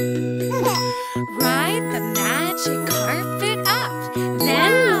 Ride the magic carpet up,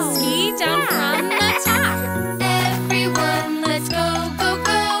 then we'll ski down from the top. Everyone, let's go, go,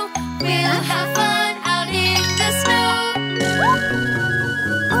 go. We'll have fun out in the snow.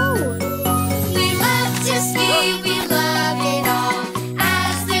 We love to ski, we love it all.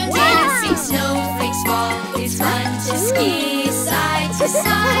 As the dancing snowflakes fall, it's fun to ski side to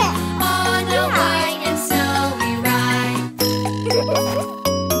side on a white and snowy ride.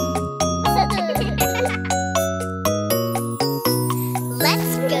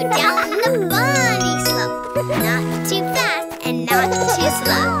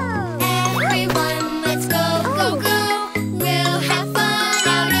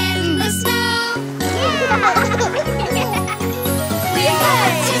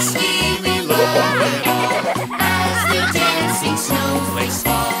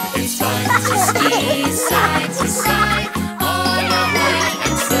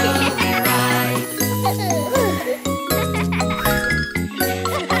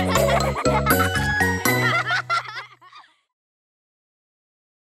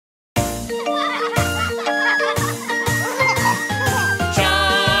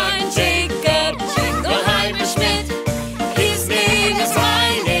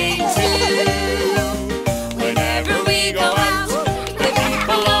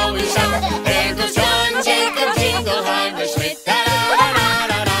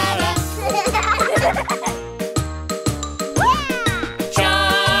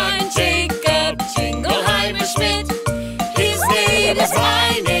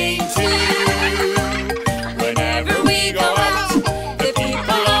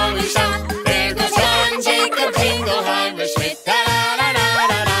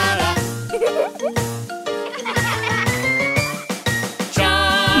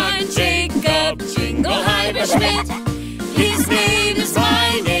 Schmidt. His name is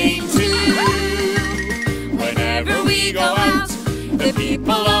my name too. Whenever we go out, the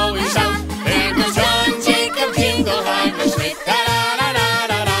people always shout, there goes John Jacob Jingleheimer Schmidt.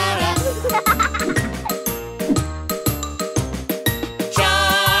 Da-da-da-da-da-da.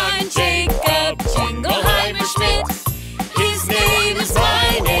 John Jacob Jingleheimer Schmidt. His name is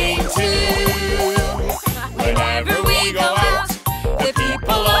my name too. Whenever we go out, the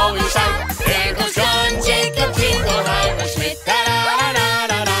people always shout, there goes John Jacob Jingleheimer Schmidt.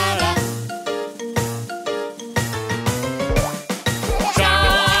 Da-da-da-da-da-da.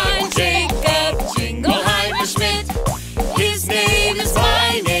 John Jacob Jingleheimer Schmidt. His name is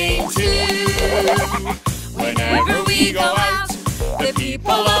my name too. Whenever we go out, the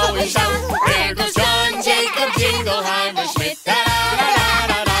people always shout, there goes John Jacob Jingleheimer Schmidt.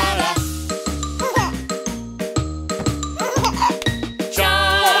 Da-da-da-da-da-da.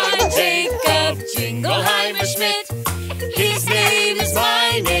 John Jacob Jingleheimer Schmidt. His name is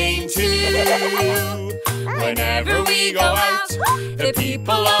my name too. Whenever we go out, the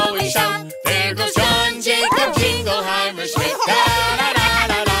people always shout, there goes John Jacob Jingleheimer Schmidt.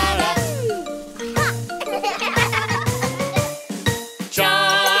 Da-da-da-da-da-da.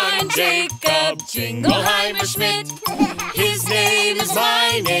 John Jacob Jingleheimer Schmidt. His name is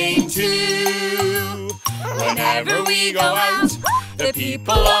my name too. Whenever we go out, the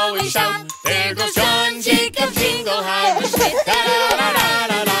people always shout, there goes John Jacob Jingleheimer Schmidt.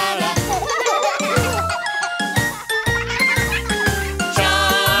 Da-da-da-da-da-da.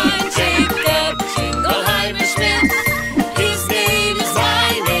 John Jacob Jingleheimer Schmidt. His name is my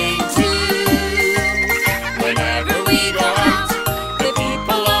name too. Whenever we go out, the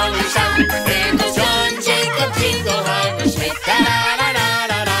people always shout, there goes John Jacob Jingleheimer Schmidt.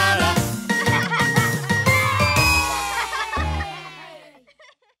 Da-da-da-da-da-da.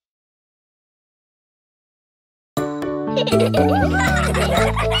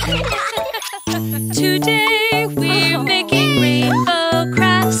 Today we're making rainbow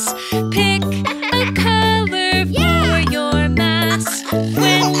crafts. Pick a color for your mask.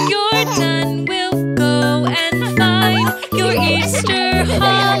 When you're done, we'll go and find your Easter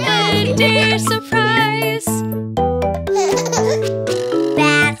holiday surprise.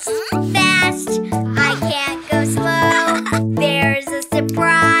 Fast, fast, I can't go slow. There's a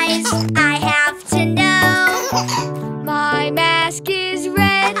surprise I have to know. My mask is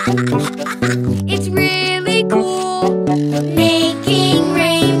red. It's really cool. Making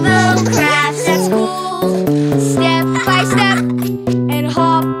rainbow crafts at school. Step by step and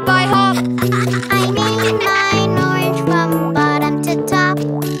hop by hop. I made mine orange from bottom to top.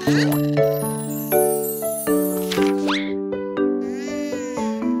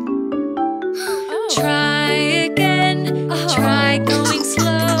 Try again, try going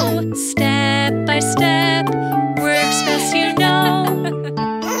slow. Step by step, works best you know.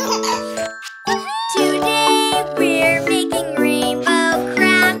 Today we're making rainbow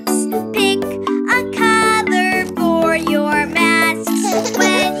crafts. Pick a color for your masks.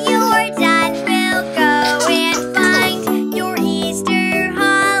 When you're done, we'll go and find your Easter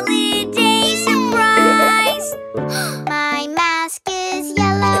holiday surprise. My mask is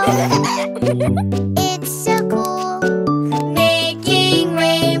yellow. It's so cool. Making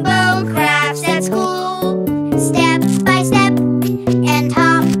rainbow crafts at school. Step by step and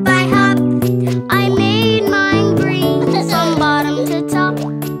hop by hop. I made mine green from bottom to top.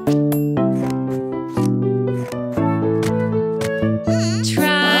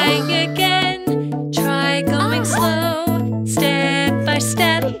 Try again, try going slow. Step by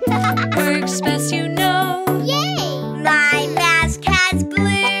step, works best you know. Yay! My mask has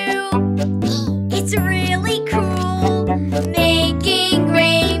blue. It's really cool. Making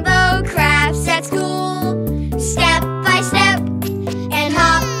rainbow crafts at school. Step by step and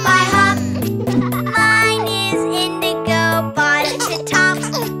hop by hop. Mine is indigo, bottom to top.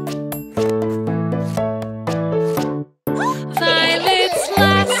 Violet's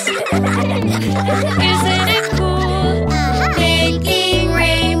last, isn't it cool? Making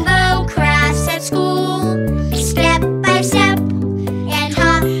rainbow crafts at school. Step by step and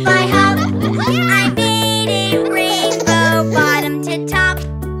hop by hop. I made a rainbow bottom to top.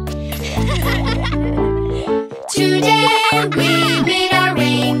 Today we made our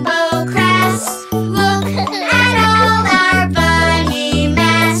rainbow crafts. Look at all our bunny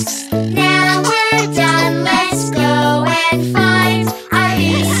masks. Now we're done, let's go and find our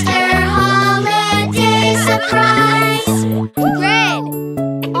Easter holiday surprise. Red,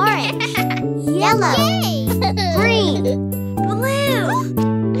 orange, yellow, green, blue,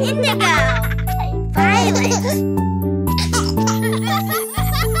 indigo, violet.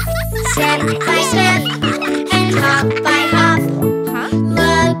 Step by step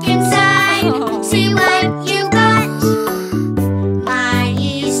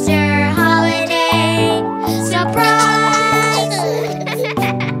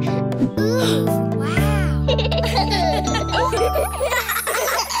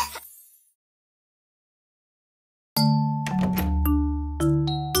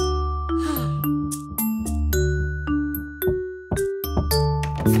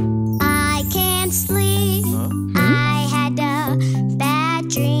I can't sleep. I had a bad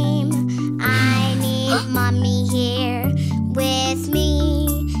dream. I need mommy here with me.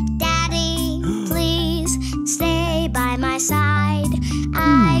 Daddy, please stay by my side.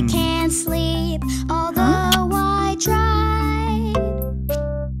 I can't sleep, although I tried.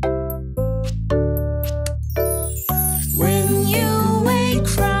 When you wake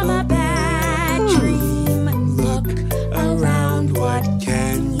from a bad dream, look around, what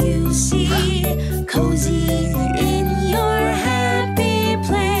can you see? Cozy in your happy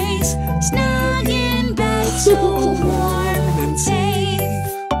place, snug in bed, so warm and safe.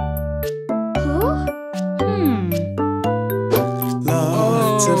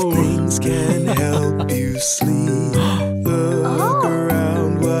 Lots of things can help you sleep. Look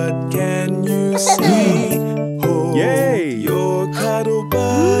around, what can you see? Hold your cuddle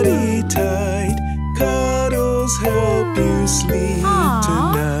buddy tight. Cuddles help you sleep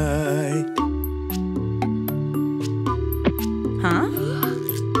tonight.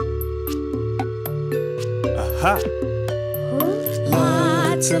 Aha!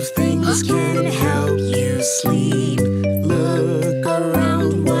 Lots of things can help you sleep. Look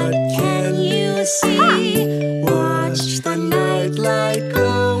around, what can you see? Watch the night light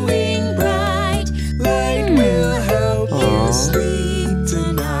glowing bright. Light will help you sleep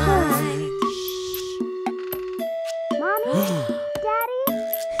tonight. Mommy? Daddy?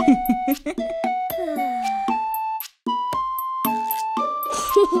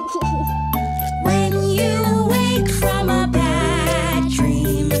 When you wake from a bad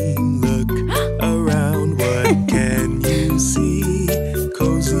dream, Look around, what can you see?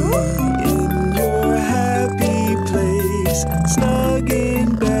 Cozy in your happy place, snug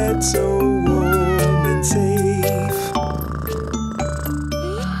in bed, so warm and safe.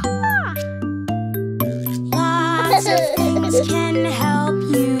 lots of things can help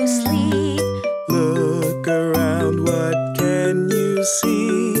you sleep. Look around, what can you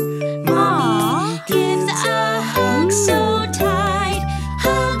see? Mommy Gives a hug so tight.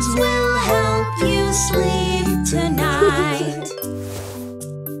 Hugs will help you sleep tonight.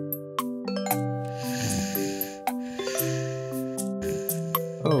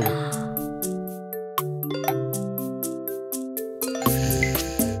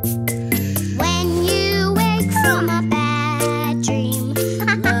 When you wake from a bad dream,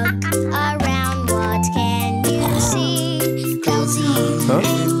 look around, what can you see? Cozy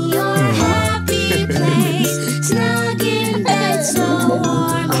in your happy place, snug in bed, so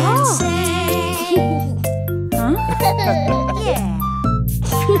warm and safe. Yeah.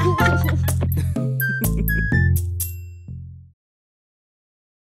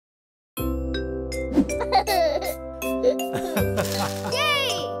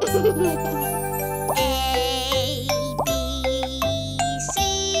 A, B, C,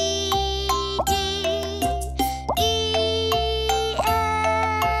 D, E,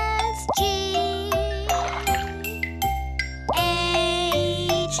 F, G,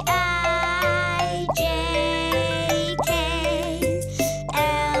 H, I, J, K,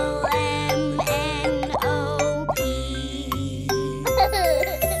 L, M, N, O, P.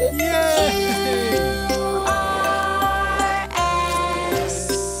 Q, R, S,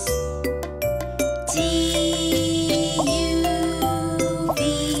 T, U, V,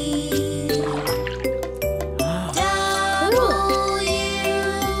 W,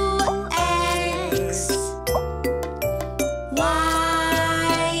 X,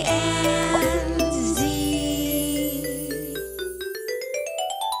 Y, and Z.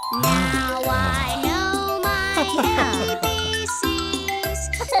 Now I know my ABCs.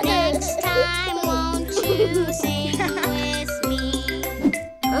 Next time, won't you sing with me?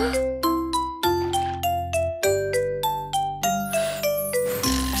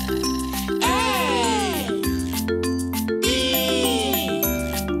 A, B,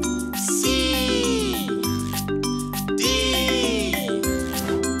 C, D,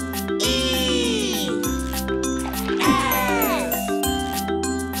 E, F,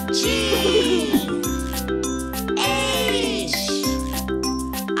 G, H,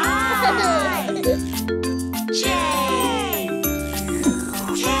 I, J,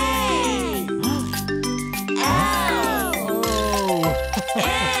 K, L,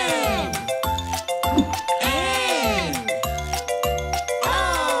 M, N, O,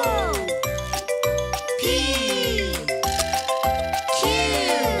 P, Q,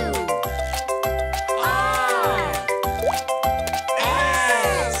 R,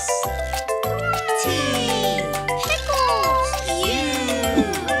 S, T, U,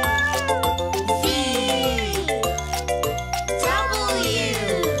 V, W,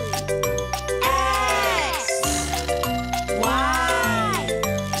 X,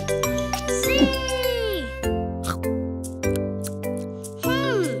 Y,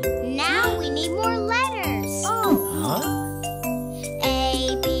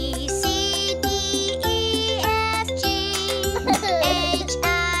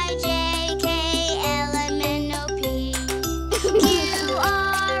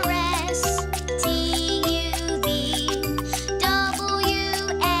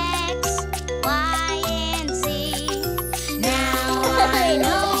 I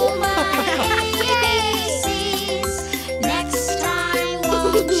know my ABCs. Next time,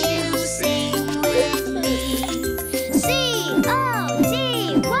 won't you sing with me? C-O-D-Y.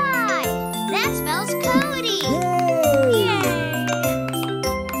 That spells Cody.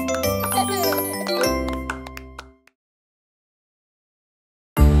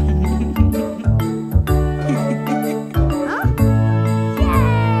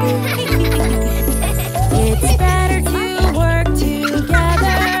 It's better to work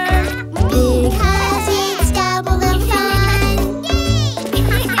together Because it's double the fun.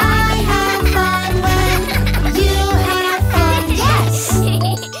 I have fun when you have fun. Yes.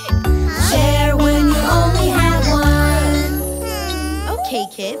 Share when you only have one. Okay,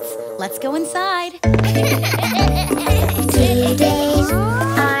 kids, let's go inside. Today's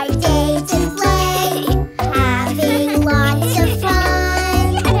our day to play, having lots of fun.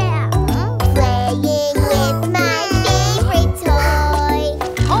 Playing with my favorite toy.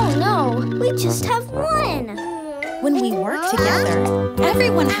 Oh no, we just have one. When we work together,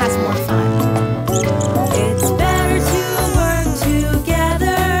 everyone has more fun. It's better to work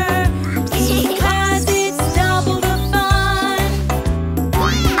together because it's double the fun.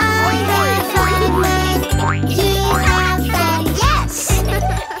 I have fun when you have fun. Yes.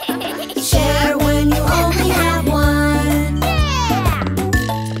 Share when you only have one.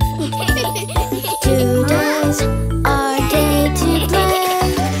 Today's our day to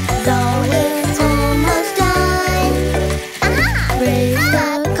play, though it's almost done. Race the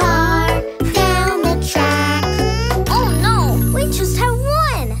car down the track. Oh no, we just have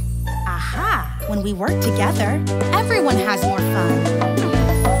one. Aha! When we work together, everyone has more fun.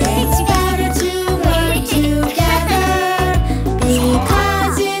 It's better to work together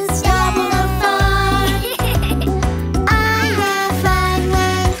because it's double the fun. I have fun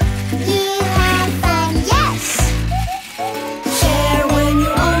when you have fun. Yes. Share when you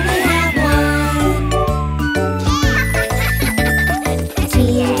only have one.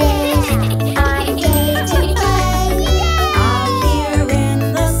 Today's our day to play, Out here in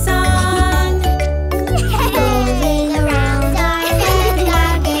the sun. rolling around our head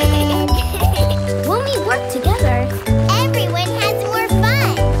garden. When we work together, Everyone has more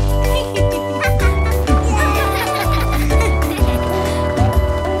fun.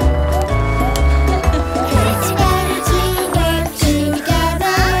 It's better to work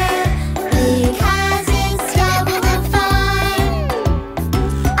together because it's double the fun.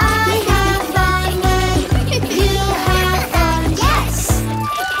 I have fun when you have fun. Yes.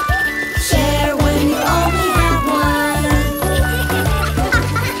 Share when you only have one.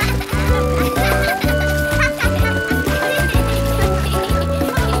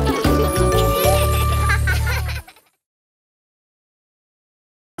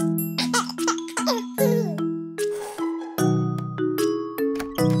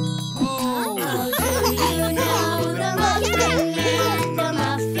 You know the Muffin Man, the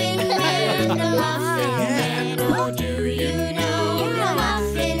Muffin Man, the Muffin Man. Oh, do you know the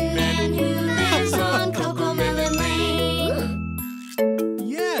Muffin Man who lives on CoComelon Lane?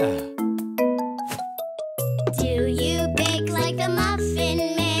 Yeah. Do you bake like the Muffin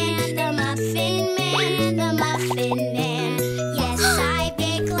Man, the Muffin Man, the Muffin Man? Yes, I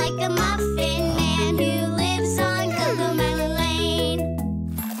bake like the Muffin Man who lives on CoComelon Lane.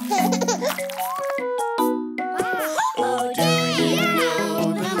 Oh, do you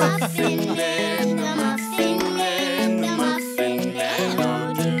know the Muffin Man, the Muffin Man, the Muffin Man?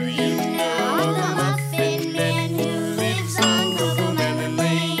 Oh, do you know the Muffin Man who lives on CoComelon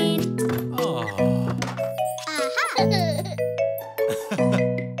Lane? Oh.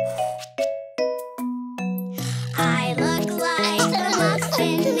 I look like the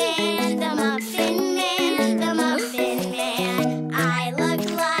Muffin Man, the Muffin Man, the Muffin Man. I look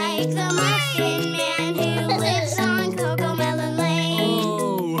like the Muffin Man who lives on CoComelon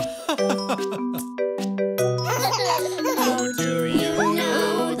Lane. Oh, do you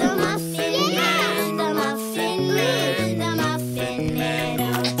know the Muffin Man, the Muffin Man, the Muffin Man?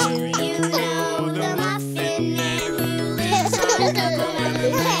 Oh, do you know the Muffin Man who lives on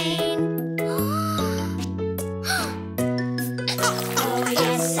CoComelon Lane? Oh,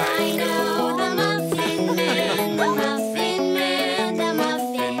 yes, I know the Muffin Man, the Muffin Man, the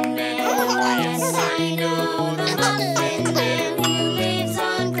Muffin Man. Oh, yes, I know the Muffin Man who lives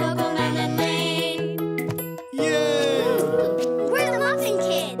on CoComelon Lane. Yay! We're the Muffin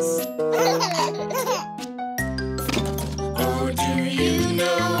Kids. Oh, do you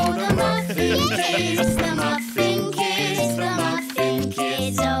know the Muffin Kids, the Muffin Kids, the Muffin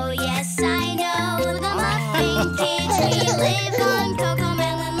Kids? Oh, yes, I know the Muffin Kids. We live on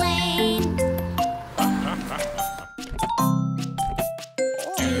CoComelon Lane.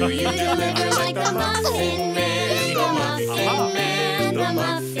 you deliver like the Muffin Man? The Muffin Man, the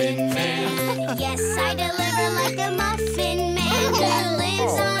Muffin Man. Yes, I deliver like a Muffin Man who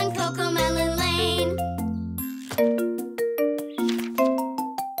lives on CoComelon Lane.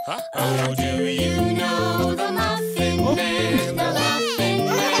 Oh, do you know the Muffin Man? The Muffin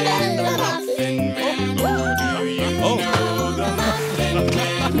Man, the Muffin Man. Oh, do you know the Muffin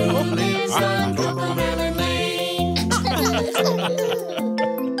Man who lives on CoComelon Lane?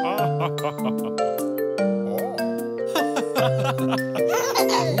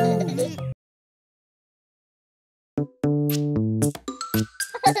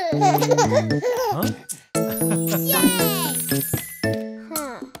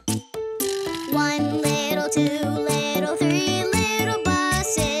 One little, two little, three little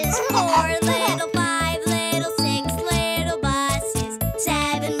buses, 4 little, 5 little, 6 little buses,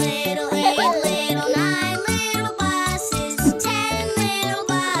 7 little, 8 little, 9 little buses, 10 little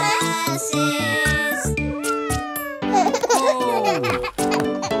buses.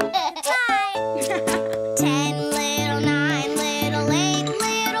 10 little, 9 little, 8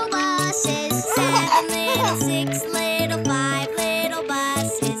 little buses, 7 little, 6 little, 5 little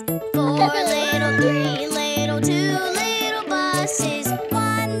buses, 4 little, 3 little, 2 little buses,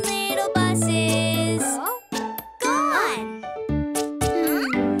 1 little buses. Gone.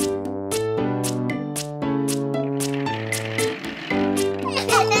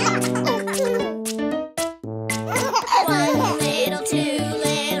 One little, 2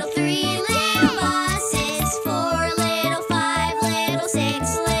 little, 3 little buses, 4 little, 5 little,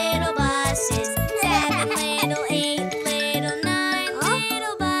 6 little buses, 7 little, 8 little, 9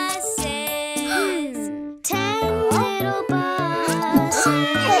 little buses, 10 little buses.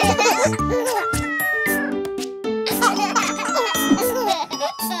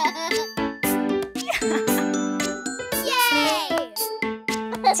 Yay!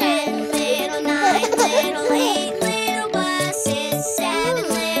 10 little, 9 little, 8 little buses, 7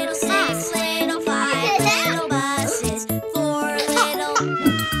 little, 6 little, 5 little buses, 4 little,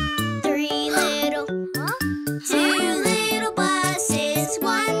 3 little, 2 little buses,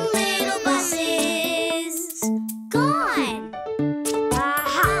 1 little buses. Gone.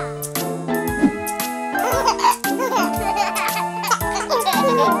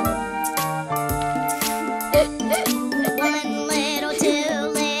 One little, 2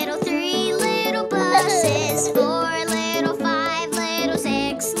 little, 3 little buses, 4 little, 5 little,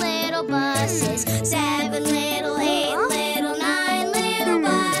 6 little buses, 7 little, 8 little, 9 little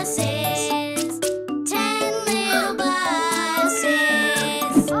buses, 10 little buses.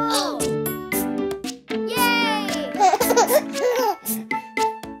 Oh! Yay!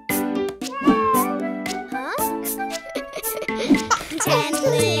 Huh? 10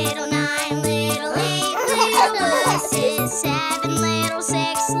 little, 9 little, 8 little buses, 7 little,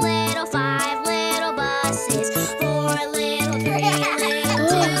 6 little, 5 little buses, 4 little, 3 little,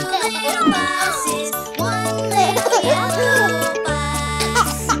 2 little buses, 1 little yellow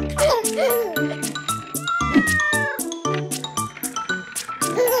bus.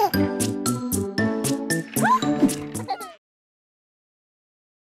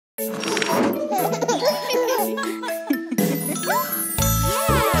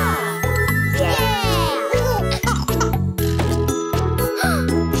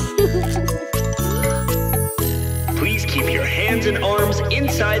 Please keep your hands and arms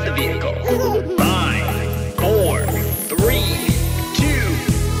inside the vehicle. 5, 4, 3, 2,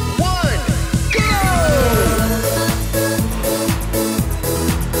 1,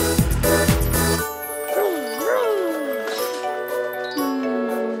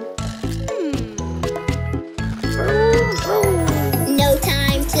 No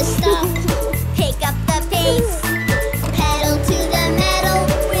time to stop. Pick up the pace. Pedal to the metal.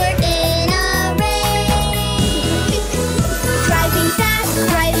 We're in a race. Driving fast,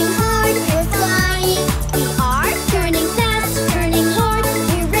 driving hard. We're flying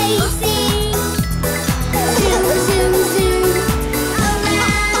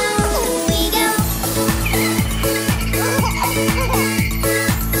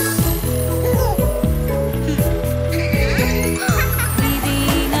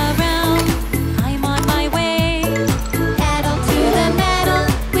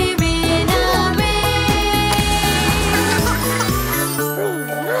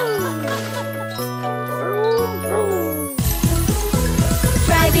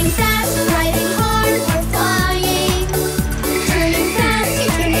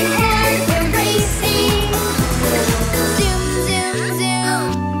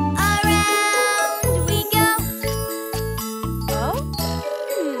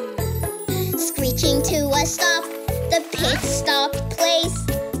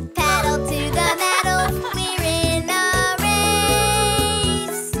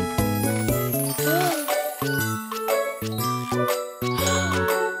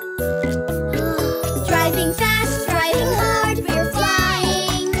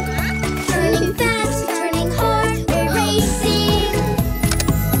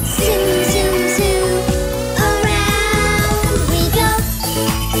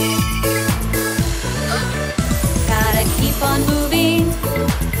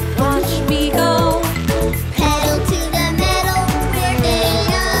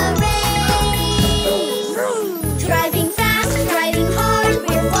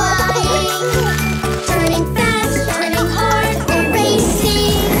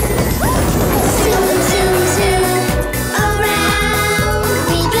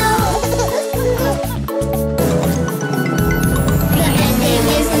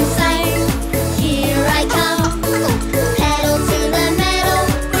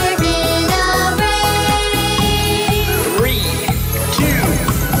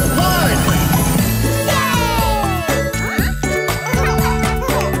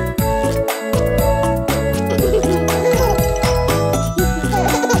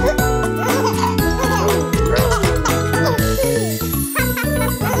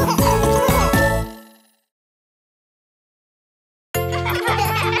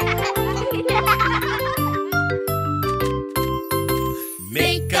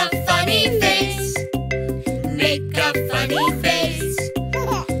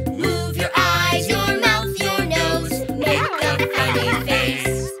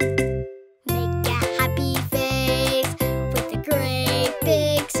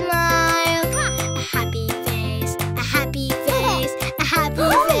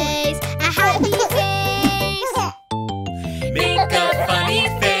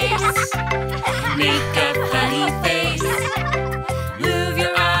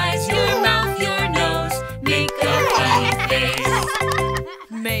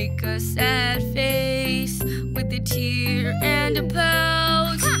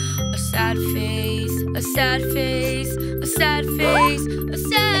sad face, a sad face, a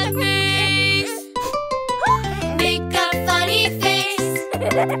sad face. Make a funny face.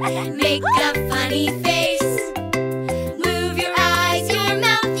 Make a funny face. Move your eyes, your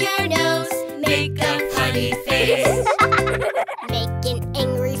mouth, your nose. Make a funny face. Make an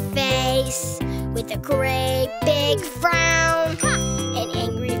angry face with a great big frown. An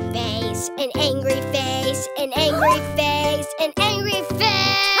angry face, an angry face, an angry face, an angry face.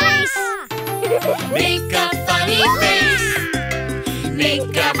 Make a funny face.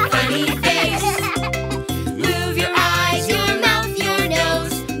 Make a funny face. Move your eyes, your mouth, your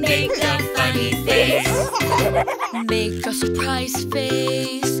nose. Make a funny face. Make a surprise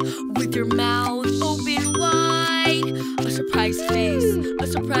face with your mouth open wide. A surprise face, a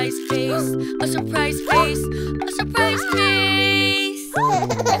surprise face, a surprise face, a surprise face.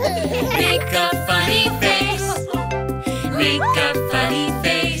 Make a funny face. Make a funny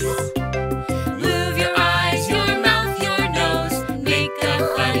face. Move your eyes, your mouth, your nose. Make a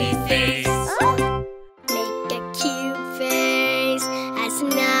funny face. Make a cute face, as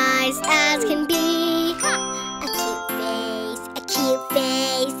nice as can be. A cute face, a cute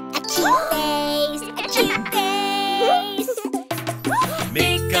face, a cute face, a cute face.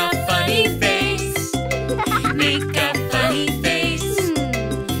 Make a funny face. Make a funny face.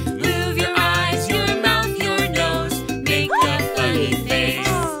 Move your eyes, your mouth, your nose. Make a funny face.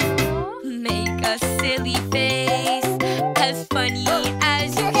 Make a silly face, as funny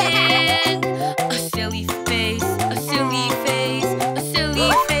as you can. A silly face, a silly face, a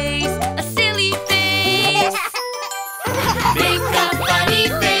silly face, a silly face. Make a funny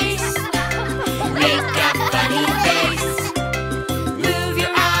face. Make a funny face. Move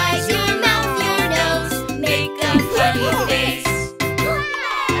your eyes, your mouth, your nose. Make a funny face.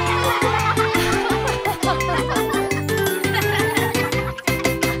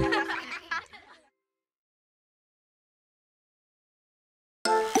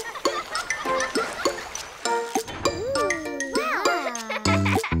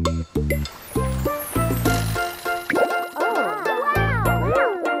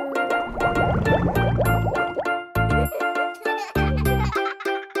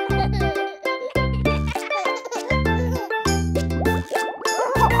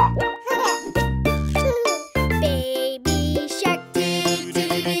 Baby shark doo doo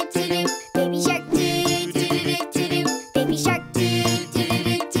doo doo doo. Baby shark doo doo doo doo doo. Baby shark doo doo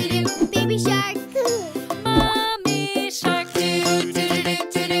doo doo doo. Baby shark. Mommy shark doo doo doo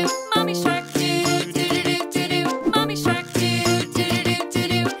doo doo. Mommy shark doo doo doo doo doo. Mommy shark doo doo doo doo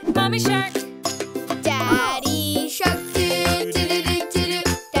doo. Mommy shark. Daddy shark doo doo doo doo doo.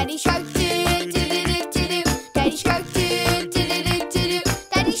 Daddy shark doo doo doo doo doo. Daddy shark doo doo doo doo doo.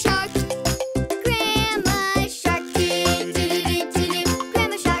 Daddy shark. Grandma shark doo doo doo doo doo.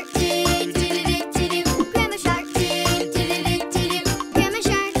 Grandma shark doo doo doo doo doo. Grandma shark doo doo doo doo doo. Grandma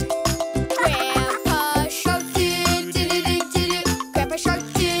shark. Grandpa shark doo doo doo doo doo. Grandpa shark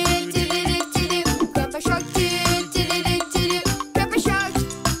doo doo doo doo doo. Grandpa shark doo doo doo doo doo. Grandpa shark.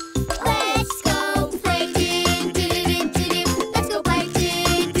 Let's go play doo doo doo doo doo. Let's go play doo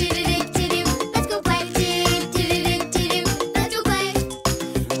doo doo doo doo. Let's go play doo doo doo doo doo. Let's go play.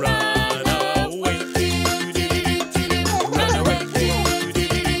 Run away. Doo doo doo doo doo. Run away.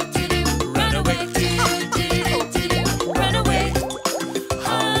 Run away. Run away.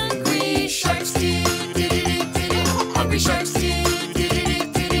 Hungry sharks. Hungry sharks.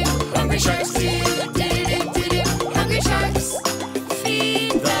 Hungry sharks. Hungry sharks.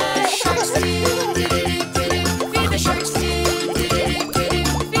 Feed the sharks. Feed the sharks.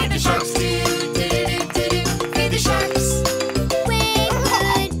 Feed the sharks. Feed the sharks. Wave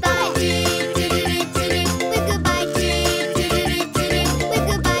goodbye. Doo doo doo doo doo. Wave goodbye. Doo doo doo doo doo. Wave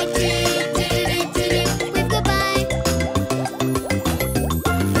goodbye. Doo doo doo doo doo. Wave goodbye.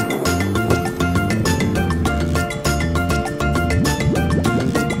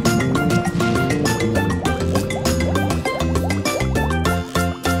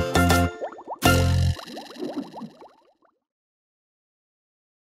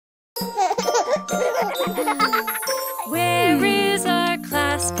 Where is our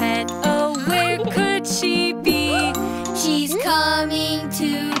class pet? Oh, where could she be? She's coming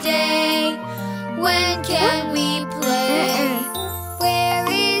today. When can we play? Where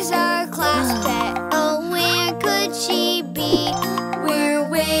is our class pet? Oh, where could she be? We're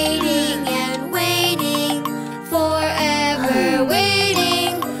waiting and waiting, forever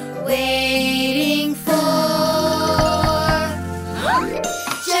waiting, waiting for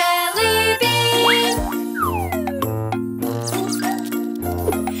Jelly Bean.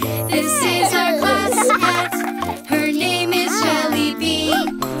 This is our class pet. Her name is Jelly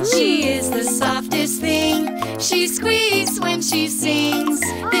Bean. She is the softest thing when she sings.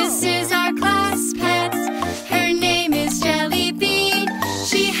 This is our class pet. Her name is Jelly Bean.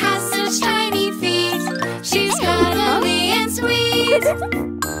 She has such tiny feet. She's cuddly and sweet.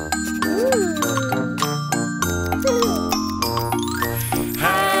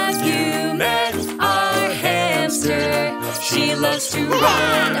 Have you met our hamster? She loves to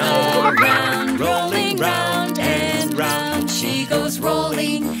run around, rolling round and round. She goes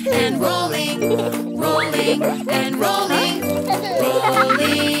rolling and rolling, rolling and rolling,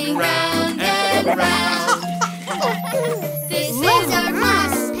 rolling round and round. This is our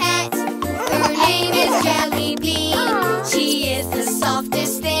mouse pet. Her name is Jelly Bean. She is the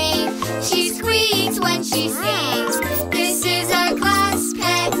softest thing. She squeaks when she sings. This is our class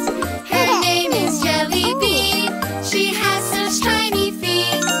pet. Her name is Jelly Bean. She has such tiny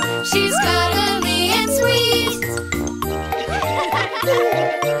feet. She's cuddly and sweet.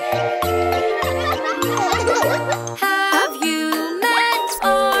 Have you met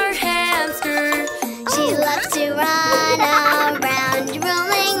our hamster? She loves to run around,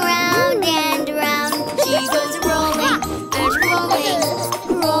 rolling round and round. She goes rolling and rolling,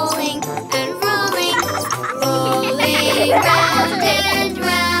 rolling and rolling, rolling round and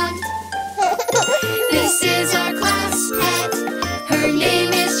round. This is our class pet. Her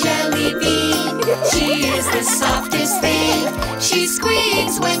name is Jelly Bean. She is the softest thing. She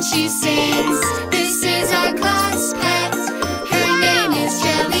squeaks when she sings. This is our class pet. Her name is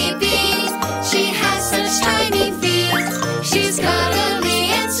Jelly Bean. She has such tiny feet. She's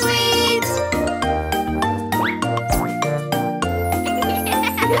cuddly and sweet.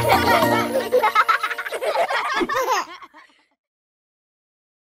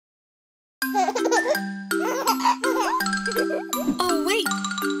 Oh, wait.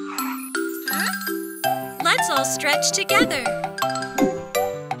 Let's all stretch together.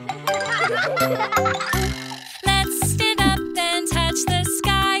 Let's stand up and touch the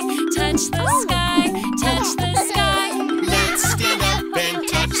sky, touch the sky, touch the sky. Let's stand up and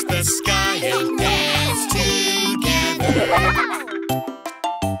touch the sky and dance together.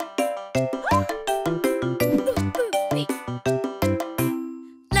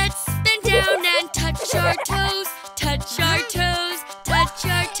 Let's bend down and touch our toes, touch our toes, touch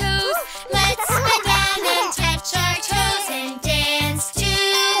our toes. Let's bend down and touch our toes and dance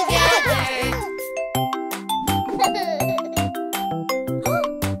together.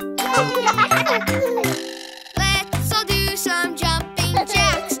 Let's all do some jumping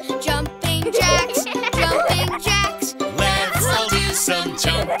jacks, jumping jacks, jumping jacks. Let's all do some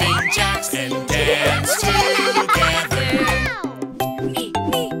jumping jacks and dance together.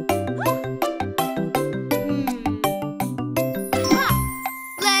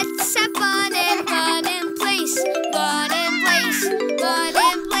 Let's have fun and run in place, run in place, run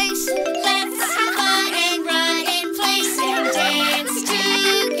in place. Let's have fun and run in place and dance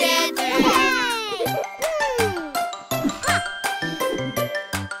together.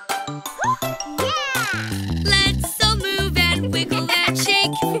 Let's all move and wiggle and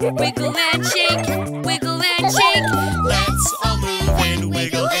shake, wiggle and shake, wiggle and shake. Let's all move and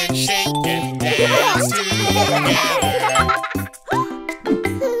wiggle and shake and dance together.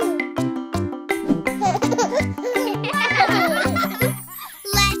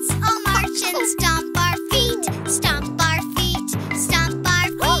 Let's all march and stomp our feet, stomp our feet, stomp our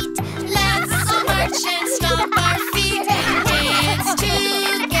feet. Let's all march and stomp our feet and dance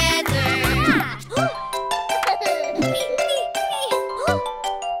together.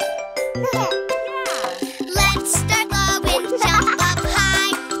 Let's start low and jump up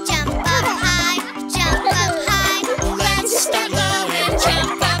high, jump up high, jump up high. Let's Start low and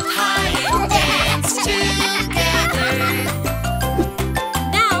jump up high and dance together.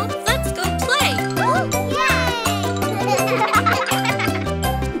 Now let's go play.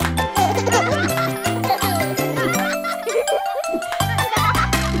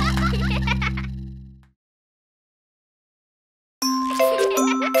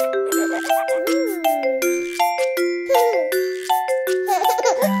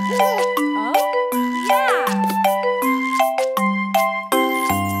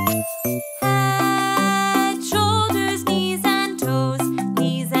 Head, shoulders, knees and toes,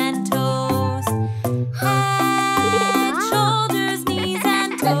 knees and toes. Head, shoulders, knees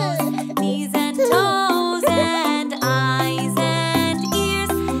and toes, knees and toes. And eyes and ears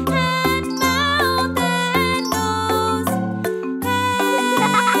and mouth and nose.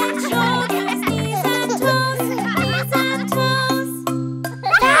 Head, shoulders, knees and toes, knees and toes.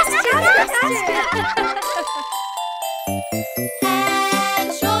 Faster!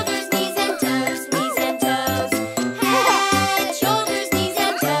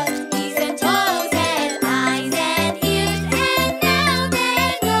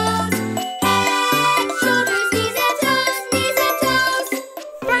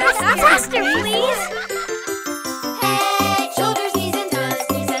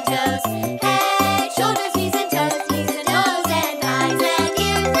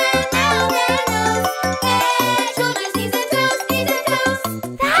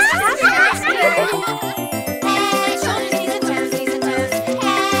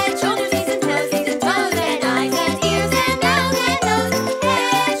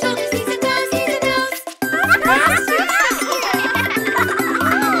 No.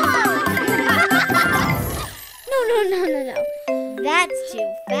 That's too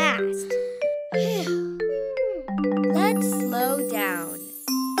fast. Let's slow down.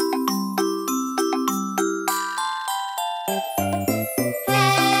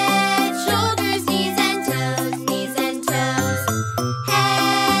 Head, shoulders, knees and toes, knees and toes.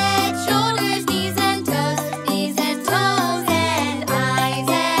 Head, shoulders, knees and toes, knees and toes. And eyes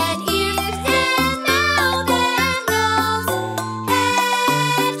and ears and mouth and nose.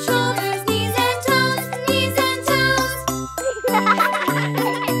 Head, shoulders, knees and toes, knees and toes.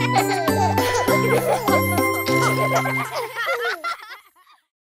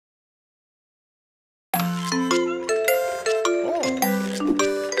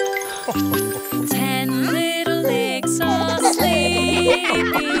 10 little legs all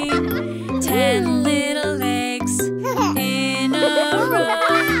sleeping. 10 little legs in a row.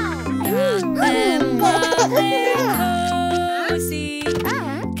 Count them while they're cozy.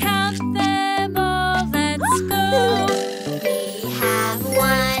 Count them all, let's go. We have 1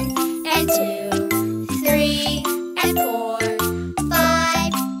 and 2, 3 and 4,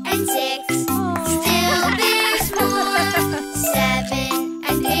 5 and 6. Still there's more. 7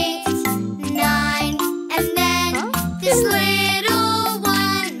 and 8, 9, and then this little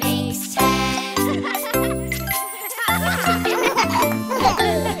one makes 10.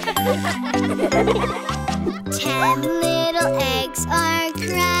 10 little eggs are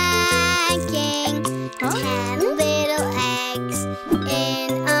cracking. 10 little eggs in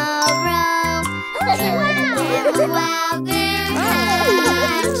a row. Count them while they're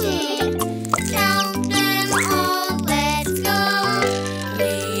hatching. Count them all, let's go.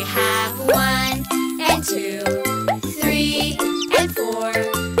 We have 1 and 2, 3 and 4,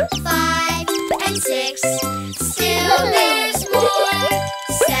 5 and 6. Still there's more.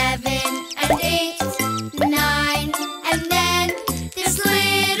 7 and 8, 9, and then this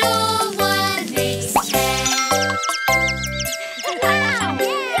little one makes 10.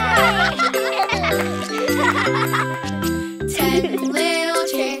 10 little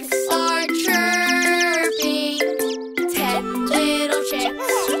chicks are chirping. 10 little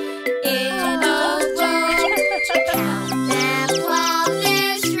chicks in a row. Count them while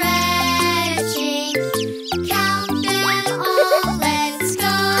they're stretching. Count them all, let's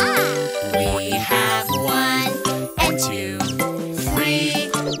go. We have 1 and 2, 3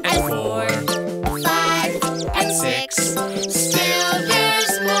 and 4, 5 and 6. Still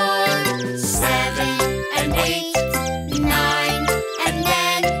there's more. 7 and 8, 9, and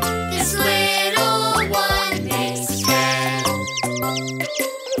then this little one makes 10.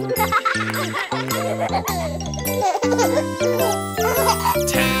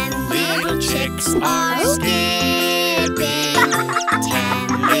 10 little chicks are skipping.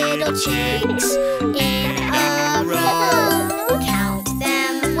 10 little chicks in a row. Count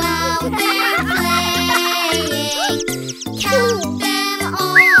them while they're playing. Count them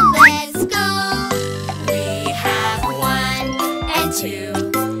all, let's go. We have 1 and 2,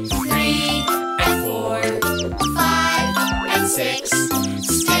 3 and 4, 5 and 6.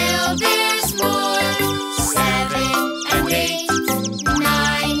 Still there's more. 7 and 8,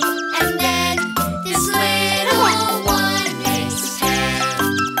 9, and then this little one makes 10.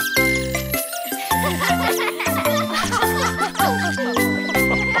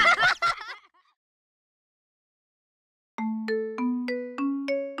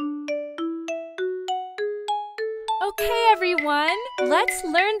 Okay, everyone, let's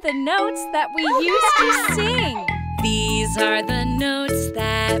learn the notes that we used to sing. These are the notes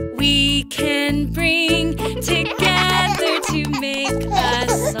that we can bring together to make a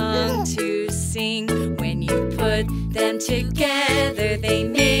song to sing. When you put them together, they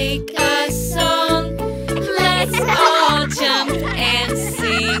make a song. Let's all jump and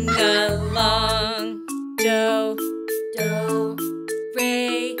sing along. Do, Do,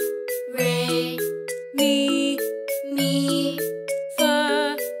 re, re, mi, mi,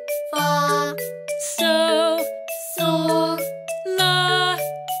 fa, fa, so, so, la,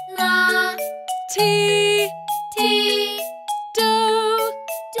 la, ti, ti, do,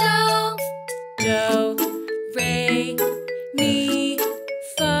 do, do, re, mi,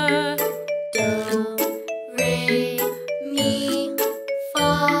 fa, do, re, mi,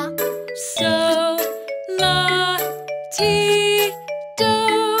 fa, so, la, ti, do,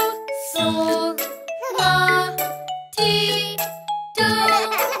 so, la, ti, do.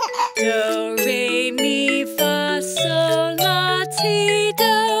 do, re, mi, fa, so, la, ti,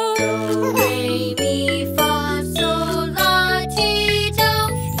 do. Do, re, mi, fa, so, la, ti, do.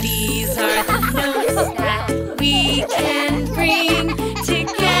 These are the notes that we can bring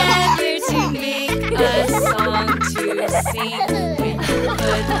together to make a song sing. When you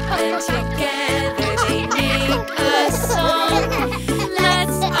put them together, they make a song.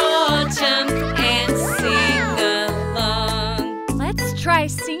 Let's all jump and sing along. Let's try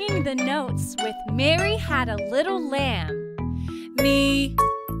singing the notes with Mary Had a Little Lamb. Mi,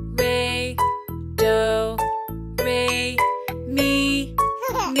 re, do, re, mi,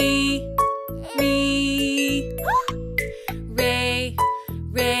 mi, mi. Re,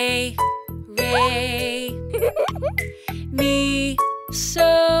 re, re. Mi,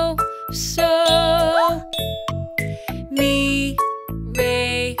 so, so. Mi,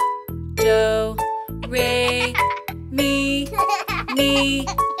 re, do, re, mi, mi,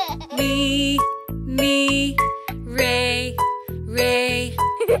 mi, mi. Re, re,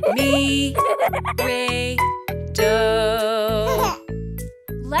 mi, re, do.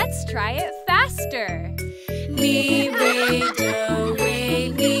 Let's try it faster. Mi, re, do, re,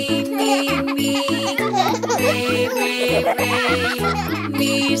 mi, mi, mi. Re, re, re,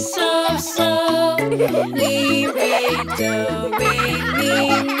 mi, so, so. Mi, re, do, re, mi,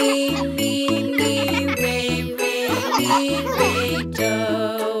 mi, mi, mi. Re, re, mi, re, do.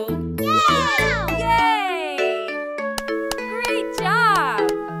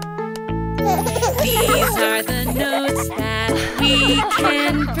 These are the notes that we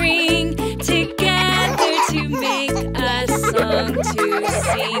can bring together to make a song to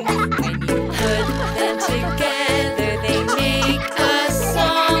sing. When you put them together, they make a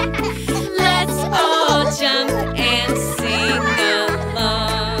song. Let's all jump and sing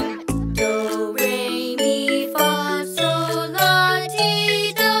along. Do, re, mi, fa, sol, la,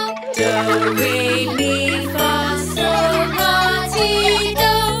 ti, do. Do, re,